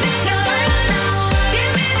turn it on.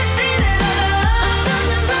 Give me the feeling of love. Turn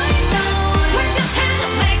the lights on. Put your hands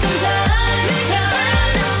up, make them turn it on.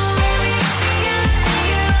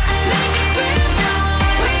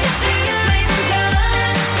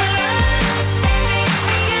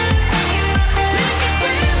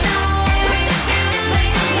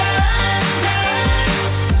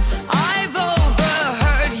 I've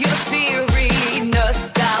overheard your theory,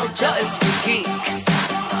 nostalgia is for geeks.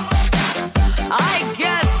 I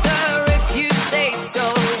guess, sir, if you say so,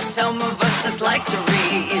 some of us just like to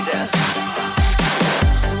read.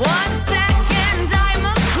 1 second I'm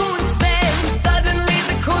a Koonsman, suddenly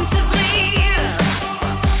the Koons is me.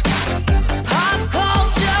 Pop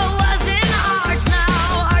culture was in art,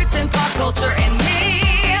 now art and pop culture in me.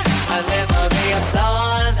 I live for the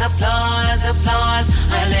applause, applause, applause.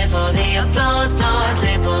 I live for the applause, applause.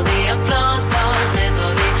 Live for the applause, applause. Live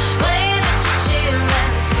for the way that you cheer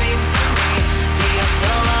and scream for me. The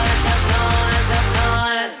applause, applause,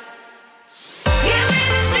 applause. Give me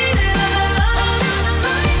the feeling of love. Turn the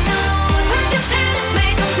lights on. Put your hands up,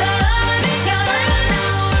 make them turn it on.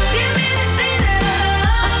 Give me the feeling of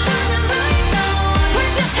love. Turn the lights on.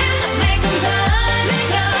 Put your hands up, make them turn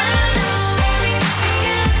it on.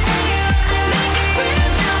 Make it real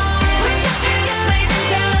now. Put your hands up, make them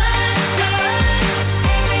turn it on.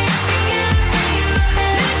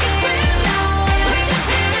 Make it real now. Put your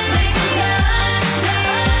hands up, make them turn it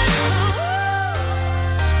on.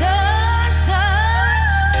 Touch, touch,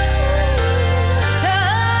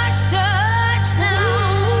 touch now.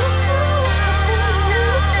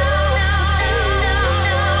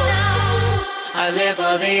 I live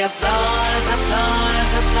for the applause,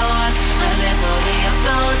 applause, applause. I live for the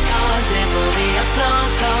applause, applause. Live for the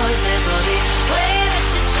applause, applause. Live for the way that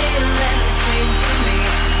you cheer and scream for me.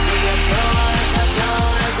 The applause,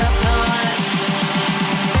 applause, applause.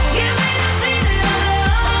 Give me the feeling of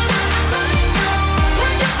love. Turn the lights on.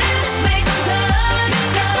 Put your hands up, make them turn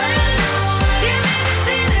it on. Give me the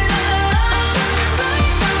feeling of love.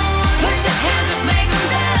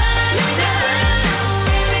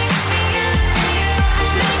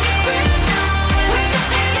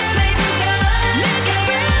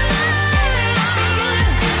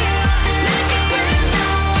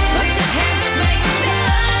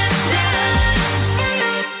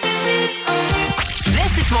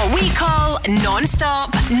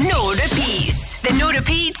 non-stop, no repeats. The no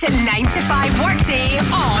repeat 9 to 5 workday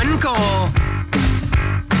on Go.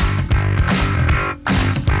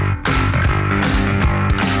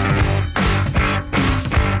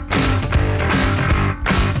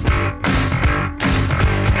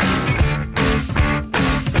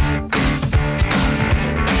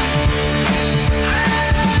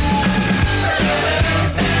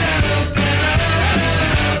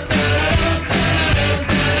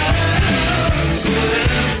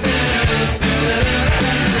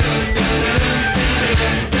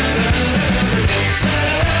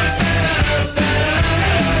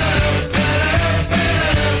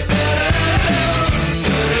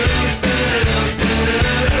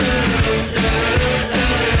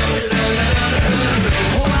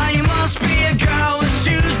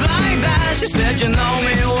 She said you know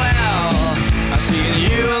me well. I've seen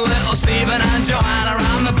you and little Stephen and Joanna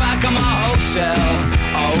around the back of my hotel.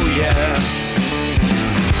 Oh yeah.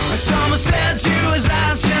 Someone said you was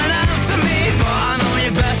asking after me, but I know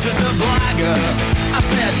you best as a blagger. I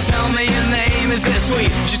said, tell me your name, is it sweet?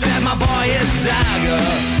 She said my boy is Dagger.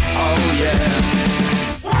 Oh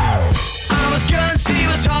yeah. I was good, she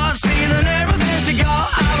was hot, stealing everything she got.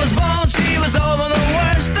 I was bold, she was over the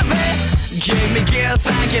worst of it. Give me gear,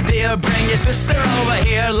 thank you dear. Bring your sister over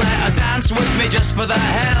here. Let her dance with me just for the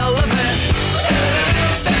hell of it.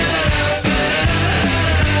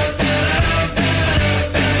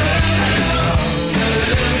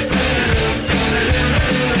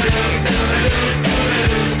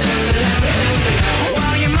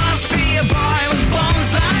 Well, you must be a boy with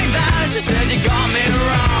bones like that. She said you got me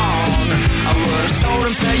wrong. I would've sold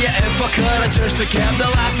him to you if I could've just kept the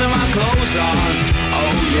last of my clothes on.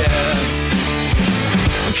 Oh yeah.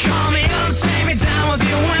 Call me up, take me down with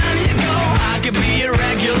you when you go. I could be your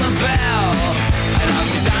regular belle. And I'll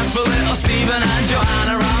see dance for little Stephen and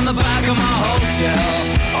Joanna around the back of my hotel.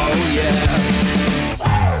 Oh yeah.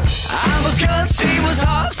 I was good, she was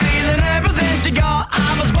hot, stealing everything she got.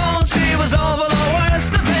 I was bold, she was over the worst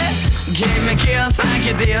of it. Give me gear, thank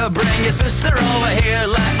you dear. Bring your sister over here.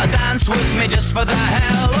 Let her dance with me just for the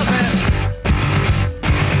hell of it.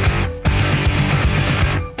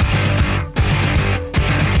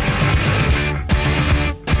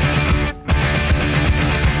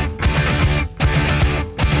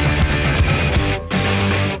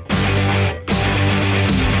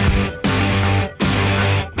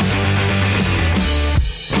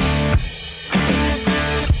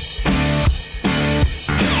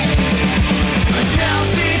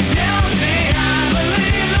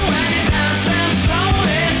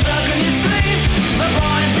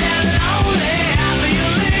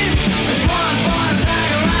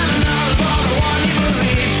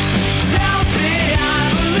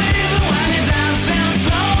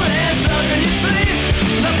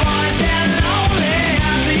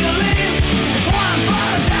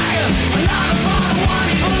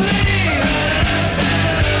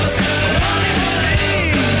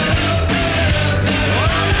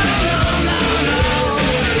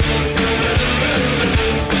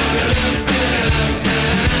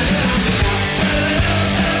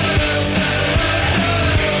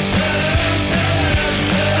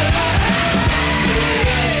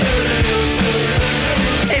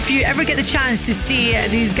 To see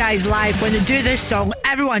these guys live when they do this song,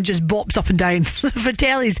 everyone just bops up and down.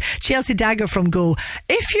 Fratelli's Chelsea Dagger from Go.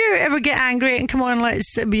 If you ever get angry, and come on,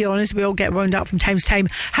 let's be honest, we all get wound up from time to time.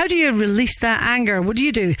 How do you release that anger? What do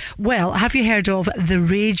you do? Well, have you heard of the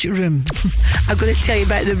Rage Room? I'm going to tell you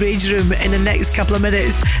about the Rage Room in the next couple of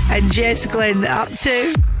minutes. And Jess Glynn up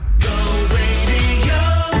to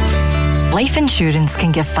Life insurance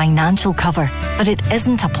can give financial cover, but it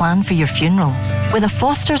isn't a plan for your funeral. With a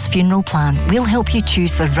Foster's funeral plan, we'll help you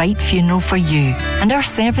choose the right funeral for you. And our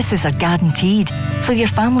services are guaranteed, so your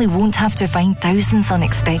family won't have to find thousands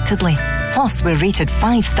unexpectedly. Plus, we're rated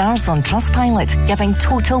 5 stars on Trustpilot, giving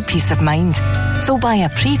total peace of mind. So buy a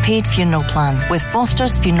prepaid funeral plan with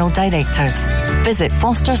Foster's Funeral Directors. Visit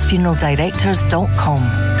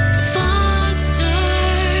fostersfuneraldirectors.com.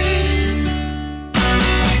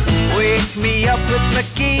 Wake me up with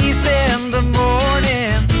McKie's in the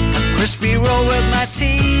morning. A crispy roll with my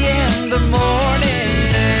tea in the morning.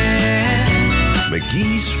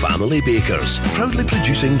 McGee's Family Bakers, proudly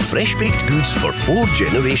producing fresh-baked goods for 4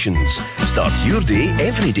 generations. Start your day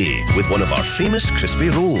every day with one of our famous crispy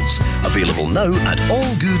rolls. Available now at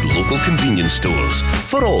all good local convenience stores.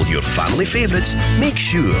 For all your family favourites, make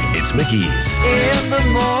sure it's McGee's. In the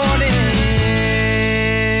morning.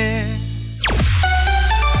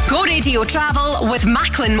 Go Radio travel with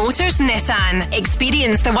Macklin Motors Nissan.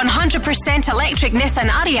 Experience the 100% electric Nissan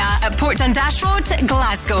Ariya at Port Dundas Road,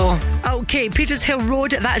 Glasgow. Okay, Peters Hill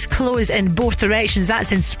Road, that's closed in both directions.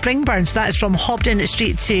 That's in Springburn, so that's from Hobden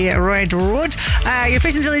Street to Red Road. You're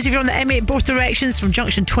facing delays if you're on the M8 both directions from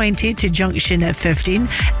junction 20 to junction 15.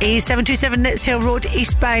 A727 Nits Hill Road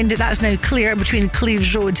eastbound, that's now clear between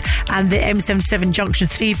Cleves Road and the M77 junction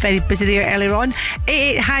 3. Very busy there earlier on.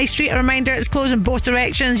 A8 High Street, a reminder, it's closed in both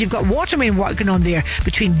directions. You've got water main work going on there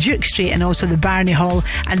between Duke Street and also the Barney Hall.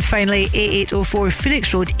 And finally, A804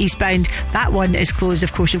 Phoenix Road eastbound, that one is closed.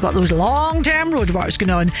 Of course, you've got those long-term roadworks going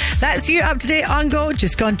on. That's you up to date on Go,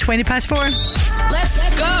 just gone 20 past 4. Let's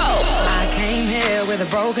go! I came here with a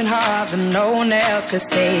broken heart that no one else could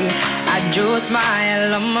see. I drew a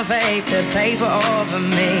smile on my face to paper over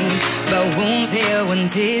me, but wounds heal when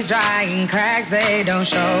tears dry and cracks they don't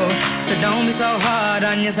show. So don't be so hard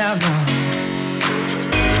on yourself, no.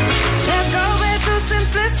 Let's go back to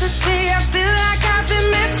simplicity. I feel like I've been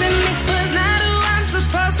missing me. Was not who I'm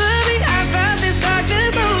supposed to be. I felt this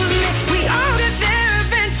darkness over me. We all get there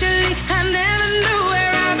eventually. I never knew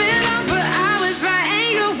where I belong, but I was right and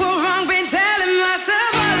you were wrong. Been telling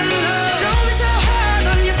myself all along. Don't be so hard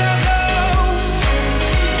on yourself, though.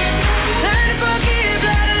 Learn to forgive,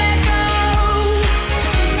 learn to let go.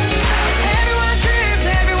 Everyone trips,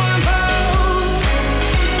 everyone falls.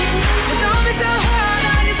 So don't be so hard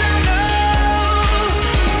on yourself, though.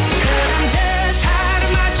 'Cause I'm just tired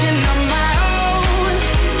of marching on my own.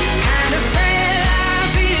 Kind of afraid I'll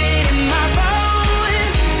beat it in my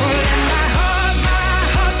bones. Won't let my heart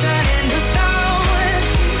turn into stone.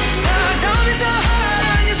 So don't be so hard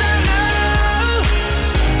on yourself, no.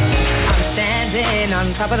 I'm standing on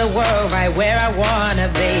top of the world, right where I wanna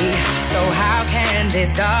be. So how can this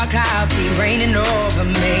dark cloud keep raining over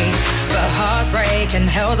me? But hearts break and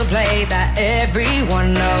hell's a place that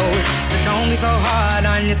everyone knows. So don't be so hard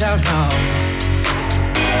on yourself, no.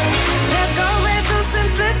 Let's go into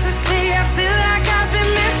simplicity. I feel like I've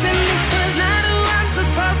been missing me. Was not who I'm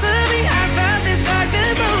supposed to be. I felt this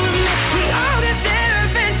darkness over me. We all get there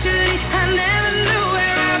eventually. I never knew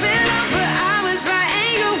where I belong, but I was right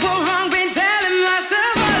and you were wrong. Been telling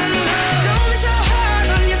myself all along. Don't be so hard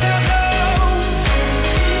on yourself, though.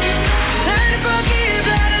 Learn to forgive,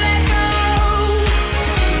 learn to let go.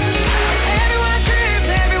 Everyone trips,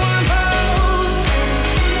 everyone falls.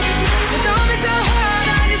 So don't be so hard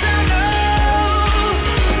on yourself, though.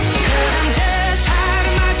 'Cause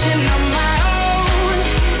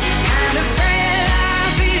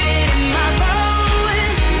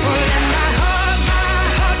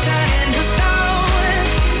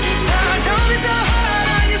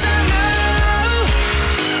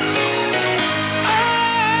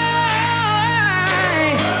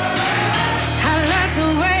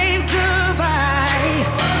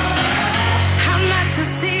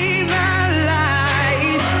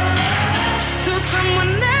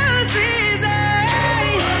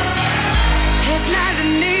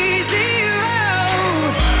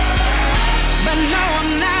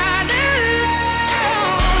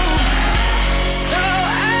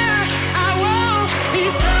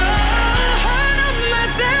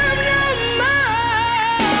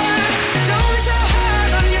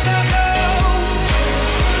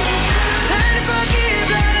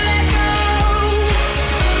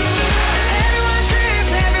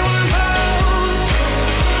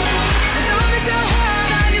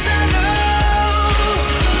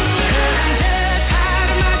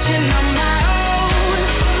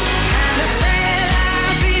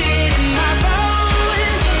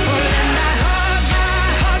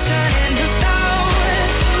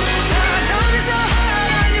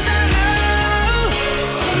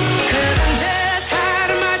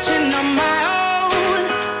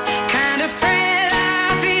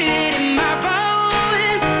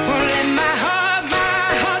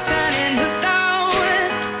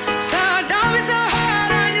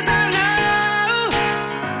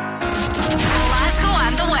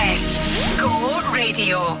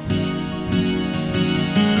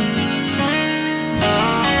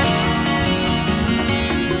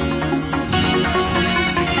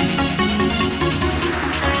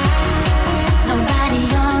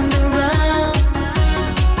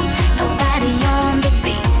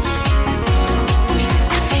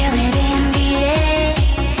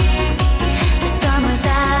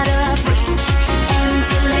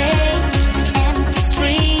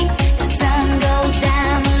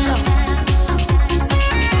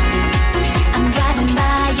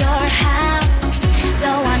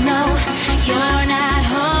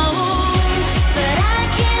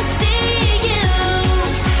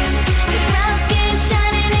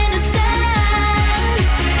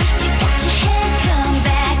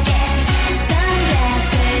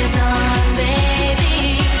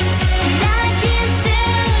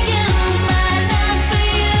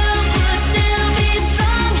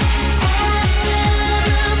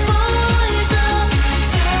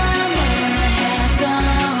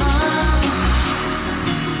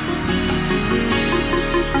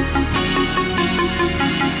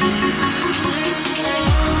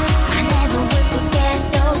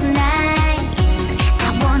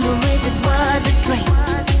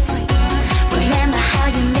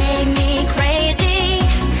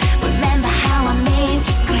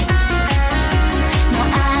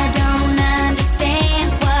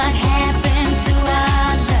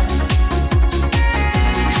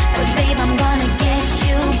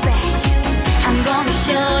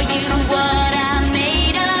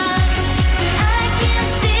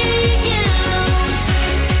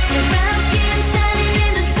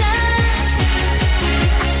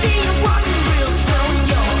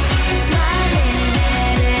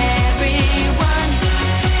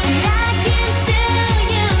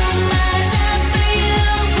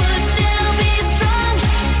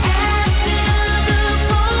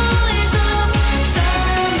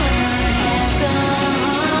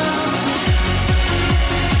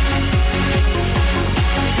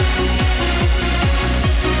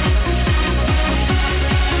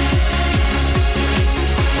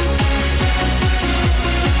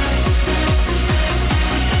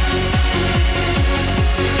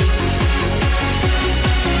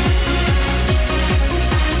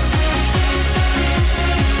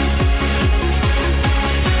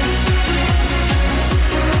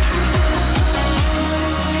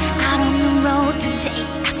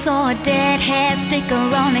hair sticker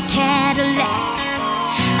on a Cadillac.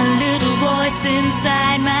 A little voice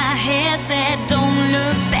inside my head said, don't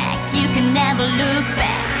look back, you can never look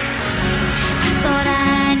back. I thought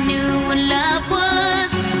I knew what love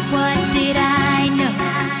was. What did I know?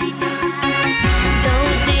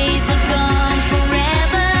 Those days are gone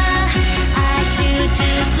forever. I should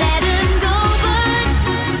just let them go, but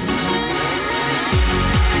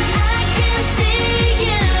I can see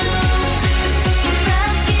you. Your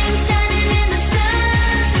brown skin shining in the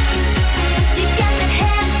sun. You got that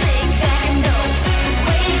hair slicked back and those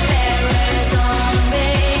wayfarers on,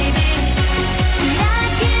 baby. And I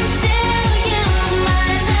can tell you my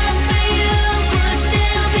love for you will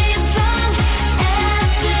still be strong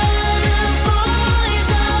after the boys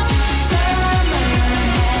of summer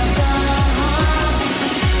have gone.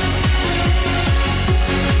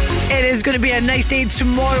 It is going to be a nice day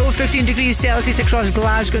tomorrow, 15 degrees Celsius across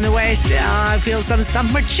Glasgow in the west. I feel some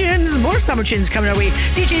summer tunes, more summer tunes coming our way.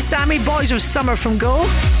 DJ Sammy, Boys of Summer from Go.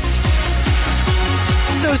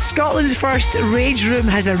 So Scotland's first rage room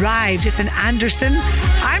has arrived. It's in Anderson.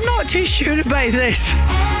 I'm not too sure about this.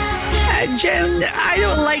 Jen, I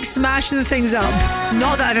don't like smashing things up.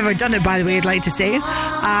 Not that I've ever done it, by the way, I'd like to say.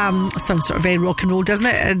 Sounds sort of very rock and roll, doesn't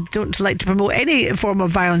it? I don't like to promote any form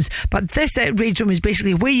of violence, but this rage room is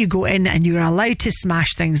basically where you go in and you're allowed to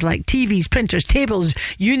smash things like TVs, printers, tables,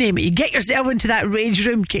 you name it. You get yourself into that rage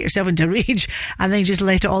room, get yourself into rage, and then you just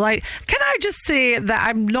let it all out. Can I just say that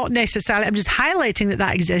I'm not necessarily, I'm just highlighting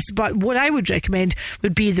that exists, but what I would recommend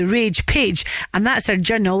would be the Rage page, and that's a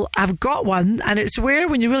journal. I've got one, and it's where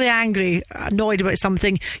when you're really angry, annoyed about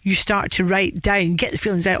something, you start to write down, get the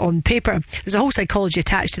feelings out on paper. There's a whole psychology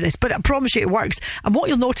attached to this, but I promise you it works. And what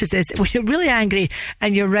you'll notice is when you're really angry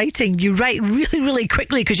and you're writing, you write really, really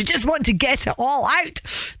quickly because you just want to get it all out.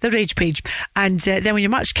 The Rage page. And then when you're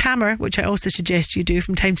much calmer, which I also suggest you do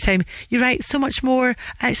from time to time, you write so much more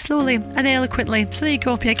slowly and eloquently. So there you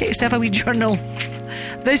go. Yeah, get yourself a wee journal.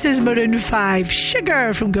 This is Maroon 5,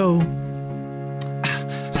 Sugar from Go.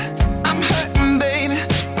 I'm hurting, baby.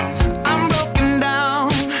 I'm broken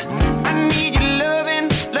down. I need your loving,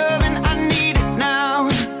 I need it now.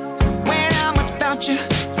 When I'm without you,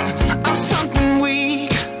 I'm something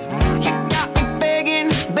weak. You got me begging,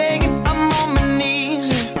 I'm on my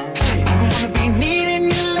knees. I wanna be needing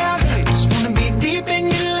your love, I just wanna be deep in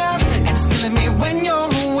your love, and it's killing me when you're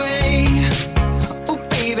away. Oh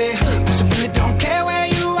baby, 'cause I really don't care where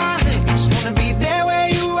you are, I just wanna be there where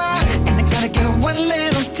you are, and I gotta get one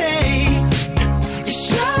little taste.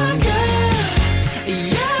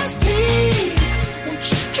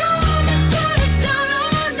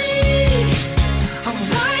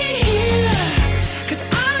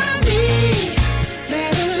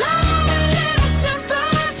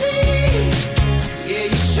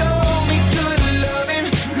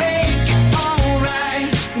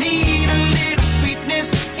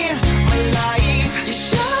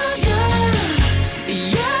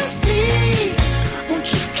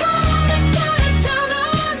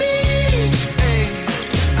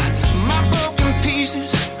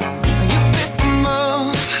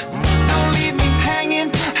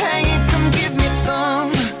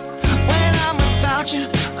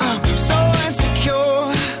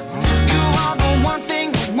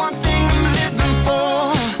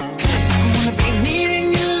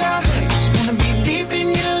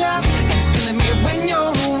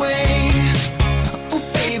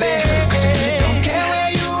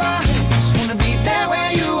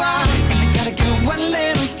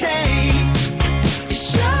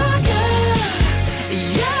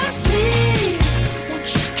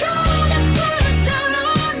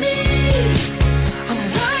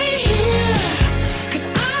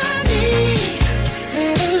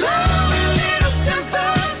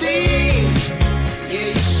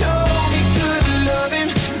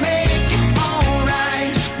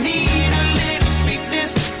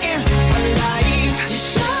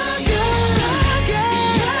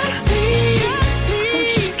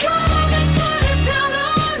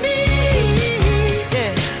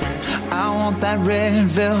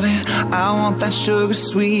 I want that sugar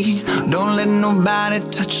sweet. Don't let nobody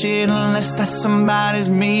touch it unless that somebody's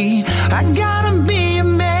me. I gotta be a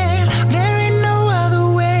man, there ain't no other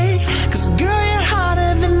way. 'Cause girl, you're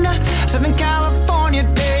hotter than a Southern California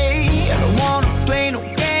day. I don't wanna play no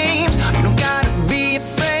games, you don't gotta be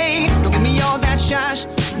afraid. Don't give me all that shush,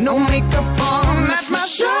 no makeup on, that's my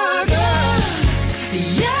sugar.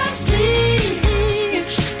 Yes, please.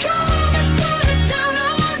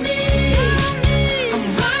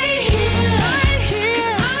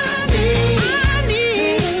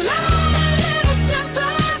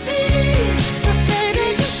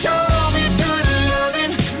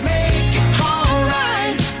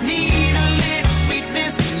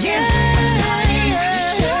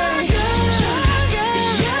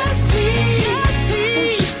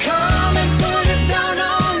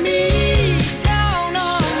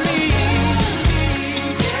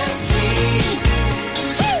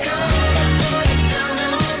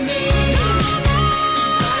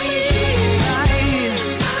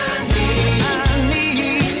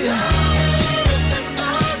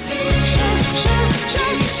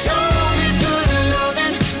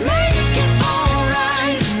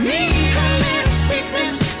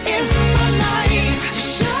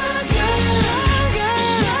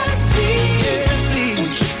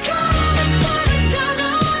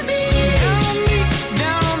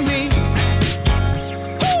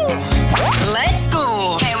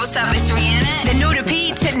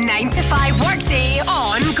 9 to 5 workday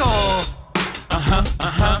on Go.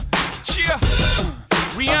 Yeah.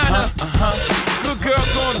 Rihanna. Good girl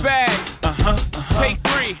going bad. Take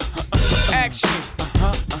 3. Action.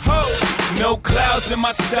 Ho. No clouds in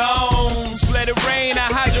my stones. Let it rain.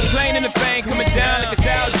 I hydroplane in the thing coming down like a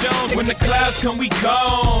Dow Jones. When the clouds come, we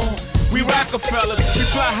gone. We Rockefellers, we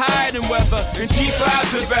fly higher than weather, and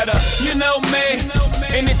G5s are better. You know me,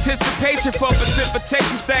 in anticipation for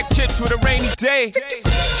precipitation, stack chips with a rainy day.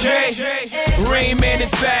 Jay, Rain Man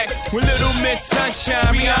is back with Little Miss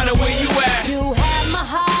Sunshine. Rihanna, where you at? You have my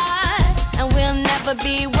heart, and we'll never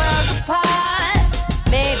be worlds apart.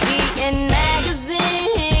 Maybe in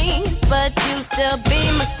magazines, but you still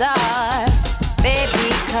be my star.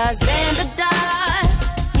 Baby, 'cause in the dark,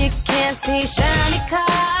 you can't see shiny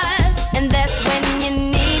cars. And that's when you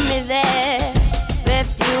need me there.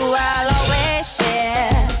 With you I'll always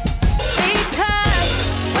share. Because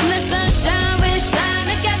when the sunshine will shine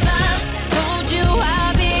together. Told you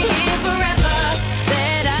I'll be here forever.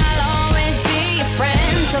 Said I'll always be your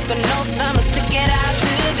friend. Took an oath I'ma stick it out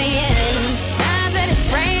to the end. Now that it's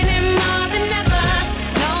raining more than ever,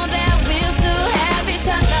 know that we'll still have each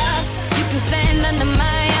other. You can stand under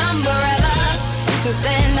my umbrella. You can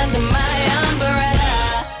stand under my umbrella.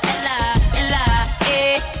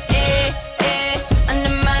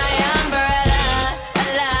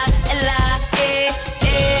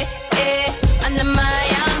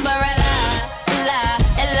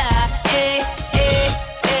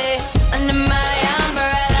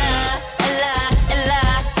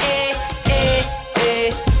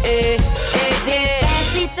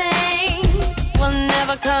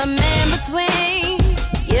 Come in between.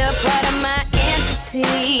 You're part of my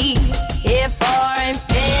entity, here for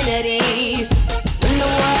infinity. When the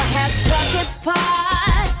world has took its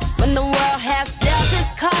part, when the world has dealt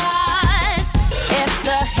its cards, if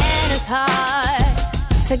the hand is hard,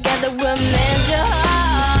 together we'll mend your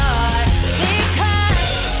heart. Because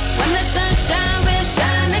when the sunshine will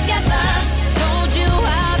shine together. Told you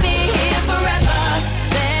I'll be here forever.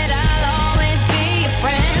 Said I'll always be your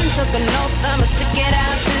friend. Took an oath I'ma stick it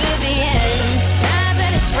out to the end. Now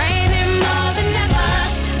that it's raining more than ever,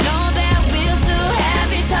 know that we'll still have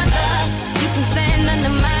each other. You can stand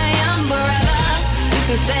under my umbrella. You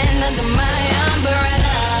can stand under my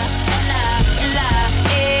umbrella. La, la,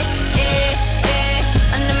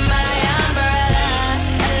 under my umbrella.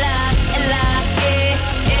 La, la,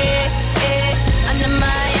 under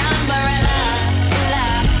my umbrella. La,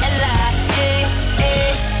 la,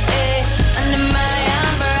 under my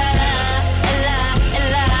umbrella.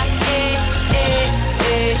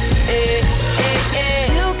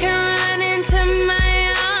 You can run into my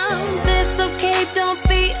arms. It's okay, don't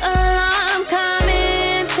be alarmed. Come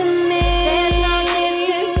into me. There's no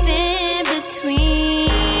distance in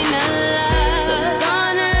between us. So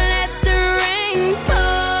gonna let the rain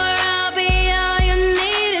pour. I'll be all you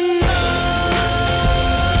need and more.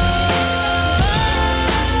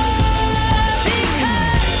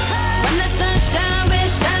 Because when the sunshine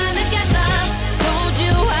will shine together. Told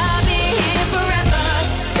you I'll be here forever.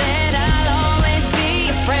 Said I'll always be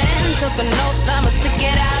your friend. Took an oath I'ma stick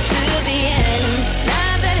it out to the end.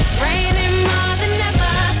 Now that it's raining more than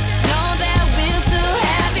ever, know that we'll still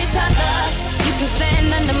have each other. You can stand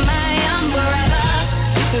under my umbrella.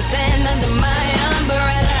 You can stand under my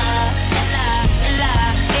umbrella. La, la,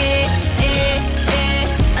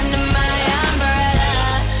 under my umbrella.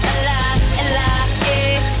 La, la,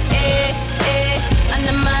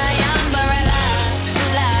 under my umbrella.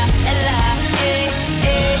 La, la,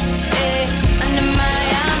 under my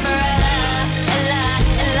umbrella. La,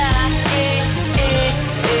 la,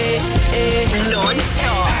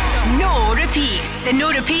 Non-stop. No repeats. The No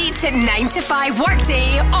Repeats at 9 to 5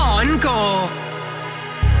 workday on Go.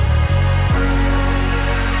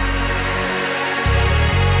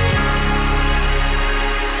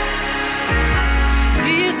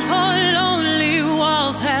 These four lonely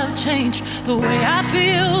walls have changed the way I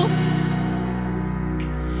feel.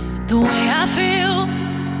 The way I feel.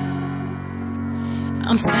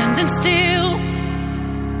 I'm standing still.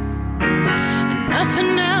 And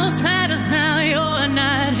nothing else matters now. You're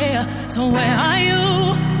not here. So where are you?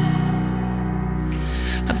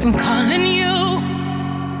 I've been calling you.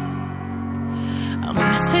 I'm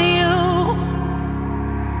missing you.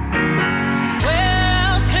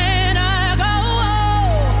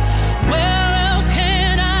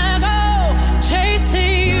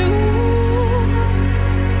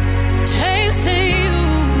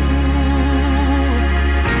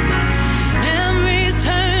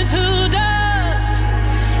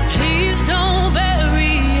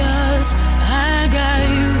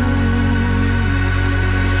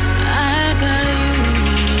 I got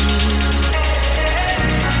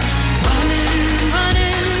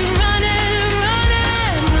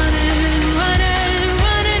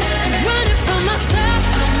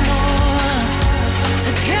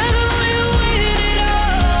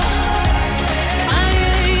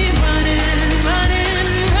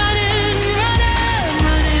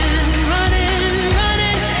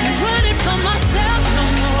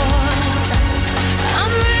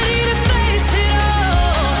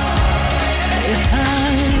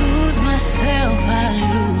myself,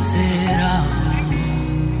 I lose it all.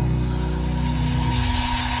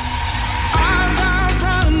 I've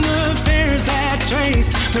outrun the fears that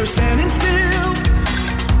chased. They're standing still.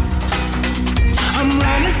 I'm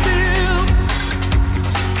running still.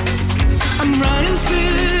 I'm running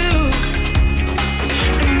still.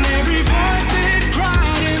 And every voice that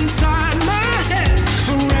cried inside my head,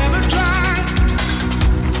 forever dry.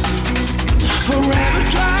 Forever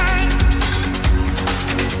dry.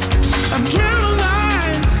 I'm drilling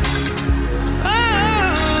lines. Oh,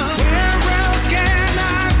 where else can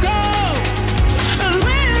I go? And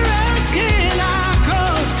where else can I go?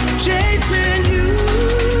 Chasing you,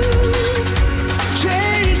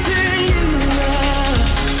 chasing you.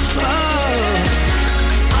 Oh,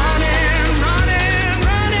 running, running,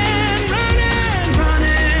 running, running,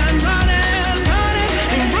 running, running, running,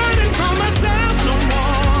 ain't running from myself no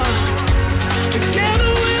more.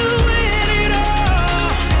 Together we'll win it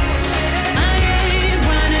all. I ain't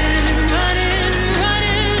running, running,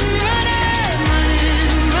 running, running, running,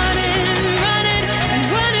 running, running, and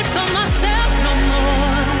running from myself no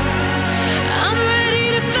more. I'm ready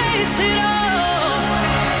to face it all.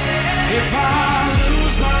 If I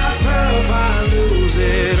lose myself, I lose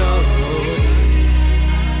it all.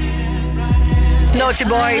 Naughty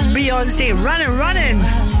Boy, Beyonce, running, running.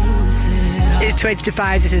 It's 20 to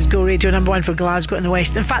 5. This is Go Radio, number one for Glasgow and the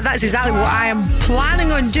West. In fact, that's exactly what I am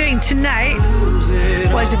planning on doing tonight.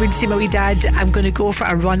 Once I've been to see my wee dad, I'm going to go for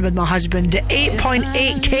a run with my husband.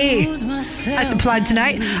 8.8k. That's the plan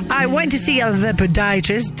tonight. I went to see the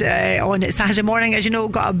podiatrist on Saturday morning. As you know,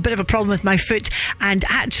 got a bit of a problem with my foot. And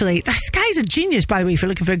actually, this guy's a genius, by the way, if you're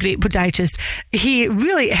looking for a great podiatrist. He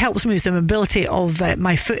really helps me with the mobility of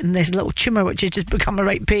my foot and this little tumour, which has just become a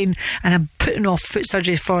right pain. And I'm putting off foot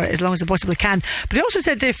surgery for as long as I possibly can. But he also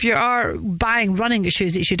said if you are buying running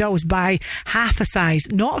shoes, that you should always buy half a size,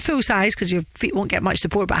 not full size, because your feet won't get much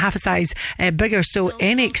support, but half a size bigger. So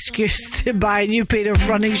any excuse to buy a new pair of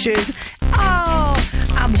running shoes. Oh,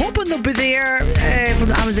 I'm hoping they'll be there from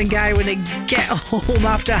the Amazon guy when they get home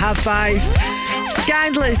after 5:30.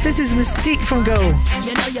 Scandalous. This is Mystique from Go.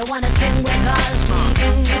 You know you wanna sing with us.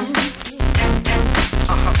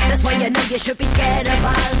 That's why you know you should be scared of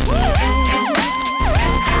us.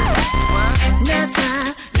 That's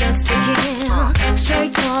my looks to kill.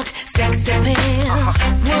 Straight talk, sex appeal.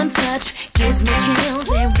 One touch gives me chills,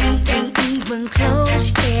 and we ain't even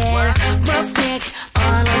close yet. Rough neck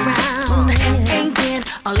all around, ain't been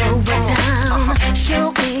all over town.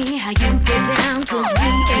 Show me how you get down, 'cause we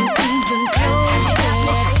ain't even close yet.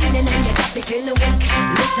 And you got me feeling weak.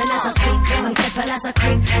 Listen as I speak, 'cause I'm careful as I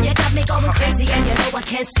creep. You got me going crazy, and you know I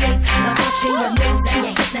can't sleep. Now watching your moves, and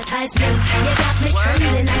you hypnotize me. You got me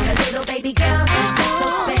trembling like a little baby girl. You're so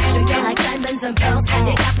special, you're like diamonds and pearls.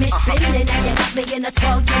 You got me spinning, and you got me in a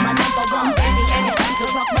twirl. You're my number one baby, and you're time to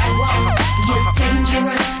rock my world. You're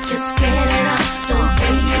dangerous, just get it up. The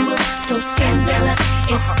way you move, so scandalous.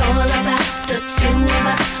 It's all about the two of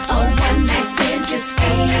us. A one night stand just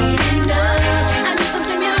ain't enough. I need some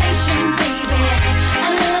stimulation, baby. A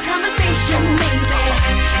little conversation, baby.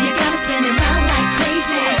 You got me spinning round like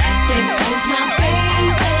crazy. There goes my baby.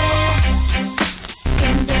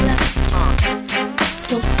 Scandalous,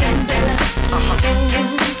 so scandalous,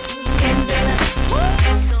 scandalous,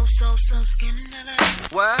 so scandalous.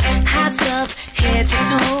 What? Hot stuff, head to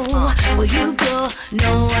toe. Where you go,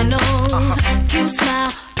 no one knows. You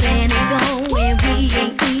smile, plenty dough, and we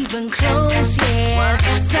ain't even close yet.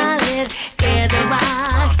 Solid as a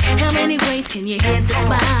rock. How many ways can you hit the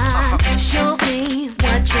spot? Show me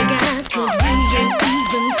what you got, 'cause we ain't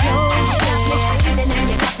even close yet. And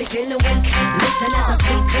you got me feeling weak. Listen as I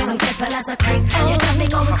speak, 'cause I'm careful as I creep. You got me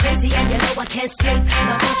going crazy, and you know I can't sleep.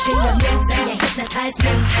 Now watching your moves, and you hypnotize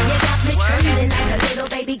me. You got me trembling like a little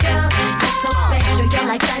baby girl. You're so special, you're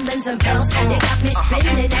like diamonds and pearls. You got me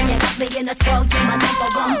spinning, and you got me in a twirl. You're my number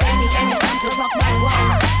one baby, and you're time to rock my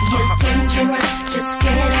world. You're dangerous, just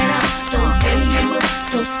get it up. The way you move,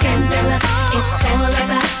 so scandalous. It's all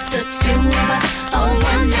about the two of us. A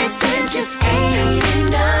one night stand just ain't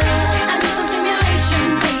enough. I need some stimulation,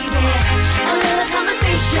 baby. A little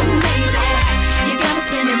conversation, baby. You got me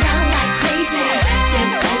spinning round like crazy.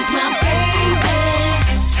 There goes my baby.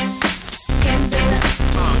 Scandalous,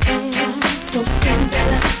 so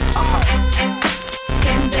scandalous,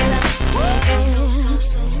 scandalous,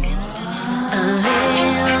 so scandalous. A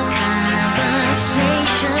little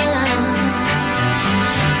conversation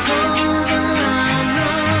goes a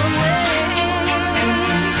long way.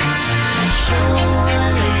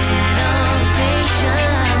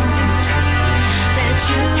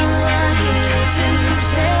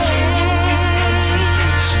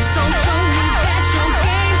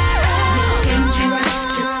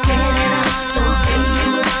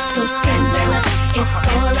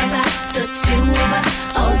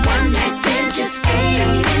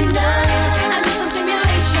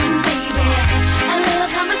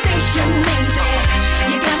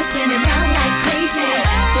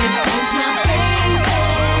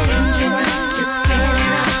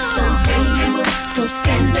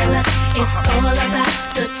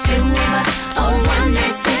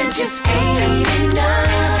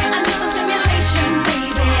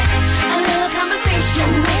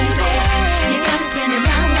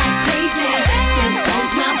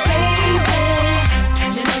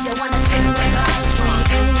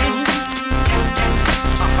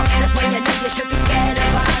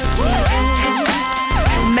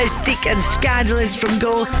 Mystique and Scandalous from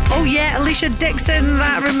Go. Oh yeah, Alicia Dixon,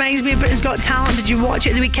 that reminds me of Britain's Got Talent. Did you watch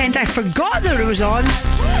it at the weekend? I forgot that it was on.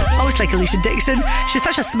 Always like Alicia Dixon. She's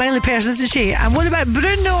such a smiley person, isn't she? And what about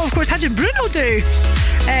Bruno? Of course, how did Bruno do?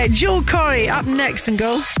 Joel Corey up next and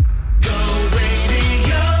Go.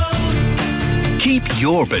 Keep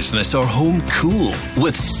your business or home cool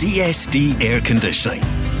with CSD Air Conditioning.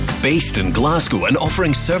 Based in Glasgow and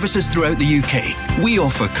offering services throughout the UK, we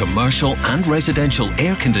offer commercial and residential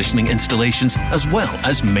air conditioning installations as well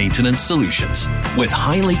as maintenance solutions. With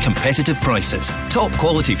highly competitive prices, top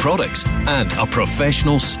quality products and a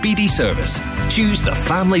professional, speedy service, choose the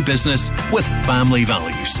family business with family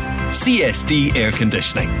values. CSD Air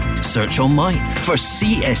Conditioning. Search online for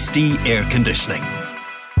CSD Air Conditioning.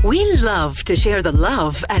 We love to share the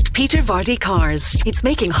love at Peter Vardy Cars. It's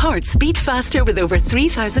making hearts beat faster with over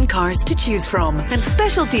 3,000 cars to choose from. And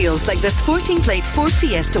special deals like this 14-plate Ford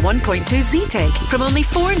Fiesta 1.2 Z-Tech from only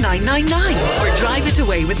 $4,999. Or drive it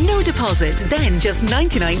away with no deposit, then just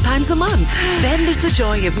 £99 a month. Then there's the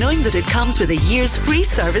joy of knowing that it comes with a year's free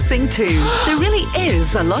servicing too. There really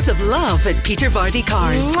is a lot of love at Peter Vardy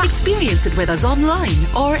Cars. Experience it with us online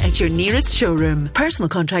or at your nearest showroom. Personal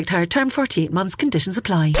contract hire term 48 months, conditions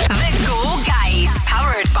apply. The Go Guides,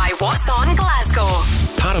 powered by What's On Glasgow.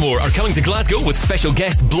 Paramore are coming to Glasgow with special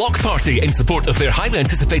guest Block Party in support of their highly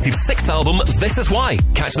anticipated 6th album, This Is Why.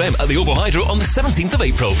 Catch them at the OVO Hydro on the 17th of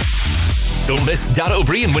April. Don't miss Dara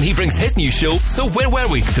O'Brien when he brings his new show, So Where Were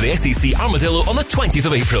We, to the SEC Armadillo on the 20th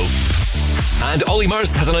of April. And Ollie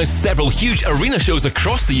Murs has announced several huge arena shows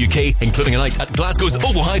across the UK, including a night at Glasgow's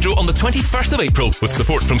OVO Hydro on the 21st of April, with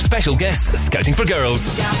support from special guests Scouting for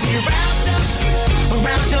Girls.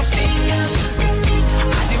 Around your fingers,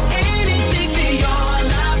 I do anything for your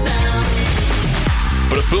love now.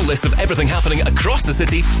 For a full list of everything happening across the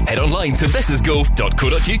city, head online to thisisgo.co.uk.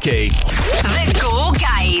 The Go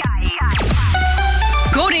Guides.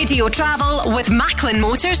 Go Radio Travel with Macklin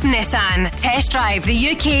Motors Nissan. Test drive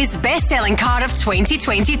the UK's best-selling car of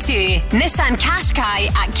 2022. Nissan Qashqai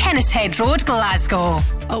at Kennishead Road, Glasgow.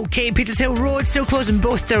 Okay, Petershill Road still closed in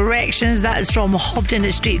both directions. That is from Hobden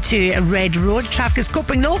Street to Red Road. Traffic is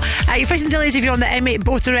coping though. You're facing delays if you're on the M8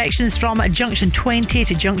 both directions from Junction 20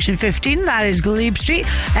 to Junction 15. That is Glebe Street.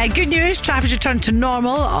 Good news, traffic's returned to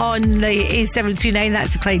normal on the A739.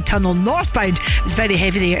 That's the Clyde Tunnel northbound. It was very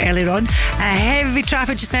heavy there earlier on. Heavy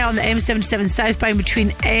traffic just now on the M77 southbound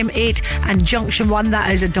between M8 and Junction 1. That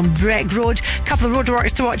is at Dumbreck Road. A couple of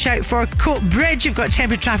roadworks to watch out for. Coat Bridge, you've got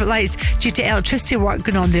temporary traffic lights due to electricity work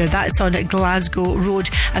going on there. That's on Glasgow Road.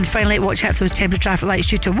 And finally, watch out for those temporary traffic lights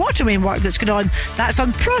due to water main work that's going on. That's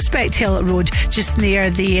on Prospect Hill Road, just near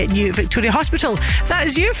the new Victoria Hospital. That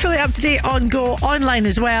is you, fully up to date on Go online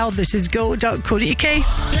as well. This is go.co.uk.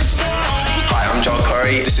 Hi, I'm Joel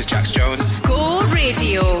Corey. This is Jax Jones. Go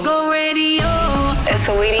Radio. Go Radio. It's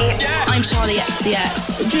Saweetie. Yeah. I'm Charlie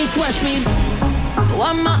XCX. Just watch me.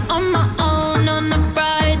 I'm on my own on a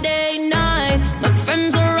Friday night. My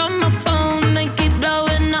friends are on my phone. They keep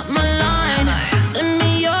blowing up my line. Send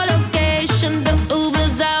me your location. The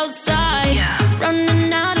Uber's outside.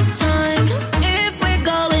 Running out of time. If we're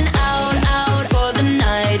going out for the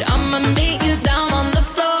night, I'ma meet you down on the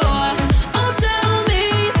floor. Oh, tell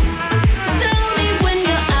me when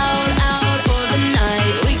you're out for the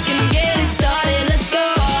night. We can get it started. Let's go.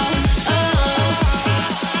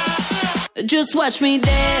 Just watch me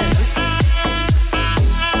dance.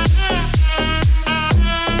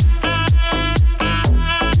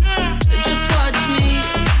 Just watch me.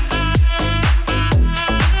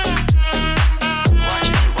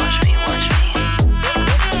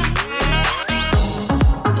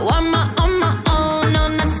 I'm on my own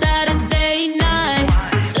on a Saturday night.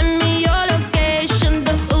 Send me your location,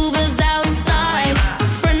 the Uber's outside.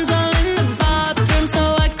 Friends all in the bathroom,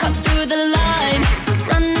 so I cut through the line.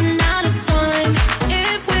 Running out of time.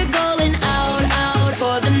 If we're going out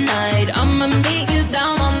for the night, I'ma meet you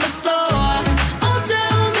down on the floor. Oh,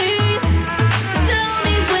 tell me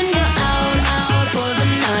when you're out for the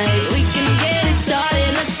night. We can get it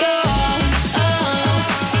started, let's go.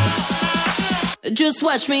 Just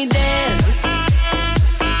watch me dance.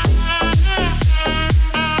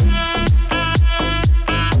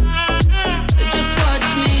 Just watch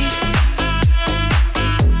me.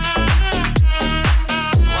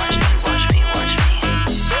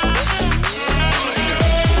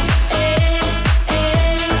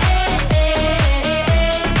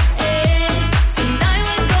 Tonight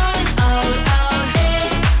we're going out.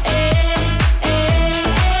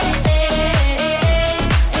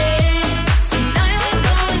 Tonight we're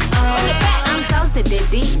going out. I'm so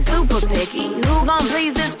super picky. Who gon'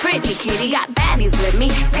 please this pretty kitty? Got baddies with me,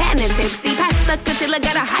 tan and tipsy. Pass the stuck until I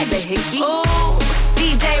gotta hide the hickey. Ooh,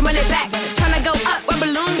 DJ run it back. Tryna go up where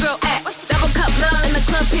Balloon Girl at. Double cup love in the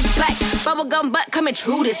club pitch black. Bubblegum butt coming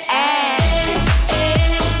true this ass.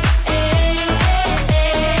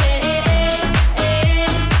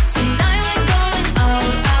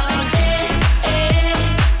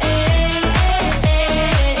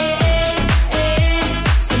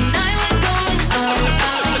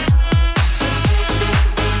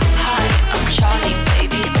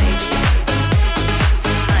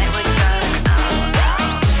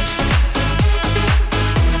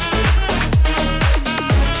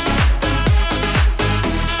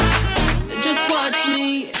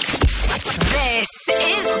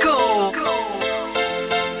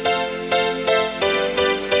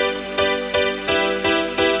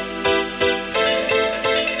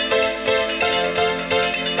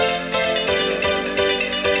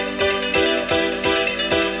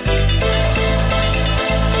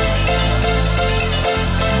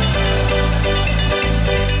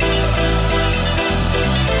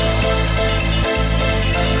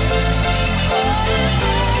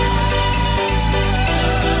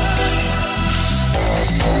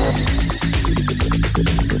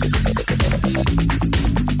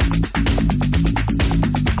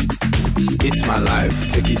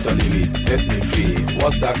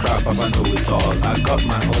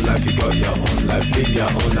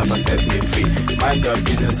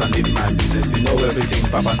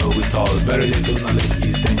 Papa know it all, very little knowledge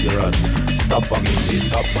is dangerous. Stop bugging me,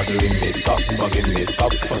 stop bothering me, stop bugging me,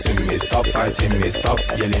 stop fussing me, stop fighting me, stop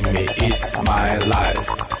yelling me. It's my life.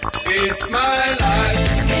 It's my life.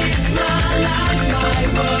 It's my life, my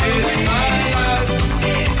world. It's my life.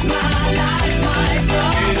 It's my life, my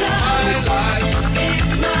world. It's my life.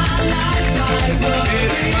 It's my life, my world.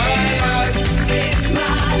 It's my life. It's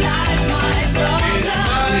my life, my world. It's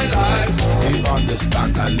my life. Do you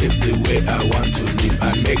understand? I live the way I want to live.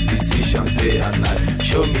 I make decisions day and night.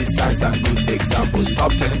 Show me signs and good examples.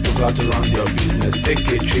 Stop telling people how to run your business. Take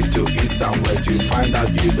a trip to east and west. You find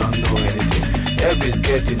out you don't know anything. Everybody's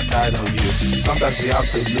getting tired of you. Sometimes you have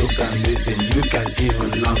to look and listen. You can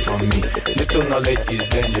even learn from me. Little knowledge is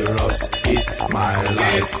dangerous. It's my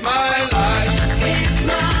life. It's my life. It's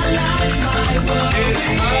my life, my world. It's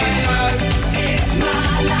my life. It's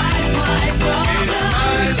my life, my world. It's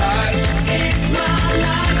my life. It's my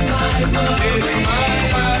life, my world. It's my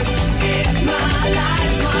life. It's my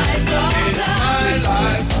life, my world. It's my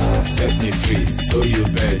life. Set me free, so you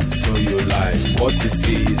bet, so you lie. What you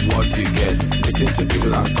see is what you get. Listen to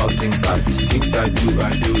people and saw things I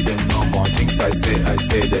do them no more. Things I say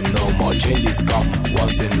them no more. Changes come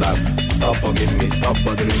once in life. Stop bugging me, stop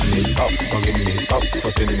bothering me, stop bugging me, stop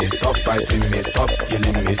fussing me, stop fighting me, stop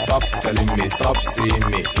yelling me, stop telling me, stop seeing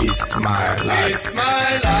me. It's my life. It's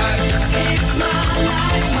my life. It's my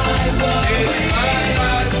life, my world. It's my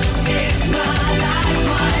life. It's my life,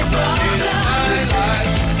 my world. It's my life.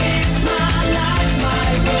 It's my life, my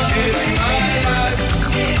world. It's my life.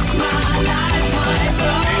 It's my life, my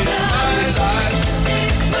world. It's my life.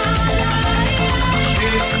 It's my life.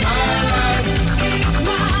 It's my life. It's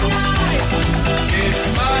my life. It's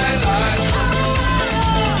my life.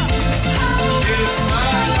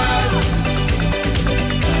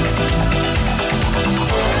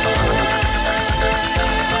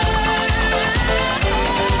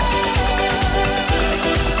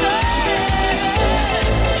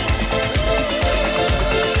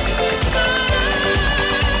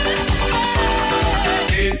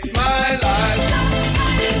 It's my life. It's my life.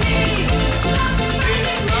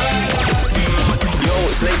 Yo,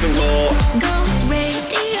 it's Nathan Gore. Go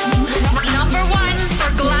radio. Number one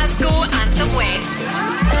for Glasgow and the West.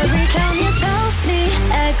 Every time you tell me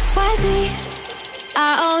XYZ, I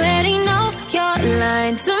already know you're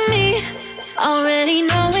lying to me. Already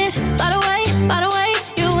know it. By the way,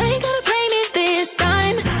 you ain't gonna play me this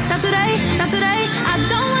time. Not today, not today. I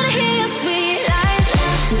don't wanna hear your sweet lies.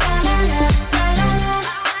 La la la la la la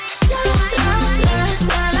la la la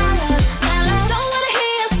la la la. Don't wanna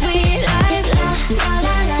hear your sweet lies. La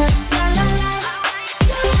la la la la la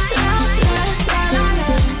la la la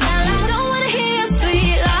la. Don't wanna hear your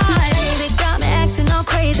sweet lies. Baby, got me acting all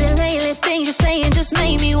crazy lately. Things you're saying just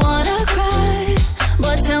made me wanna cry.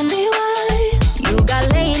 But tell me why you got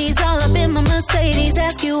ladies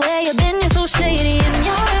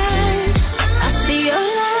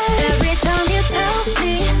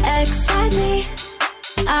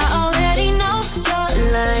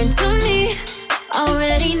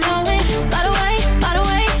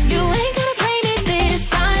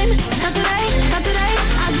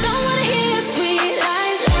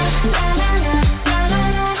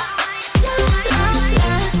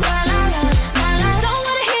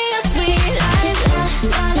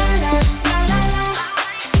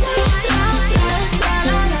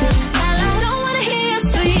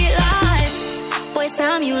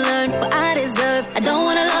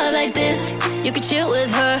You could chill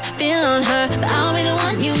with her, feel on her, but I'll be the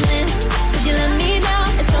one you miss. Cause you let me down,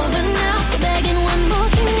 it's over now. You're begging one more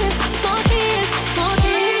kiss, more kiss, more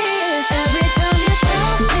kiss. Every time you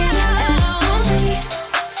tell me it's sweet,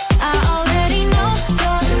 I already know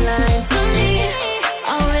you're lying to me.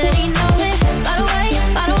 Already know it. By the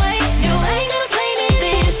way, you ain't gonna play me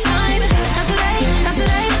this time. Not today, not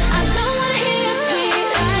today. I don't wanna hear your sweet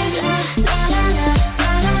lies. La la la,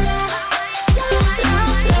 la la la, la la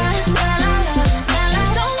la, la la la.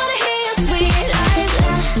 Don't wanna hear your sweet lies.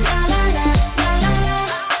 La la la, la la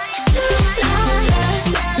la, la la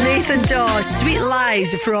la. Nathan Dawes, Sweet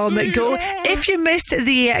Lies from Go. If you missed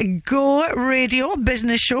the Go Radio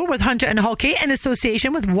business show with Hunter and Hockey in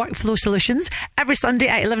association with Workflow Solutions every Sunday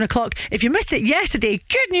at 11 o'clock, if you missed it yesterday,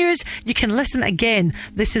 good news, you can listen again.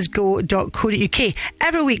 This is go.co.uk.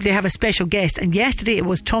 Every week they have a special guest, and yesterday it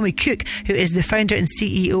was Tommy Cook, who is the founder and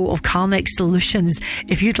CEO of Calnex Solutions.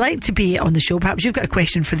 If you'd like to be on the show, perhaps you've got a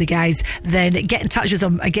question for the guys, then get in touch with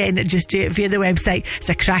them. Again, just do it via the website. It's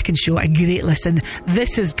a cracking show, a great listen.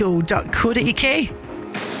 This is go.co.uk.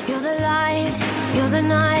 You're the light, you're the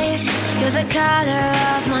night, you're the color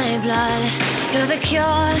of my blood. You're the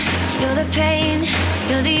cure, you're the pain,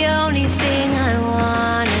 you're the only thing I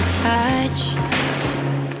wanna touch.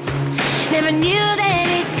 Never knew that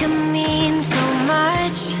it could mean so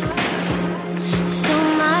much, so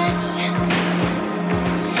much.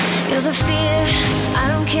 You're the fear, I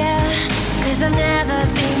don't care, cause I've never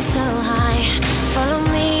been so high. Follow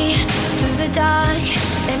me through the dark,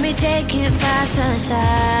 let me take you past the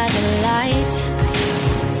satellites.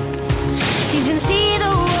 You can see the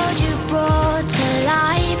world you brought to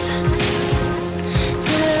life,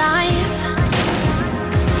 to life.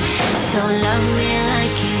 So love me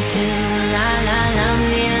like you do, la la, love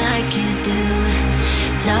me like you do.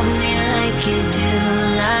 Love me like you do,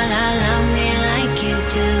 la la, love me like you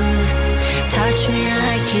do. Touch me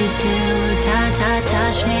like you do,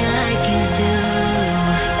 touch me like you do.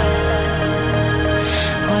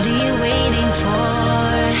 What are you waiting for?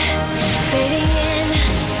 Fading in,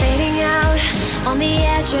 fading out, on the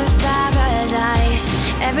edge of paradise.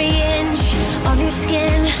 Every inch of your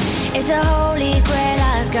skin is a holy grail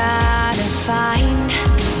I've gotta find.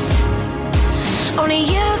 Only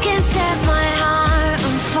you can set my heart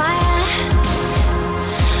on fire,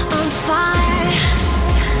 on fire.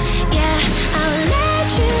 Yeah, I'll let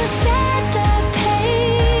you set the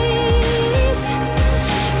pace,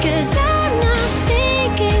 cause I'm not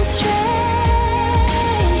thinking straight.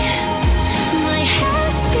 My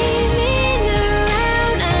head's spinning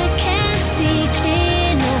around, I can't see clear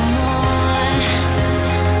no more.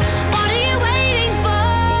 What are you waiting for?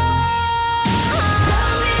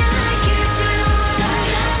 Love me like you do,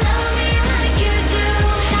 love me like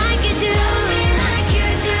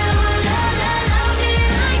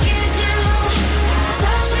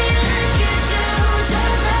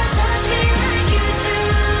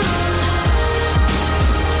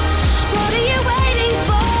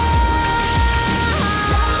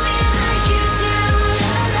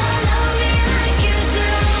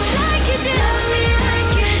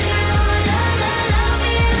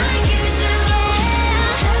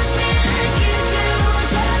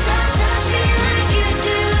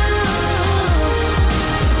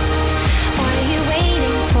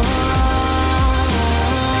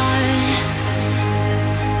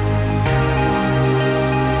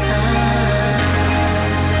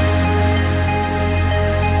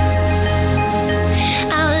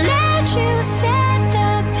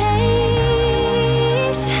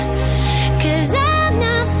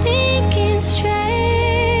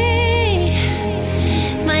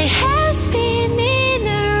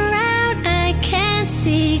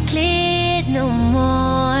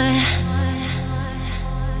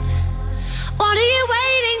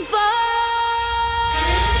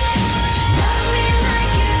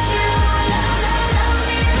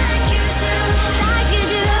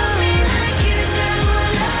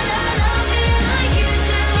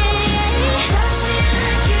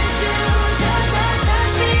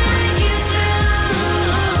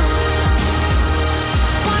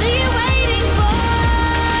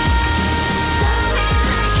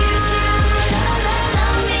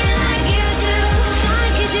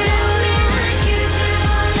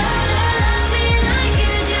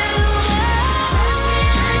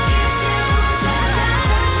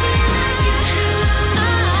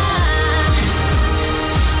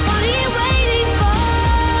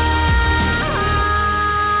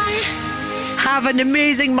Have an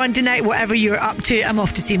amazing Monday night, whatever you're up to. I'm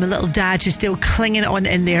off to see my little dad who's still clinging on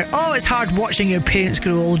in there. Oh, it's hard watching your parents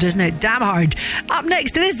grow old, isn't it? Damn hard. Up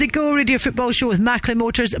next, it is the Go Radio Football Show with Macklin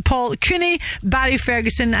Motors, Paul Cooney, Barry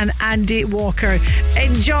Ferguson and Andy Walker.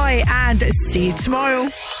 Enjoy and see you tomorrow.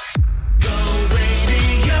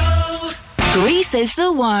 Grease is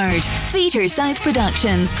the word. Theatre South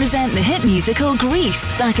Productions present the hit musical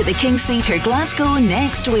Grease back at the King's Theatre Glasgow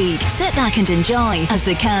next week. Sit back and enjoy as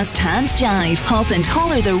the cast hand jive, hop and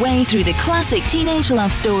holler their way through the classic teenage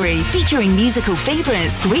love story featuring musical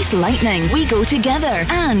favourites Grease Lightning, We Go Together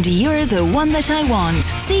and You're the One That I Want.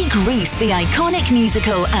 See Grease, the iconic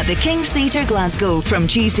musical at the King's Theatre Glasgow from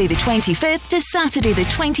Tuesday the 25th to Saturday the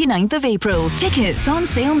 29th of April. Tickets on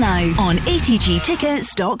sale now on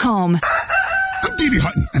atgtickets.com. I'm Davey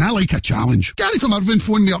Hutton, and I like a challenge. Gary from Irvine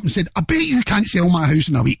phoned me up and said, I bet you can't sell my house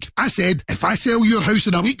in a week. I said, if I sell your house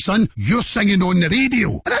in a week, son, you're singing on the radio.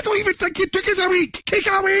 And I don't even think it took us a week. Take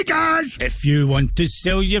it away, guys. If you want to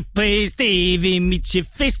sell your place, Davey meets you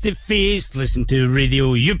face to face. Listen to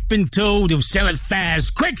radio, you've been told he'll sell it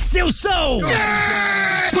fast. Quick sale sold!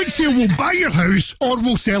 Yeah! Quick Sale will buy your house or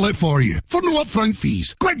we'll sell it for you for no upfront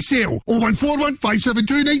fees. Quick Sale, 0141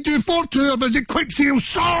 572 9242 or visit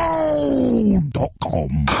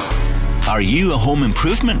quicksalesold.com. Are you a home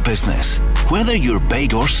improvement business? Whether you're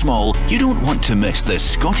big or small, you don't want to miss the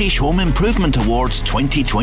Scottish Home Improvement Awards 2020.